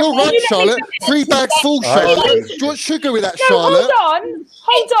 Charlotte. Yeah, You're can right, you let me Charlotte. finish? 3 bags full, I Charlotte. agree. Do you want sugar with that, No, Charlotte?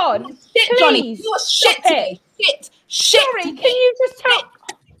 hold on. Shit, Johnny. Please, You're stop shit to it. me. Shit. Sorry, can you just tell?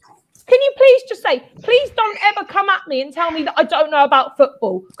 Can you please just say, please don't ever come at me and tell me that I don't know about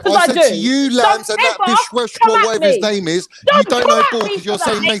football, because I I do. said to you, Lance, Don't and that ever Bishwesh, come at whatever his me. name is, you don't come know at ball me because for you're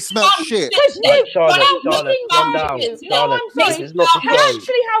saying that. Mason Mount shit. Because you, Charlotte, how Charlotte, fucking calm dare down. you? No, Charlotte, I'm sorry. this is not the show.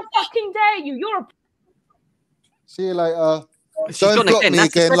 Actually, how fucking dare you? You're a See you later. She's Don't gone block again. me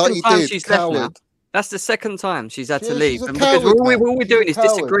That's the again like second you time did, she's left now. coward. That's the second time she's had to Yeah, leave. she's a And because coward, all man. we're She's doing a is coward.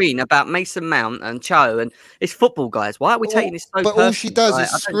 disagreeing about Mason Mount and Cho, and it's football, guys. Why are we taking this so But all she personally? does Like, is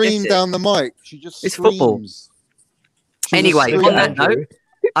I don't scream get it. down the mic. She just It's screams. football. She's a Anyway, on that screamer. note,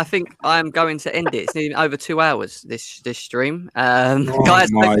 I think I'm going to end it. It's nearly over 2 hours, this stream. Oh Guys,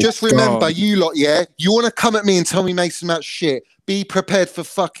 just remember, you lot, yeah? You want to come at me and tell me Mason Mount shit, be prepared for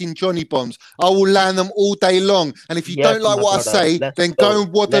fucking Johnny bombs. I will land them all day long. And if you Yes, don't like my what I brother. say, Let's then go. go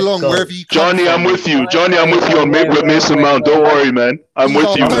and waddle Let's along go. wherever you come Johnny, from. I'm with you. Johnny, I'm with you on with Mason Mount. Don't worry, man. I'm with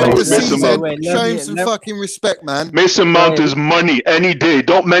you, Player man. of the With Mason season. Mount. Show him some fucking respect, man. Mason Mount is money any day.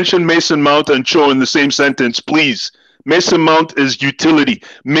 Don't mention Mason Mount and Cho in the same sentence, please. Mason Mount is utility.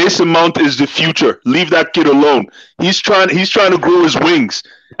 Mason Mount is the future. Leave that kid alone. He's trying to grow his wings,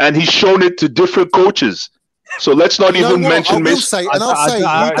 and he's shown it to different coaches. So let's not You know even what? mention I will Mason. say, and I'll say,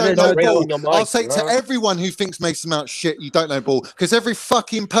 you don't know ball. I'll say to everyone who thinks Mason Mount shit, you don't know ball, because every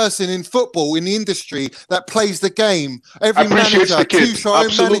fucking person in football in the industry that plays the game, every Appreciates manager, the kid. Tuchel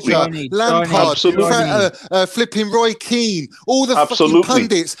Absolutely. manager, Lampard, flipping Roy Keane, all the Absolutely. fucking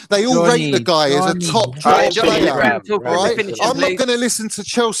pundits, they all rate the guy as a top draw player. All right, I'm not going to listen to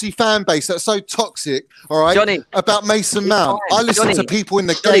Chelsea fan base that's so toxic. All right, Johnny, about Mason Mount. I listen to people in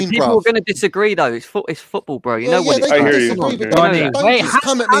the Johnny, game, people bro. are going to disagree, though. It's football, bro. You know what they it's can like. disagree, but Johnny, don't just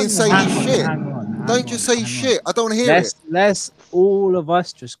come at me and say he's shit. Don't just say he's shit. I don't want to hear it. Let's all of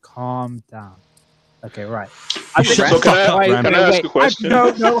us just calm down. Okay, right. So can I ask a question?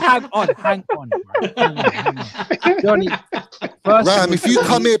 No, hang on, bro. Hang on. Johnny, Ram, if you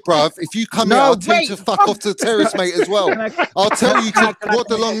come here, bruv, here, I'll tell you to fuck off to the terrace, mate, as well. I'll tell you to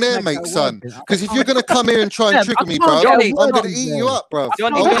waddle along there, mate, son. Because if you're going to come here and try and trigger me, bruv, I'm going to eat you up, bruv.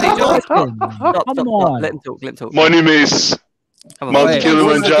 Johnny, stop. Let him talk. Money Mace. Mount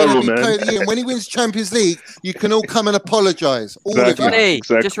Kilimanjaro, man. When he wins Champions League, you can all come and apologise. All Exactly. of you.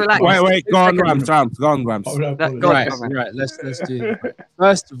 Exactly. Just relax. Wait, go on, Rams. Go on, Rams. Right. Let's do it.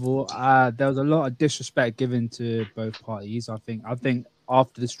 First of all, there was a lot of disrespect given to both parties. I think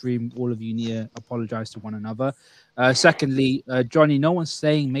after the stream, all of you need to apologize to one another. Secondly, Johnny, no one's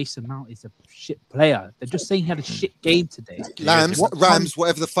saying Mason Mount is a shit player. They're just saying he had a shit game today. Rams,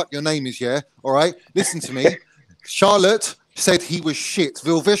 whatever the fuck your name is, yeah? All right? Listen to me. Charlotte said he was shit.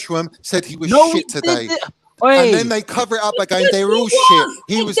 Vilvishram said he was shit today. And then they cover it up by going, they were all shit.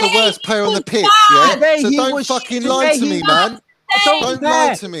 He was the worst player on the pitch, yeah? So don't fucking lie to me, man. Don't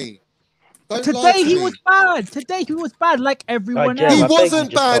lie to me. Today he was bad. Today he was bad, like everyone else. He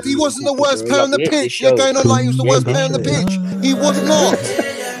wasn't bad. He wasn't the worst player on the pitch. You're going on like he was the worst player on the pitch. He was not.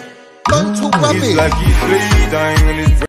 Don't talk rubbish.